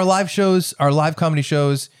 Our live shows, our live comedy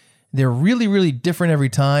shows, they're really, really different every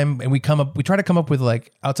time. And we try to come up with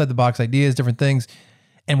like outside the box ideas, different things.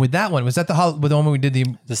 And with that one, was that the one when we did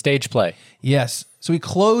the stage play? Yes. So we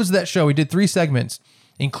closed that show. We did 3 segments,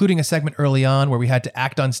 including a segment early on where we had to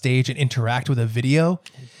act on stage and interact with a video.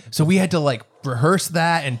 So we had to like rehearse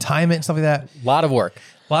that and time it and stuff like that. A lot of work.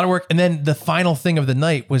 And then the final thing of the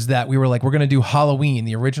night was that we were like, we're going to do Halloween,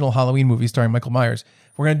 the original Halloween movie starring Michael Myers.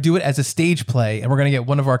 We're going to do it as a stage play, and we're going to get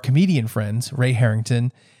one of our comedian friends, Ray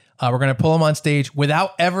Harrington. We're going to pull him on stage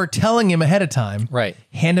without ever telling him ahead of time. Right.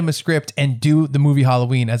 Hand him a script and do the movie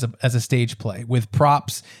Halloween as a stage play with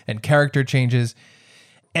props and character changes.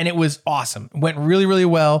 And it was awesome. It went really, really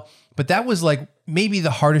well. But that was like maybe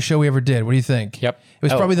the hardest show we ever did. What do you think? Yep. It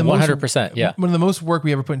was probably the 100%. Yeah. One of the most work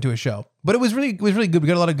we ever put into a show. But it was really good. We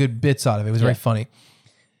got a lot of good bits out of it. It was very funny.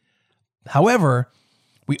 However,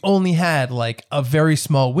 we only had like a very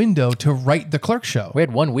small window to write the Clerk show. We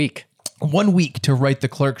had 1 week. 1 week to write the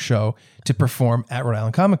Clerk show to perform at Rhode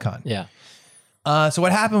Island Comic Con. Yeah. So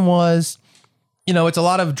what happened was, it's a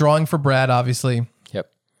lot of drawing for Brad, obviously.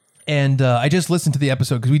 Yep. And I just listened to the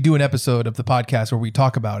episode because we do an episode of the podcast where we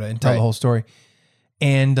talk about it and tell the whole story.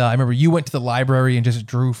 And I remember you went to the library and just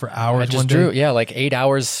drew for hours. I just drew, like 8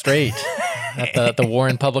 hours straight at the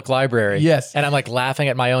Warren Public Library. Yes. And I'm like laughing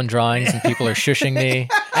at my own drawings and people are shushing me.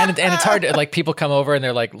 And it's hard to, like, people come over and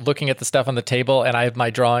they're like looking at the stuff on the table and I have my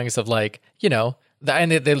drawings of like,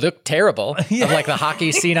 and they look terrible of like the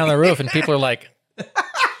hockey scene on the roof and people are like,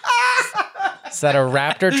 is that a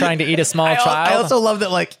raptor trying to eat a small child? I also love that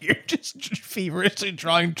like you're just feverishly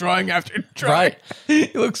drawing after drawing. Right.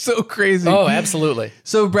 It looks so crazy. Oh, absolutely.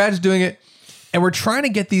 So Brad's doing it and we're trying to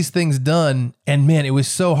get these things done. And man, it was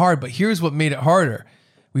so hard. But here's what made it harder.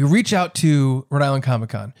 We reach out to Rhode Island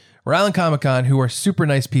Comic Con. Rhode Island Comic Con, who are super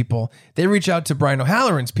nice people, they reach out to Bryan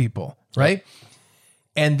O'Halloran's people, right? Yep.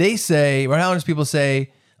 And they say, Rhode Island's people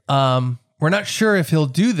say, we're not sure if he'll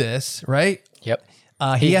do this, right? Yep.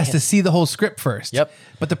 He has to see the whole script first. Yep.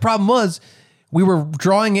 But the problem was we were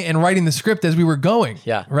drawing it and writing the script as we were going.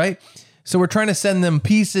 Yeah. Right? So we're trying to send them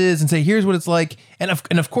pieces and say, here's what it's like. And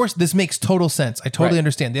of course, this makes total sense. I totally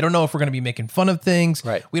understand. They don't know if we're going to be making fun of things.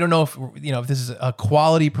 Right. We don't know if, if this is a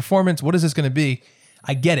quality performance. What is this going to be?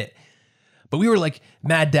 I get it. But we were like,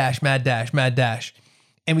 mad dash, mad dash, mad dash.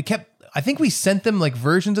 And I think we sent them like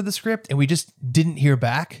versions of the script and we just didn't hear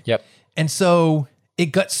back. Yep. And so it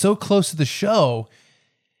got so close to the show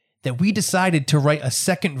that we decided to write a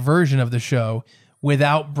second version of the show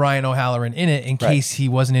without Bryan O'Halloran in it in case he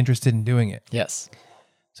wasn't interested in doing it. Yes.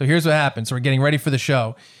 So here's what happened. So we're getting ready for the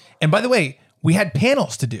show. And by the way, we had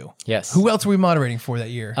panels to do. Yes. Who else were we moderating for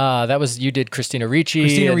that year? That was, you did Christina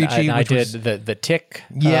Ricci. And I did the Tick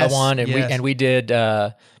one. And we did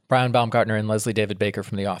Brian Baumgartner and Leslie David Baker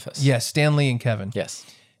from The Office. Yes, Stanley and Kevin. Yes.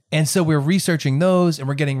 And so we're researching those and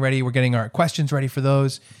we're getting ready. We're getting our questions ready for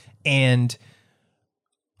those. And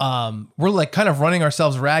we're like kind of running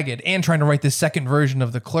ourselves ragged and trying to write this second version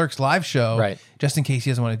of the Clerks live show, just in case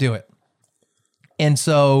he doesn't want to do it. And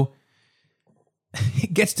so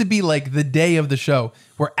it gets to be like the day of the show.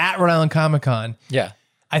 We're at Rhode Island Comic Con. Yeah.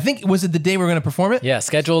 I think, was it the day we were going to perform it? Yeah,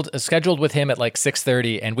 scheduled with him at like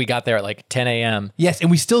 6:30, and we got there at like 10 a.m. Yes, and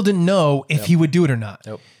we still didn't know if he would do it or not.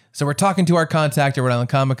 Nope. So we're talking to our contact at Rhode Island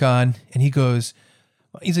Comic Con, and he's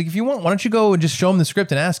like, if you want, why don't you go and just show him the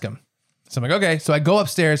script and ask him? So I'm like, okay. So I go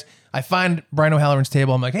upstairs. I find Bryan O'Halloran's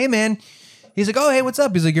table. I'm like, hey, man. He's like, oh, hey, what's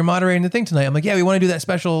up? He's like, you're moderating the thing tonight. I'm like, yeah, we want to do that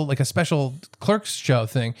special Clerks show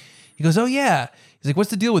thing. He goes, oh, yeah. He's like,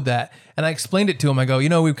 what's the deal with that? And I explained it to him. I go,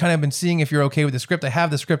 we've kind of been seeing if you're okay with the script. I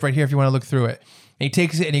have the script right here if you want to look through it. And he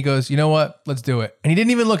takes it and he goes, you know what? Let's do it. And he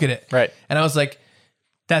didn't even look at it. Right. And I was like,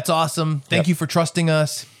 that's awesome. Thank you for trusting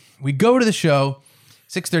us. We go to the show.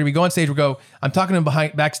 6:30, we go on stage, I'm talking to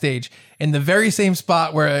him backstage in the very same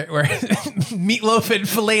spot where Meatloaf had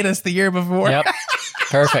filleted us the year before. Yep.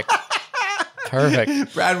 Perfect.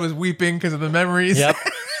 Brad was weeping because of the memories. Yep.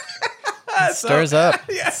 It stirs up.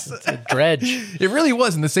 Yes. It's a dredge. It really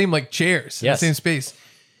was in the same chairs, in the same space.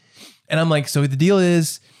 And I'm like, so the deal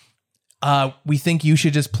is, we think you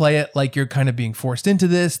should just play it like you're kind of being forced into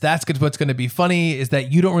this. That's what's going to be funny is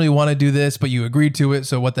that you don't really want to do this, but you agreed to it.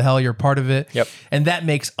 So what the hell, you're part of it. Yep. And that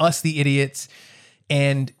makes us the idiots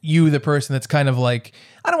and you the person that's kind of like,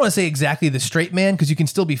 I don't want to say exactly the straight man because you can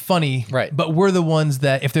still be funny. Right. But we're the ones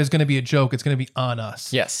that if there's going to be a joke, it's going to be on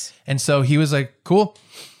us. Yes. And so he was like, cool.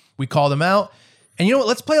 We called him out. And you know what?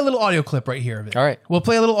 Let's play a little audio clip right here of it. All right. We'll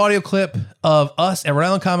play a little audio clip of us at Rhode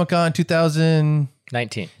Island Comic Con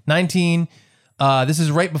 2019. This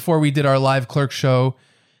is right before we did our live Clerk show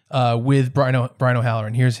with Bryan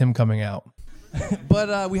O'Halloran. Here's him coming out.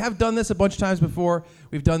 But we have done this a bunch of times before.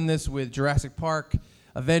 We've done this with Jurassic Park,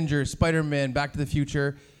 Avengers, Spider-Man, Back to the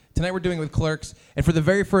Future. Tonight we're doing it with Clerks. And for the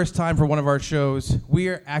very first time for one of our shows, we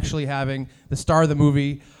are actually having the star of the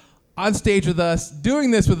movie on stage with us,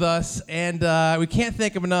 doing this with us. And we can't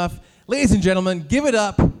thank him enough. Ladies and gentlemen, give it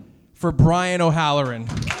up for Bryan O'Halloran.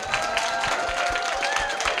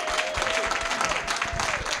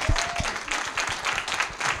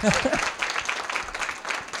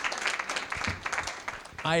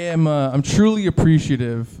 I'm truly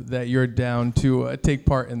appreciative that you're down to take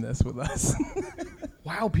part in this with us.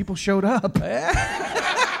 Wow, people showed up.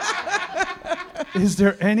 Is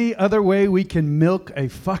there any other way we can milk a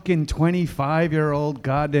fucking 25-year-old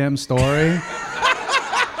goddamn story?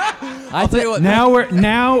 I'll tell you what.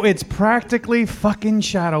 Now it's practically fucking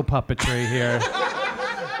shadow puppetry here.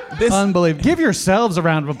 Unbelievable. Give yourselves a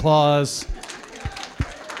round of applause.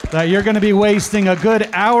 That you're going to be wasting a good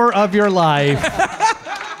hour of your life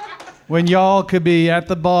when y'all could be at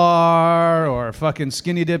the bar or fucking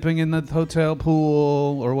skinny dipping in the hotel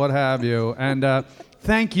pool or what have you. And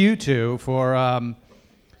thank you two for,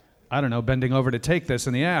 bending over to take this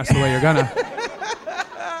in the ass the way you're going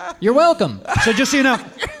to. You're welcome. So just so you know,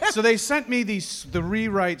 so they sent me the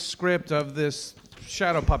rewrite script of this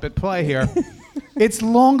shadow puppet play here. It's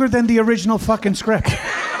longer than the original fucking script.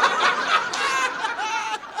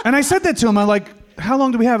 And I said that to him. I'm like, how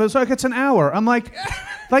long do we have? It's like, it's an hour. I'm like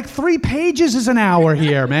 3 pages is an hour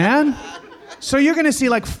here, man. So you're going to see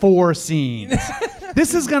 4 scenes.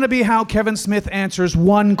 This is going to be how Kevin Smith answers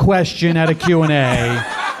one question at a Q&A.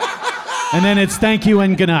 And then it's thank you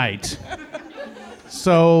and good night.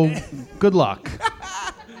 So good luck.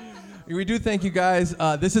 We do thank you guys.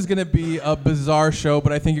 This is going to be a bizarre show,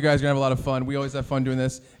 but I think you guys are going to have a lot of fun. We always have fun doing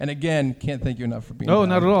this. And again, can't thank you enough for being here. Oh,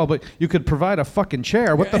 not at all. But you could provide a fucking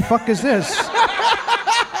chair. What the fuck is this?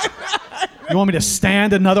 You want me to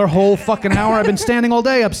stand another whole fucking hour? I've been standing all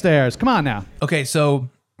day upstairs. Come on now. Okay, so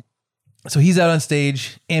he's out on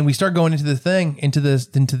stage, and we start going into the thing, into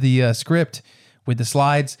the script with the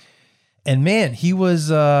slides. And man, he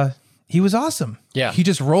was he was awesome. Yeah. He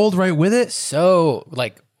just rolled right with it. So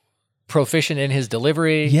like proficient in his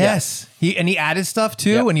delivery. Yes. He added stuff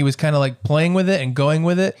too, Yep. and he was kind of like playing with it and going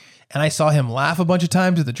with it. And I saw him laugh a bunch of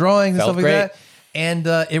times at the drawings and Felt stuff like great. that. And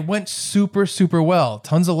it went super, super well.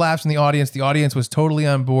 Tons of laughs in the audience. The audience was totally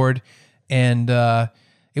on board. And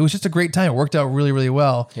it was just a great time. It worked out really, really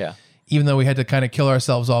well. Yeah. Even though we had to kind of kill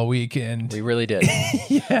ourselves all week. And We really did.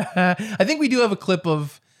 yeah, I think we do have a clip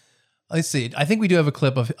of, let's see. I think we do have a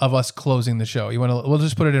clip of us closing the show. We'll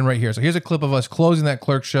just put it in right here. So here's a clip of us closing that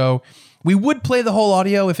Clerk show. We would play the whole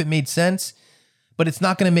audio if it made sense, but it's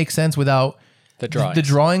not going to make sense without The drawings. the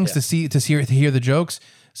drawings to hear the jokes.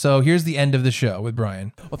 So here's the end of the show with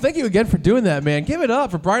Bryan. Well, thank you again for doing that, man. Give it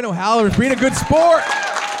up for Bryan O'Halloran for being a good sport.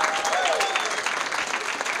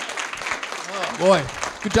 Oh, boy.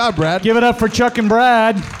 Good job, Brad. Give it up for Chuck and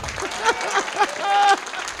Brad.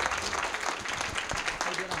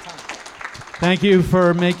 Thank you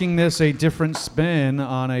for making this a different spin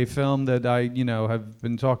on a film that I, have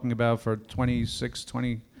been talking about for 20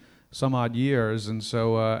 some odd years. And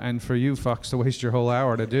so, and for you fucks to waste your whole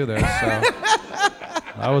hour to do this. So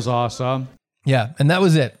that was awesome. Yeah, and that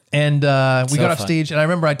was it. And we got off fun. stage, and I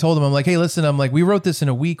remember I told him, I'm like, hey, listen, we wrote this in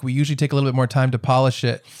a week. We usually take a little bit more time to polish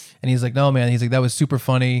it. And he's like, no, man. He's like, that was super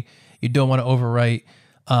funny. You don't want to overwrite.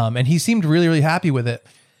 And he seemed really, really happy with it.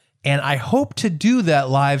 And I hope to do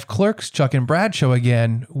that live Clerks, Chuck and Brad show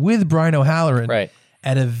again with Bryan O'Halloran Right.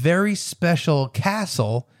 at a very special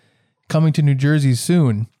castle coming to New Jersey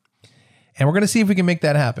soon. And we're going to see if we can make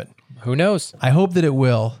that happen. Who knows? I hope that it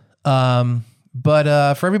will.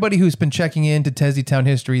 But for everybody who's been checking in to Tesdy Town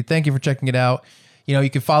History, thank you for checking it out. You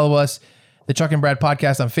can follow us, the Chuck and Brad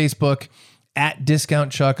Podcast on Facebook, at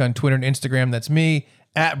Discount Chuck on Twitter and Instagram. That's me.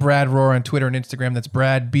 At Brad Rohr on Twitter and Instagram. That's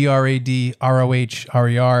Brad,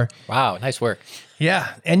 BradRohRer. Wow, nice work.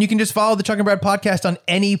 Yeah. And you can just follow the Chuck and Brad Podcast on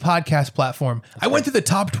any podcast platform. I went through the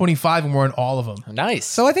top 25 and we're on all of them. Nice.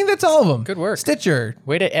 So I think that's all of them. Good work. Stitcher,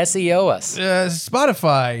 Way to SEO us.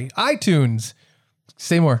 Spotify, iTunes.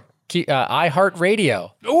 Say more.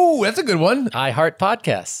 iHeartRadio. Oh, that's a good one. iHeart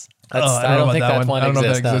Podcasts. I don't know I don't about think that that one. one I don't know if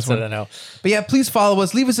exists. that exists I one. don't know. But yeah, please follow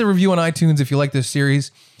us. Leave us a review on iTunes if you like this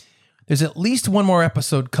series. There's at least one more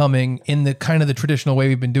episode coming in the kind of the traditional way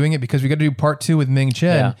we've been doing it because we got to do part 2 with Ming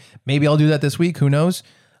Chen. Yeah. Maybe I'll do that this week. Who knows?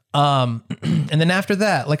 And then after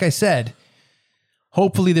that, like I said,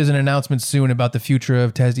 hopefully there's an announcement soon about the future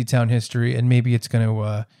of Tesdy Town History, and maybe it's going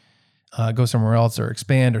to go somewhere else or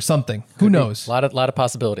expand or something. Who knows? A lot of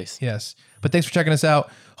possibilities. Yes. But thanks for checking us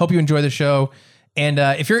out. Hope you enjoy the show. And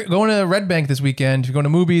if you're going to Red Bank this weekend, if you're going to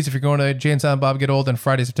movies, if you're going to Jay and Silent Bob Get Old on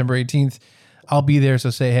Friday, September 18th, I'll be there. So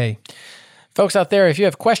say hey. Folks out there, if you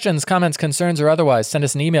have questions, comments, concerns, or otherwise, send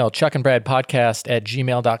us an email,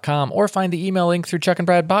 chuckandbradpodcast@gmail.com, or find the email link through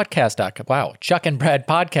chuckandbradpodcast.com. Wow,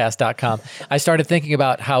 chuckandbradpodcast.com. I started thinking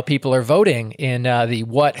about how people are voting in the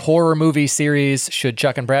what horror movie series should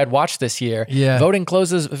Chuck and Brad watch this year. Yeah. Voting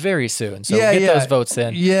closes very soon, so get those votes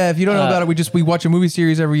in. Yeah, if you don't know about it, we watch a movie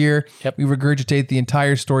series every year. Yep. We regurgitate the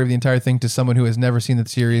entire story of the entire thing to someone who has never seen the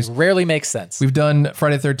series. Rarely makes sense. We've done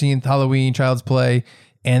Friday the 13th, Halloween, Child's Play,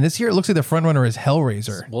 and this year it looks like the front runner is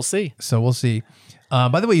Hellraiser. We'll see. So we'll see.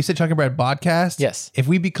 By the way, you said Chuck and Brad podcast. Yes. If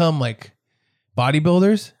we become like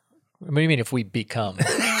bodybuilders, What do you mean if we become?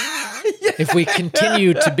 If we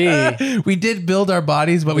continue to be. we did build our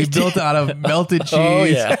bodies, but we built it out of melted cheese. Oh,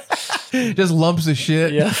 yeah. Just lumps of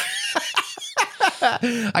shit. Yeah.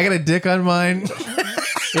 I got a dick on mine.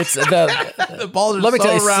 It's the balls are let me so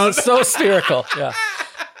tell you, round. so spherical. Yeah.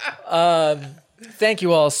 Thank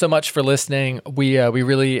you all so much for listening. We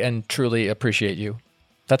really and truly appreciate you.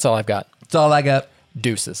 That's all I've got. That's all I got.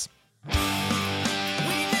 Deuces.